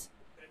 what?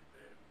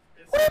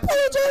 What are you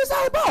playing Jerry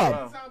Silent Bob?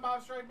 Bro. Sound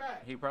Bob Strike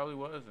Back. he probably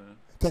wasn't.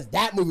 Because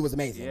that movie was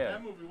amazing. Yeah,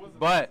 That movie wasn't.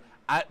 but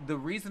the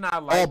reason I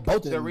like both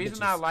of the them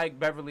reason I bitches. like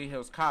Beverly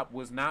Hills Cop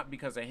was not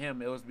because of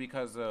him. It was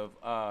because of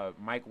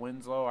Mike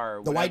Winslow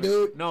or The white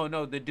whatever. dude?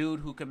 No, the dude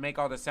who can make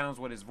all the sounds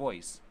with his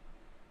voice.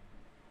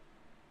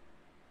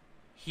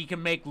 He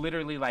can make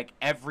literally like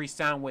every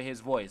sound with his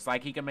voice.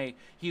 Like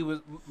he was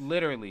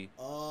literally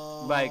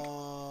like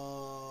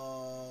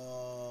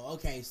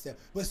Okay,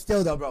 but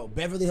still though, bro.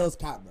 Beverly Hills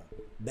Cop, bro.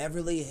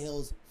 Beverly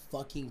Hills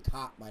fucking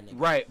Cop, my nigga.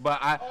 Right, but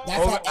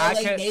That's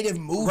an LA native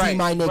movie,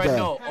 my nigga. But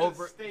no, Head of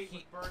State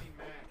with Bernie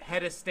Mac.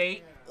 Head of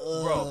State,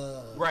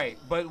 bro. Right,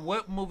 but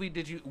what movie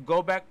did you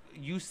go back?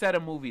 You said a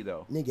movie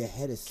though. Nigga,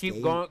 Head of State.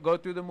 Keep going. Go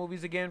through the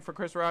movies again for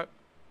Chris Rock.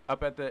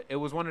 Up at the. It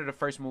was one of the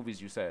first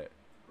movies you said.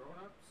 Grown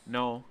Ups.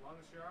 No.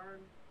 Longest Yard.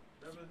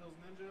 Beverly Hills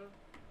Ninja.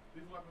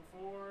 Lethal Weapon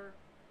 4.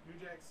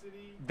 New Jack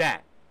City.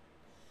 That.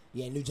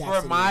 Yeah, New Jack For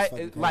City my is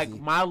fucking like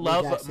crazy. my New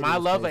love, Jack City my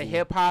was love of crazy.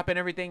 hip hop and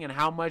everything, and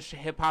how much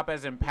hip hop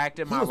has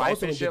impacted my was life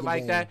also and in shit Biggie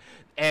like Bang. that,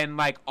 and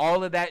like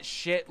all of that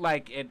shit,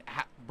 like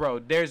bro,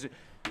 there's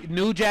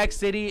New Jack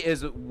City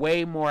is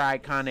way more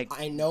iconic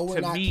I know we're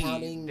to not me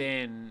counting.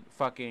 than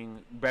fucking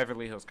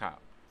Beverly Hills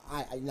Cop.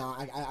 I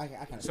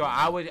kind of. So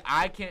I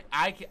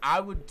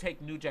would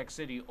take New Jack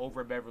City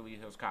over Beverly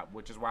Hills Cop,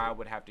 which is why I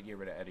would have to get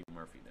rid of Eddie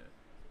Murphy then.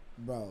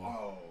 bro.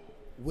 Oh.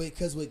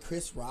 Because with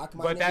Chris Rock,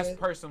 my But nigga, that's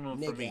personal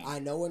nigga, for me. I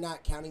know we're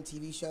not counting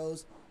TV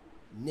shows,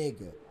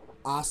 nigga.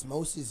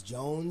 Osmosis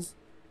Jones,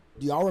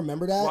 do y'all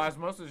remember that? Well,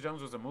 Osmosis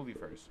Jones was a movie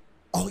first.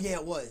 Oh yeah,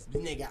 it was,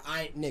 nigga.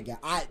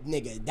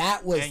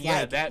 That was And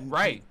yeah, like that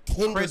right.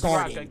 kindergarten. Chris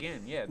Rock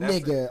again. Yeah, that's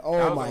Nigga, that oh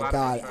was a my lot of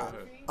god, my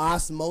childhood.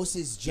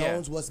 Osmosis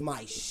Jones Yeah. was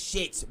my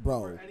shit, bro.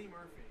 Or Eddie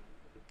Murphy.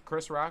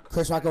 Chris Rock.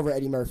 Chris Rock over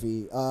Eddie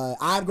Murphy.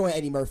 I'm going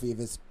Eddie Murphy if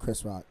it's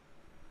Chris Rock.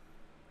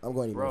 I'm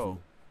going Eddie Bro.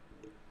 Murphy.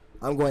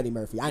 I'm going Eddie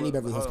Murphy. I need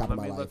Beverly Hills Hold Cop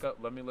on, in my life.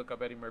 Let me look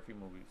up Eddie Murphy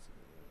movies.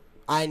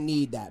 I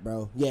need that,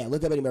 bro. Yeah,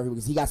 look up Eddie Murphy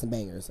because he got some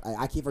bangers.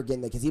 I keep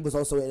forgetting that because he was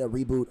also in a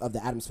reboot of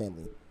the Addams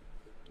Family.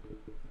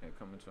 Yeah,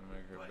 Coming to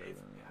America. But baby.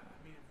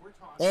 I mean, if we're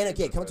talking. And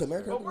again, Come to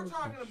America. But we're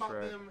talking about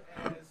Shrek. them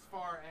as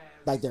far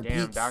as. Like their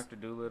Damn, beats. Dr.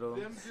 Doolittle.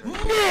 Them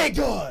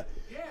Nigga!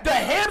 yeah. The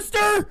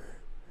hamster?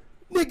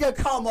 Nigga,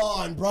 come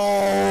on,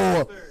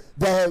 bro.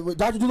 The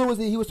Dr. Doolittle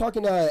he was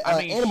talking to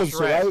I mean, animals, shit,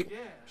 Shrek. right? Yeah.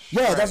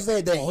 Yeah, that's what I'm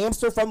saying. The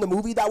hamster from the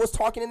movie that was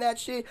talking in that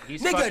shit.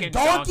 He's Nigga, fucking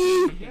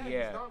donkey?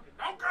 Yeah.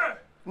 Okay.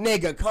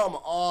 Nigga, come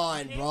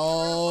on, bro.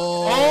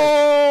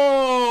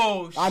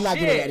 Oh, shit. I'm not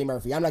getting rid of Eddie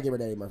Murphy. I'm not getting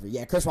rid of Eddie Murphy.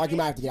 Yeah, Chris Rock, you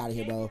might have to get out of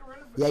here, bro.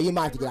 Yeah, you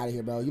might have to get out of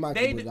here, bro. You might have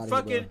They to did get out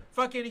of here,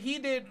 fucking he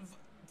did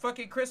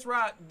fucking Chris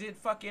Rock did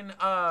fucking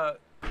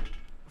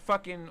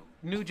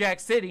New Jack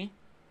City.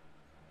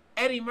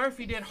 Eddie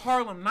Murphy did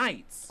Harlem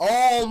Nights.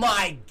 Oh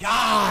my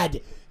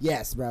God.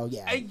 Yes, bro.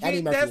 Yeah. Hey,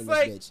 Eddie Murphy that's in this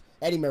like- bitch.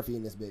 Eddie Murphy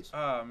in this bitch.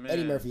 Oh man.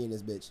 Eddie Murphy in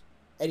this bitch.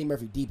 Eddie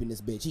Murphy deep in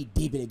this bitch. He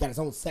deep in it. Got his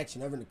own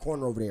section over in the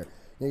corner over there.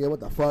 Nigga, what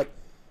the fuck?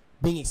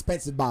 Being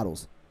expensive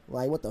bottles.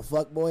 Like, what the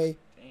fuck, boy?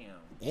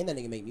 Damn. And that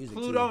nigga make music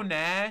Pluto too.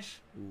 Nash.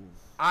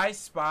 I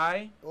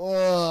Spy.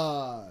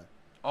 Ugh.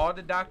 All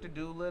the Dr.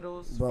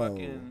 Doolittles. Bro.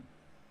 Fucking.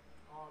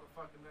 All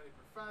the fucking Nutty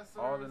Professors.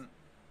 All the.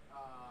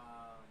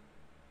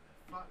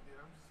 Fuck, dude,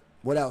 I'm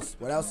just. What else?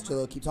 What else,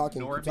 Chilo? Keep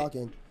talking. Norbit. Keep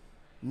talking.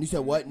 You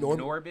said what?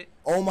 Norbit.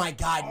 Oh my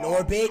God,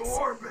 Norbit.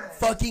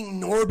 Fucking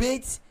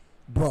Norbit.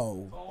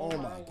 Bro. Oh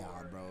my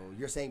God, bro.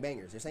 You're saying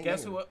bangers. You're saying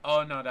Guess bangers. who?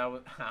 Oh no, that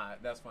was.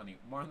 That's funny.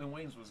 Marlon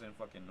Wayans was in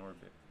fucking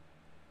Norbit.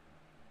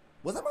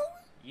 Was that Marlon?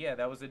 Yeah,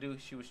 that was the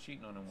dude she was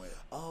cheating on him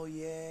with. Oh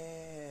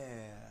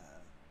yeah.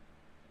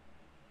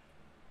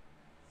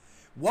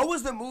 What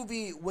was the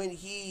movie when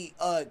he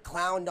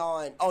clowned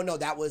on? Oh no,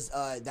 that was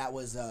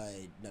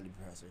Nutty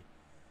Professor.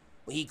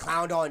 When he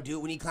clowned on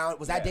dude. When he clowned,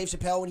 was that Yeah. Dave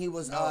Chappelle when he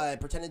was No.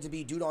 pretending to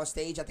be dude on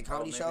stage at the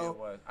comedy Oh, maybe show? It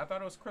was. I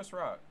thought it was Chris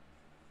Rock.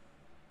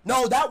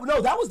 No, that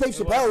was Dave It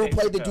was Chappelle who Dave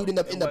played the Chappelle. dude in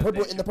the It was purple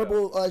Dave in the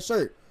purple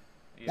shirt.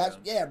 Yeah. That's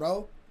yeah,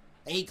 bro.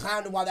 And he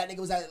clowned him while that nigga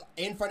was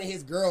in front of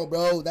his girl,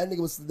 bro. That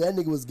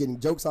nigga was getting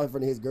jokes out in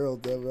front of his girl,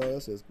 bro.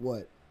 That's just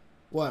what.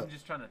 I'm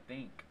just trying to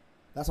think.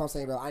 That's what I'm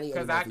saying, bro. I need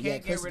Because Eddie I Murphy.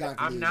 can't Chris get rid got of.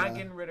 to I'm leave, not bro.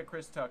 getting rid of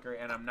Chris Tucker,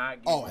 and I'm not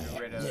Oh, getting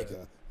rid of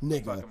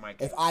nigga. fucking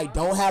Mike. If I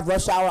don't have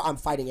Rush Hour, I'm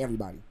fighting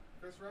everybody.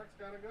 Chris Rock's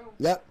gotta go.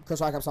 Yep,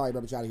 Chris Rock, I'm sorry,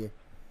 bro, but you out of here.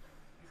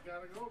 He's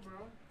gotta go,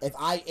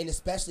 bro. And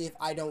especially if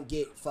I don't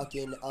get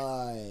fucking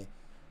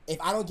if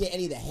I don't get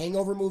any of the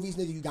Hangover movies,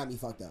 nigga, you got me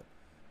fucked up.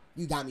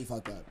 You got me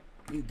fucked up.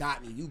 You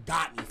got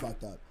me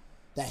fucked up.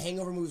 The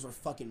Hangover movies were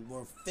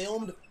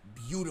filmed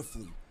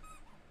beautifully.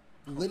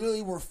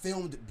 Literally were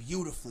filmed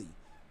beautifully.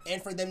 And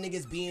for them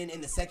niggas being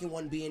in the second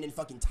one being in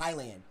fucking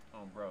Thailand. Oh,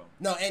 bro.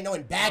 No, in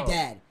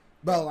Baghdad.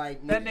 Bro,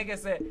 like That nigga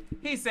said.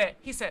 He said.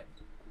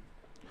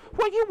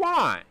 What you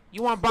want?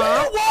 You want bomb?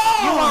 What you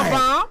You want want?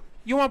 bomb?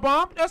 You want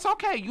bomb? That's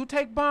okay. You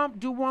take bomb,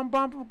 do one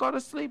bomb, go to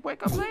sleep,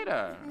 wake up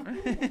later.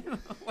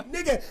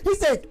 nigga, he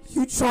said,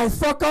 you try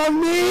fuck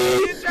on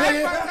me. He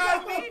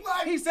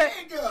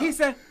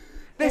said,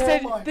 they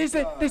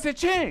said,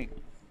 Ching,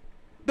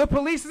 the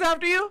police is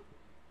after you?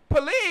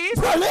 Police?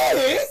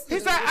 He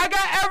said, I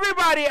got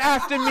everybody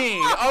after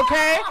me,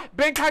 okay?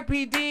 Bangkok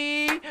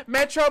PD,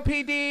 Metro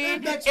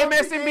PD,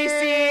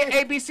 MSNBC,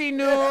 ABC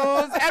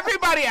News,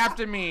 everybody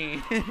after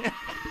me.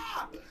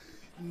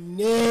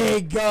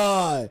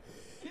 Nigga.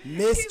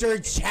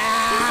 Mr.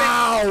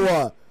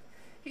 Chow.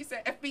 He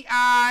said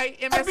FBI,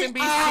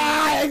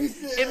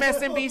 MSNBC,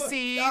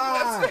 MSNBC.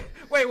 God.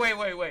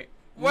 Wait.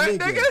 What,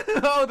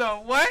 nigga? Hold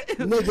on, what?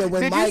 Nigga,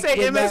 when Did Mike, you say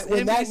when that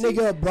MSNBC?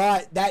 nigga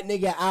brought that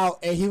nigga out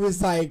and he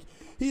was like,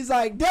 He's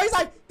like, this is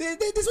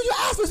what you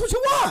asked for. This is what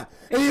you want.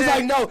 And he's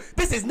like, no,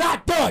 this is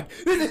not Doug.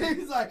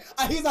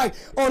 He's like,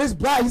 oh, this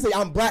black. He said,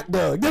 I'm Black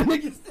Doug.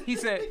 He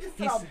said,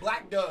 I'm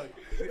Black Doug.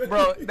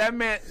 bro, that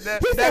man.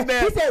 He said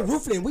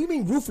roofing. What do you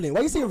mean roofing?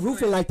 Why you saying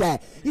roofing like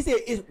that? He said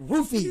it's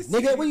roofies,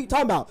 nigga. What are you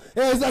talking about?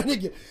 And it's like,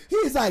 nigga.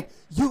 He's like,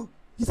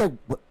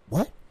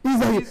 what? He's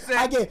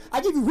like,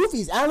 I give you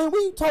roofies, Alan. What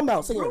are you talking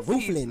about? Saying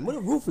roofing. What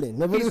is roofing?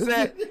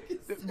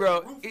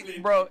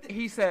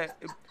 He said,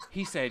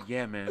 he said,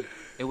 yeah, man.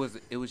 It was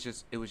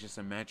just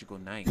a magical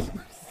night,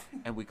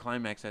 and we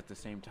climaxed at the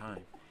same time.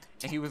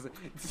 And he was like,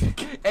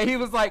 nigga. he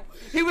was like,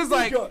 He said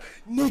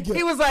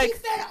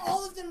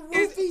all of them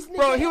roofies, nigga.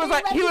 bro. He was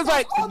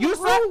like, you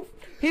slept.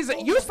 He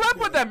said, you slept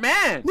with a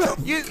man. No.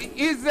 He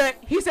said,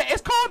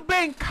 it's called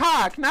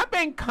Bangkok, not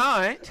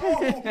Bangkok.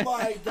 Oh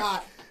my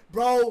god,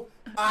 bro.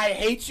 I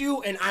hate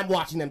you, and I'm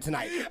watching them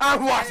tonight.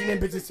 I'm watching them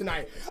bitches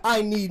tonight.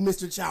 I need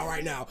Mr. Chow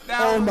right now.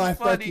 Oh my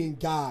fucking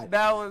god.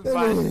 That was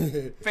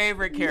my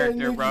favorite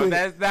character, bro.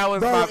 That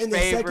was bro, my in the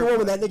favorite. second one,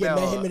 when that nigga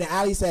met him in the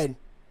alley, he said,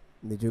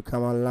 "Did you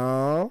come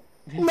along?"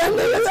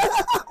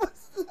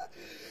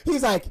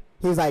 He's like,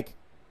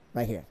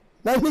 right here.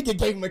 That nigga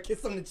gave him a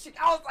kiss on the cheek.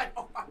 I was like,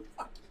 oh my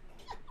fucking.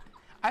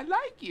 I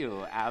like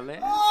you, Alan.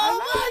 Oh I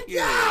like my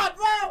god,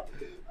 bro.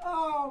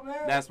 Oh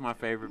man. That's my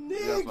favorite.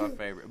 That's my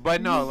favorite.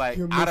 But no, like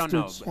I don't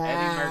know. But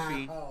Eddie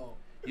Murphy.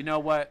 You know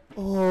what?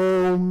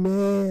 Oh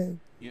man.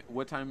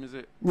 What time is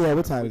it? Yeah,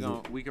 what time is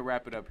it? We can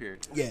wrap it up here.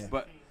 Yeah.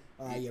 But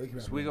yeah, we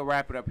can. So we gonna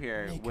wrap it up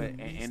here and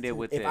end it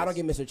with if this. I don't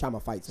get Mr. Chow, I'ma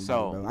fight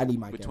somebody, bro. I need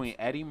my between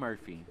Eddie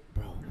Murphy,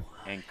 bro,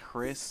 and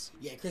Chris.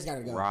 Yeah, Chris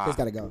gotta go. Rock. Chris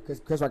gotta go.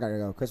 Chris Rock gotta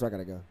go. Chris Rock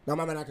gotta go. No,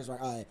 not Chris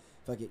Rock.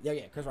 Fuck it.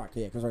 Yeah, Chris Rock.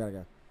 Yeah, Chris Rock gotta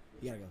go.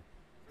 He gotta go.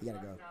 He gotta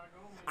go.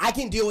 I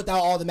can deal without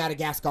all the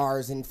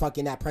Madagascars and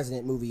fucking that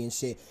President movie and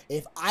shit.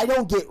 If I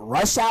don't get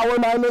Rush Hour,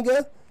 my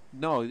nigga.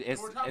 No,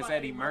 it's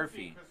Eddie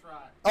Murphy.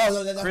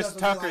 Oh no, Chris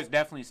Tucker's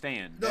definitely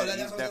staying. No, he's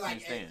that's definitely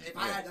like, staying. If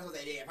I had to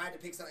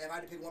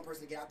pick one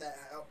person to get out that,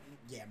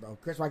 yeah, bro.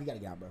 Chris Rock, you gotta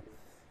get out, bro.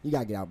 You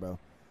gotta get out, bro.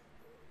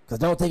 Cause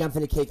don't think I'm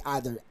finna kick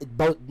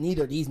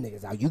neither of these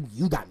niggas out.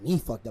 You got me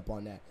fucked up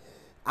on that.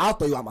 I'll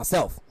throw you out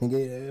myself.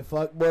 Nigga,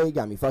 fuck boy, you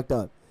got me fucked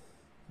up.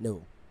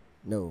 No.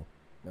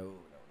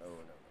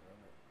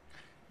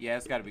 Yeah,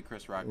 it's gotta be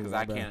Chris Rock because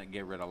I can't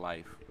get rid of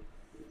life.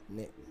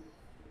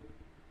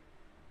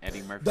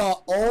 Eddie Murphy. The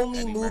only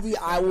Eddie movie Murphy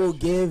I will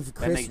give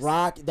Chris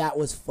Rock that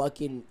was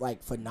fucking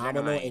like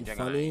phenomenal and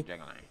funny,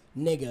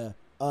 nigga,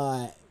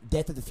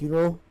 Death at the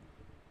Funeral.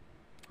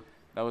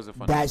 That was a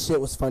funny. That shit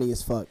was funny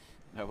as fuck.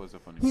 That was a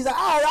funny. He's like,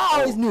 oh, I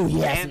always knew he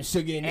had some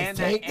sugar in his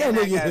tank. And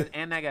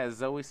that got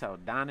Zoe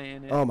Saldana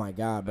in it. Oh my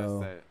god,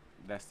 bro.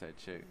 That's that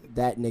chick.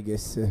 That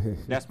nigga.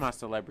 That's my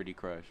celebrity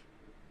crush.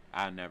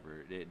 They're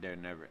never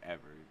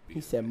ever. He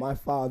said my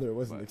father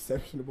was an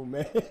exceptional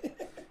man.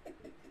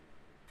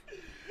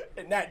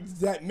 And that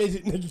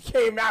midget nigga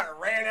came out and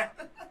ran out.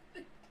 I'm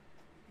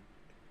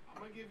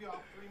gonna give y'all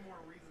 3 more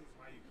reasons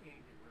why you can't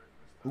get rid of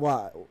Chris Tucker.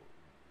 Why?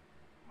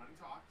 Money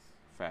talks.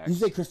 Facts. You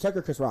say Chris Tucker,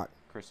 or Chris Rock?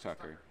 Chris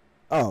Tucker.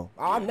 Oh,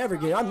 I'm never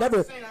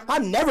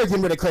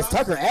getting rid of Chris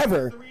Tucker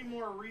ever. 3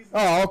 more reasons.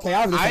 Oh, okay.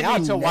 I was gonna say I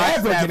need to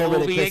watch that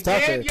movie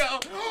again, yo.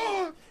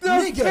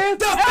 Nigga,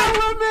 Fifth Element. I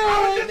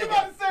was just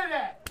about to say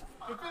that.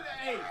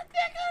 Hey.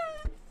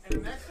 And the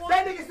next one.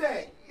 That nigga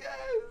said,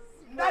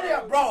 not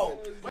that, bro.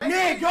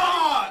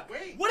 Nigga.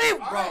 Wait. What is,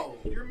 All bro?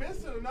 right, you're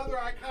missing another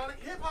iconic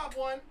hip hop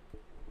one.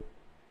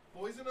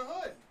 Boys in the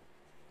Hood.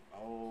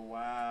 Oh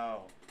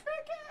wow.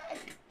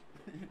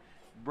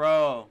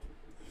 Bro.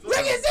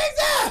 Ricky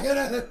Zigzag.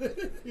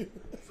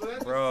 So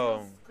that Bro.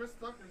 just Chris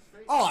Tucker's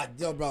face. Oh,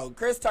 yo, bro.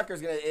 Chris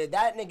Tucker's gonna.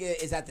 That nigga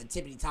is at the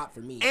tippity top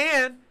for me.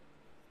 And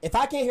If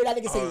I can't hear that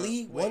nigga say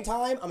Lee one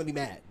time, I'm gonna be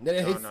mad.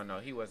 no,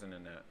 he wasn't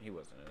in that.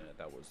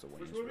 That was the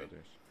Wayans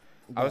brothers.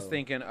 I was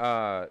thinking,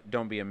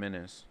 Don't Be a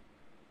Menace.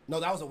 No,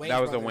 that was the Wayans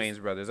That was brothers. the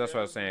Wayans brothers. That's what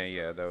I was saying.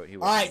 Yeah, though he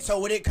was. All right, so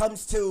when it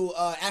comes to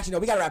actually, no,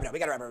 we gotta wrap it up. We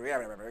gotta wrap it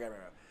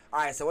up. All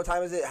right, so what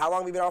time is it? How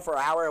long we been on for?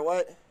 An hour or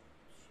what? A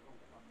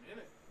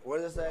minute. What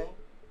does it say?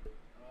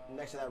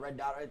 Next to that red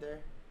dot right there.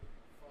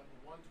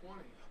 120.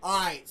 All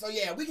right, so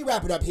yeah, we can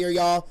wrap it up here,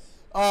 y'all.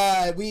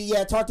 We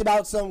talked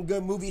about some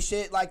good movie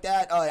shit like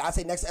that. I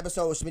say next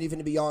episode Schmitty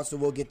finna be on, so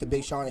we'll get the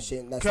Big Sean and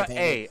shit. And that's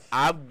Hey,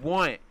 I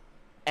want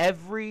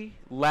every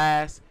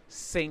last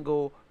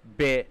single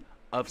bit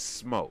of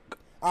smoke.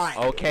 All right.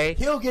 Okay.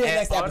 He'll get it And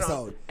next hold on.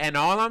 episode. And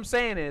all I'm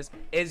saying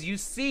is you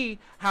see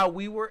how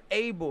we were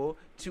able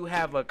to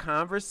have a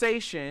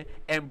conversation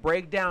and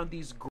break down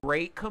these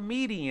great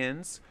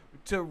comedians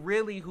to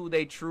really who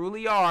they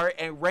truly are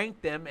and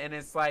rank them. And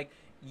it's like,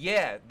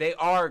 yeah, they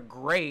are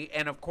great.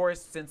 And of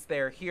course, since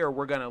they're here,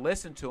 we're going to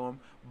listen to them.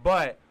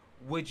 But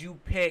would you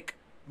pick,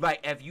 like,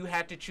 if you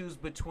had to choose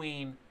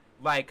between,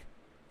 like,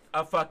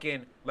 a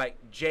fucking, like,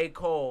 J.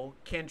 Cole,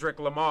 Kendrick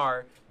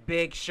Lamar,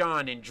 Big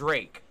Sean, and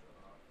Drake?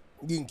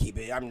 You can keep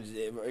it.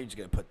 We're just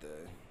gonna put the.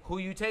 Who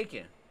you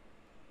taking?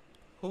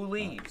 Who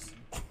leaves?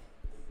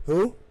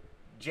 Who?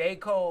 J.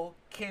 Cole,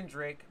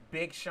 Kendrick,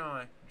 Big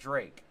Sean,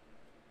 Drake.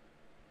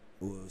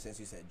 Ooh,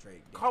 since you said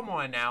Drake. Come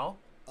on now.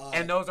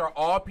 And those are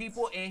all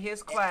people in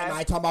his class. Am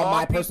I talking about all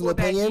my personal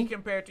people that opinion? he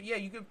compared to, yeah,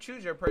 you can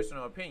choose your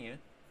personal opinion.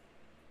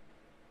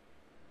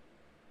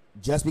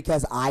 Just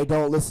because I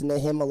don't listen to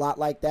him a lot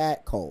like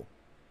that, Cole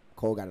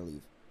gotta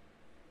leave.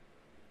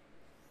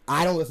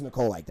 I don't listen to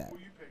Cole like that. Who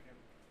you picking?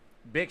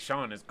 Big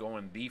Sean is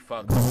going the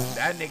fuck.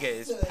 That nigga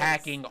is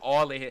packing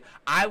all of his.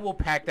 I will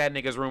pack that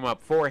nigga's room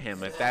up for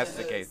him if that's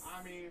the case.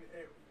 I mean,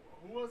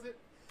 who was it?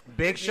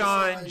 Big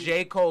Sean,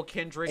 J. Cole,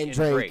 Kendrick, and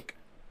Drake. Drake.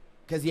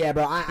 Cause yeah,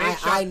 bro,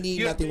 I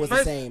need nothing was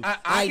the same.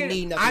 I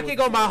need nothing. I can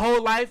go my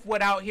whole life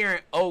without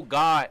hearing, "Oh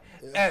God."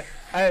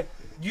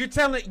 You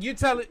telling.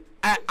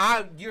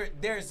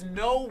 There's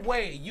no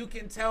way you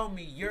can tell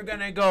me you're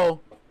gonna go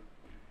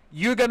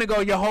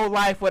your whole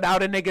life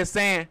without a nigga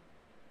saying,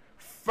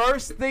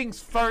 "First things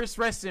first,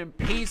 rest in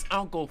peace,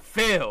 Uncle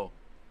Phil."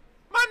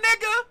 My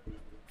nigga,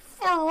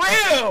 for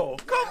real.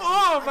 Come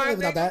on, my live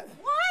without nigga. that.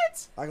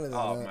 What? I can live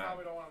Oh, without that. man.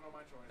 Probably don't want to know my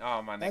choice.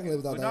 Oh my I can nigga. live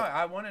without No, that.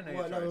 I want to know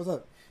your What? No, choice. what's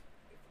up?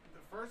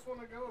 The first one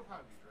to go would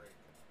probably be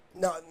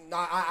Drake. No,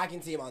 I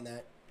can see him on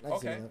that. I can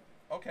see him Okay. on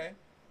that. Okay.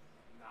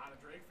 Not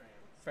a Drake fan.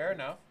 Fair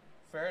enough.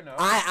 Fair enough.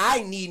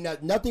 I need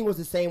nothing was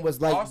the same.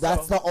 Was like Also-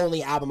 that's the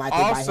only album I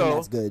think by him also,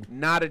 that's good.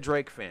 not a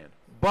Drake fan,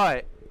 but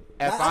if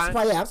That's I,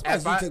 probably- I'm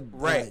surprised if you I- took,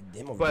 right,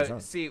 him over Big Sean.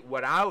 but see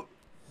what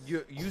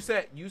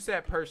you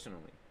said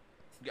personally,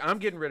 I'm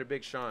getting rid of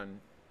Big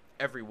Sean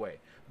every way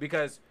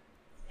because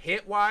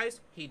hit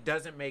wise he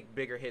doesn't make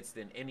bigger hits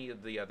than any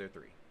of the other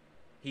three.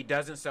 He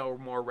doesn't sell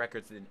more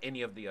records than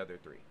any of the other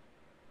three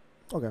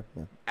Okay,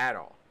 yeah. at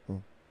all.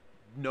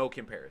 No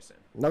comparison.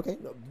 Okay,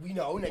 no, we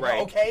know, nigga.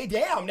 Right. Okay,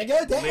 damn,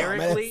 nigga, damn.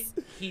 Lyrically,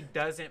 man. he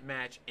doesn't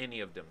match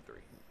any of them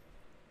three.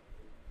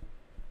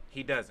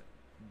 He doesn't.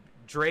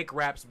 Drake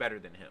raps better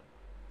than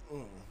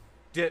him.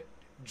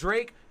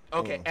 Drake.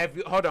 Okay,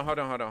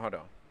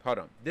 hold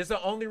on. This is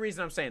the only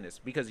reason I'm saying this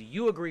because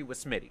you agree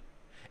with Smitty,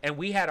 and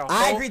we had a whole.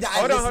 I agree that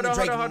I listen to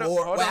Drake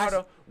more. Hold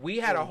on. We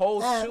had a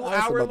whole I also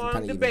 2-hour both long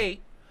kinda even.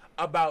 debate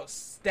about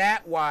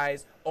stat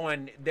wise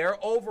on their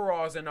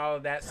overalls and all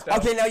of that stuff.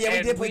 Okay, no, yeah, we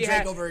And did put Drake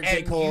had- over and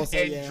J. Cole, you- so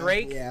and yeah,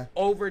 Drake yeah.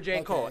 over J.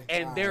 Okay, Cole,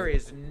 and all there right.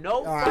 is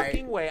no All right.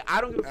 fucking way.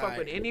 I don't give a fuck All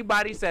what right.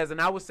 anybody says,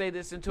 and I will say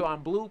this until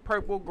I'm blue,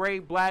 purple, gray,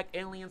 black,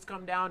 aliens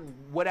come down,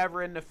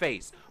 whatever in the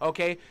face.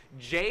 Okay,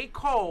 J.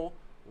 Cole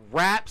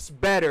raps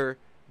better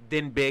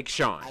than Big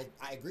Sean.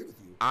 I agree with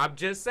you. I'm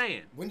just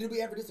saying. When did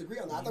we ever disagree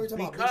on that? I thought we were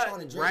talking about Big Because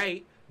Sean and Drake.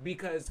 right,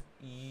 because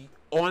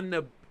on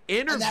the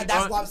interview,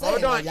 that's what I'm saying.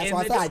 hold on, Like, that's in why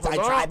I the said I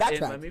hold tried on,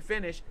 backtrack. and let me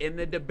finish. In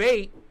the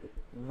debate,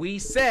 we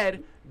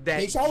said that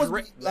Big Sean was-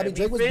 Drake, I mean, let Drake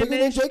me was bigger than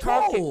finish J.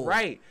 talking. Cole.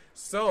 Right.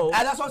 So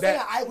And that's what I'm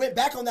saying. I went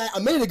back on that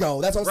a minute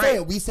ago. That's what I'm Right.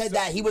 saying. We said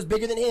that he was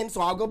bigger than him,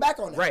 so I'll go back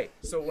on that. Right.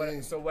 So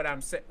what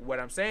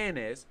I'm saying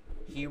is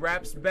he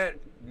raps better.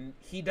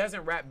 He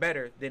doesn't rap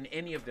better than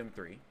any of them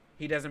three.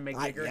 He doesn't make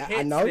bigger I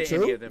hits know, than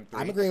true. any of them three.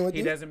 I'm agreeing with he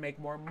you. doesn't make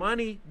more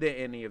money than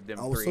any of them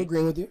I'm three. still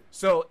agreeing with you.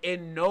 So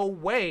in no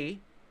way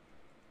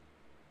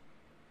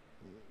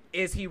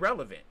is he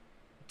relevant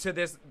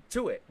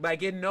to it.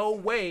 Like in no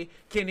way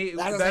can he.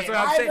 That's That's what what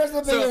I'm I'm saying. saying.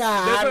 My personal opinion,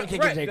 I that's haven't what-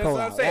 kicked J. that's Cole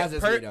what I'm out. saying. That's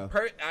just me,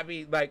 though. I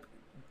mean, like,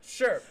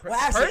 sure. Well,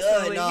 actually,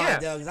 personally, no, yeah,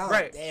 Doug, 'cause I'm like,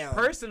 right. damn.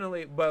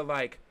 Personally, but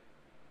like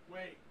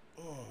Wait.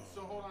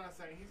 So hold on a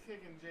second. He's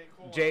kicking J.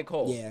 Cole. J. out.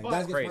 Cole. Yeah, But-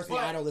 that's the crazy. first thing.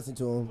 I don't listen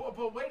to him.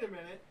 But wait a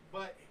minute.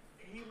 But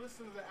he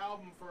listened to the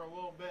album for a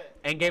little bit.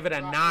 And gave it a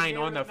So he 9 gave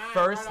on it a the 9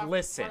 first right off-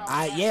 listen. right off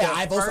I the yeah,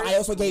 bat. I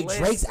also gave first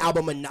Drake's listen.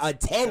 album a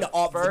 10 The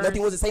off. first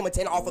Nothing was the same a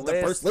 10 off of the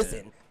first listen.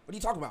 listen. What are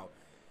you talking about?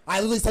 I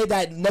literally said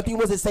that Nothing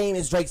Was the Same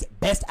as Drake's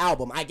best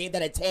album. I gave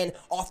that a 10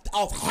 off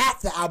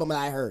half the album that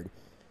I heard.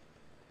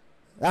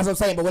 That's what I'm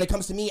saying. But when it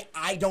comes to me,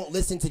 I don't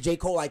listen to J.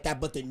 Cole like that.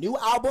 But the new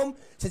album,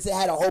 since it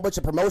had a whole bunch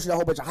of promotion, a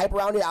whole bunch of hype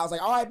around it, I was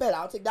like, all right, bet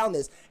I'll take down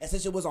this. And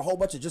since it was a whole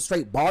bunch of just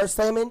straight bar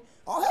slamming,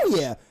 oh hell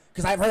yeah.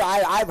 Because I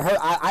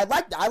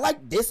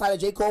like this side of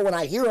J. Cole. When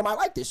I hear him, I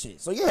like this shit.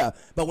 So yeah.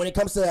 But when it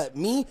comes to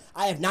me,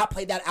 I have not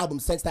played that album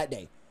since that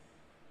day.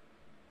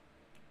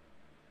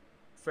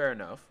 Fair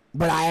enough.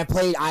 But I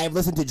have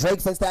listened to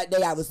Drake since that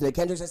day. I've listened to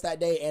Kendrick since that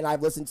day, and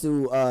I've listened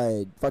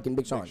to fucking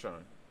Big Sean. Big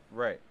Sean.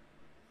 Right.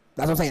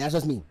 That's what I'm saying. That's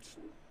just me.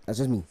 That's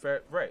just me.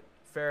 Fair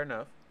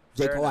enough.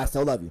 J. Fair Cole, I enough.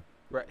 still love you.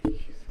 Right.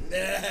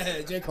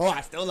 J. Cole,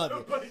 I still love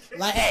you.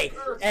 Like,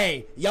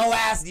 hey, yo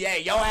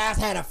ass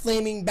had a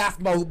flaming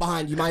basketball hoop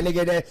behind you, my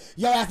nigga.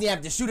 Yo ass didn't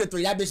have to shoot a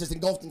 3. That bitch just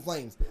engulfed in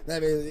flames.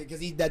 Because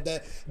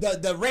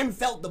the rim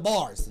felt the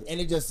bars and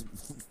it just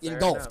Fair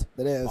engulfed. enough.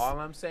 It is. All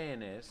I'm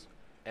saying is,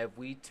 if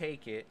we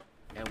take it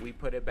and we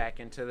put it back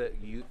into the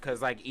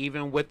because like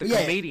even with the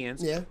Yeah,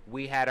 comedians, yeah.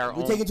 we had our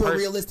We own. take it to a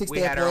realistic we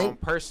had our own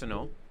standpoint.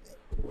 personal,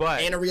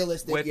 but And a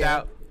realistic,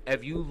 without.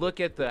 If you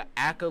look at the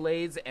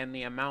accolades and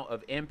the amount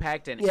of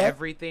impact and Yeah.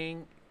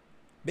 everything,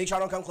 Big Sean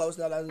don't come close.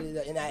 In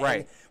that,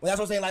 Right. Well, that's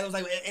what I'm saying. Like, I was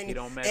like, He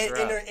don't measure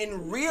up.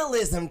 in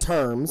realism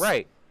terms,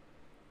 right?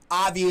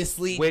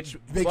 obviously, Which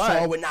Big but-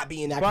 Sean would not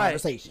be in that but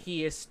conversation.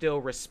 he is still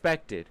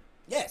respected.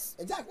 Yes,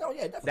 exactly. Oh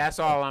yeah, definitely. That's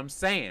all I'm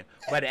saying.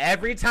 But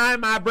every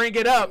time I bring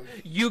it up,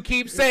 you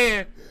keep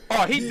saying,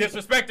 "Oh, he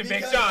disrespecting Big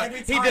Because Sean.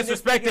 every He time this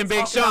disrespecting nigga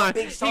Big talking about Sean.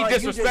 Big He Sean,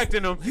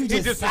 disrespecting him. You He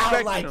just sound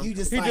disrespecting like him. you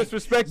just He like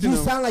disrespecting you him.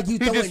 sound like you He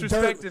throwing dirt.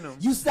 disrespecting him.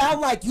 You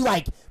sound like you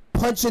like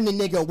punching the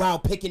nigga while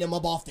picking him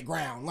up off the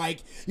ground. Like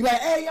you like,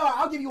 hey yo,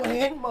 I'll give you a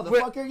hand,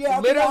 motherfucker. Yeah,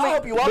 I'll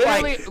help you. I'm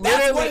like, that's what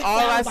literally it all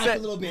I sounds like a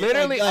said. little bit.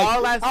 Literally Like,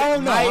 all I I said.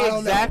 don't know, I My don't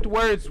exact know.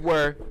 words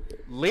were,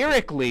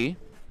 lyrically,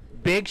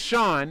 Big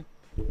Sean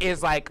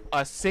is like a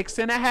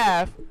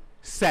 6.5,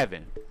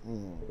 7.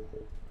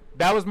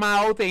 That was my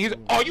whole thing. He's,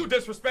 oh, you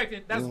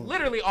disrespecting. That's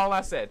literally all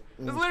I said.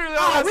 That's literally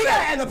all I we said.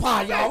 gotta end the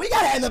pod, y'all. We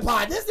gotta end the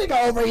pod. This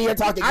nigga over here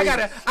talking. I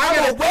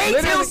gotta wait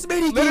till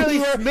Smitty get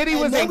here. Smitty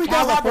was and then in we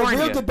gonna have a real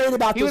California. debate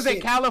about He this was in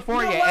shit.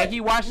 California You know what? and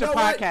he watched You the know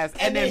what? podcast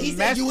And then he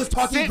said you was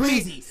talking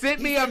greasy.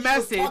 Sent me He a said you was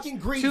message talking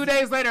greasy. 2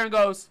 days later and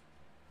goes,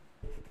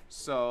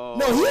 so.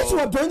 No, he hit you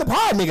up during the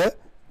pod, nigga.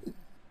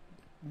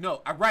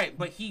 No, right,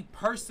 but he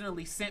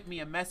personally sent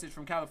me a message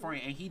from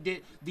California, and he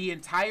did the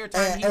entire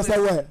time. And say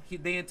what?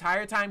 The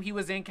entire time he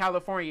was in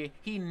California,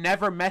 he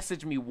never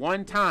messaged me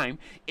one time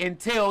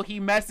until he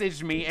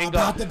messaged me and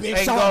About the Big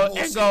and Sean and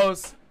bullshit.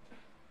 goes.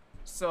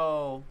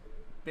 So,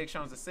 Big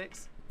Sean's a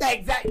 6.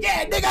 Exactly.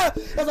 Yeah, nigga.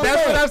 That's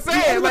That's what I'm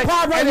saying. We're in the Like,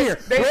 pod right and here.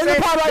 they We're in the say-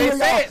 pod right they here,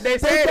 say y'all. it- they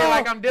say Thank it y'all.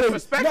 like I'm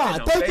disrespecting Nah,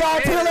 them. thank They y'all.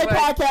 say Tune it in like-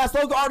 podcast,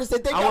 local artists.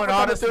 Thank I y'all want for all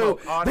coming the through.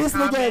 smoke, all the This nigga,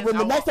 comments. when I the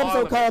want next all episode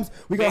of it. comes,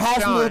 we're gonna Big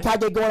have Smitty and Sean.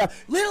 Kage going on.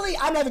 Literally,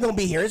 I'm not even gonna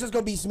be here. It's just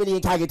gonna be Smitty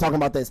and Kage talking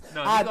about this.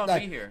 No, you gonna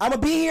be here. I'm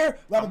gonna be here.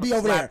 I'm gonna be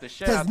over slap there. the shit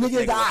Because out this niggas, nigga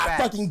with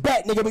facts. fucking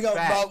bet, nigga. We go, bro.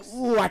 Facts.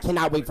 Ooh, I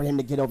cannot wait for him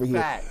to get over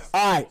here. Facts.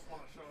 All right.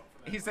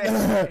 He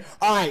said,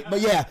 All right,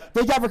 but yeah,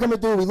 thank y'all for coming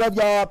through. We love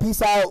y'all.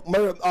 Peace out.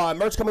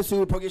 Merch coming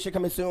soon. Pro Get shit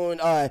coming soon.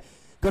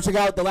 Go check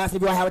out the last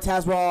review I have with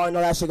Taz Raw and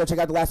all that shit. Go check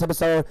out the last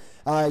episode.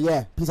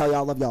 Yeah, peace out,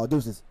 y'all. Love y'all.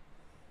 Deuces.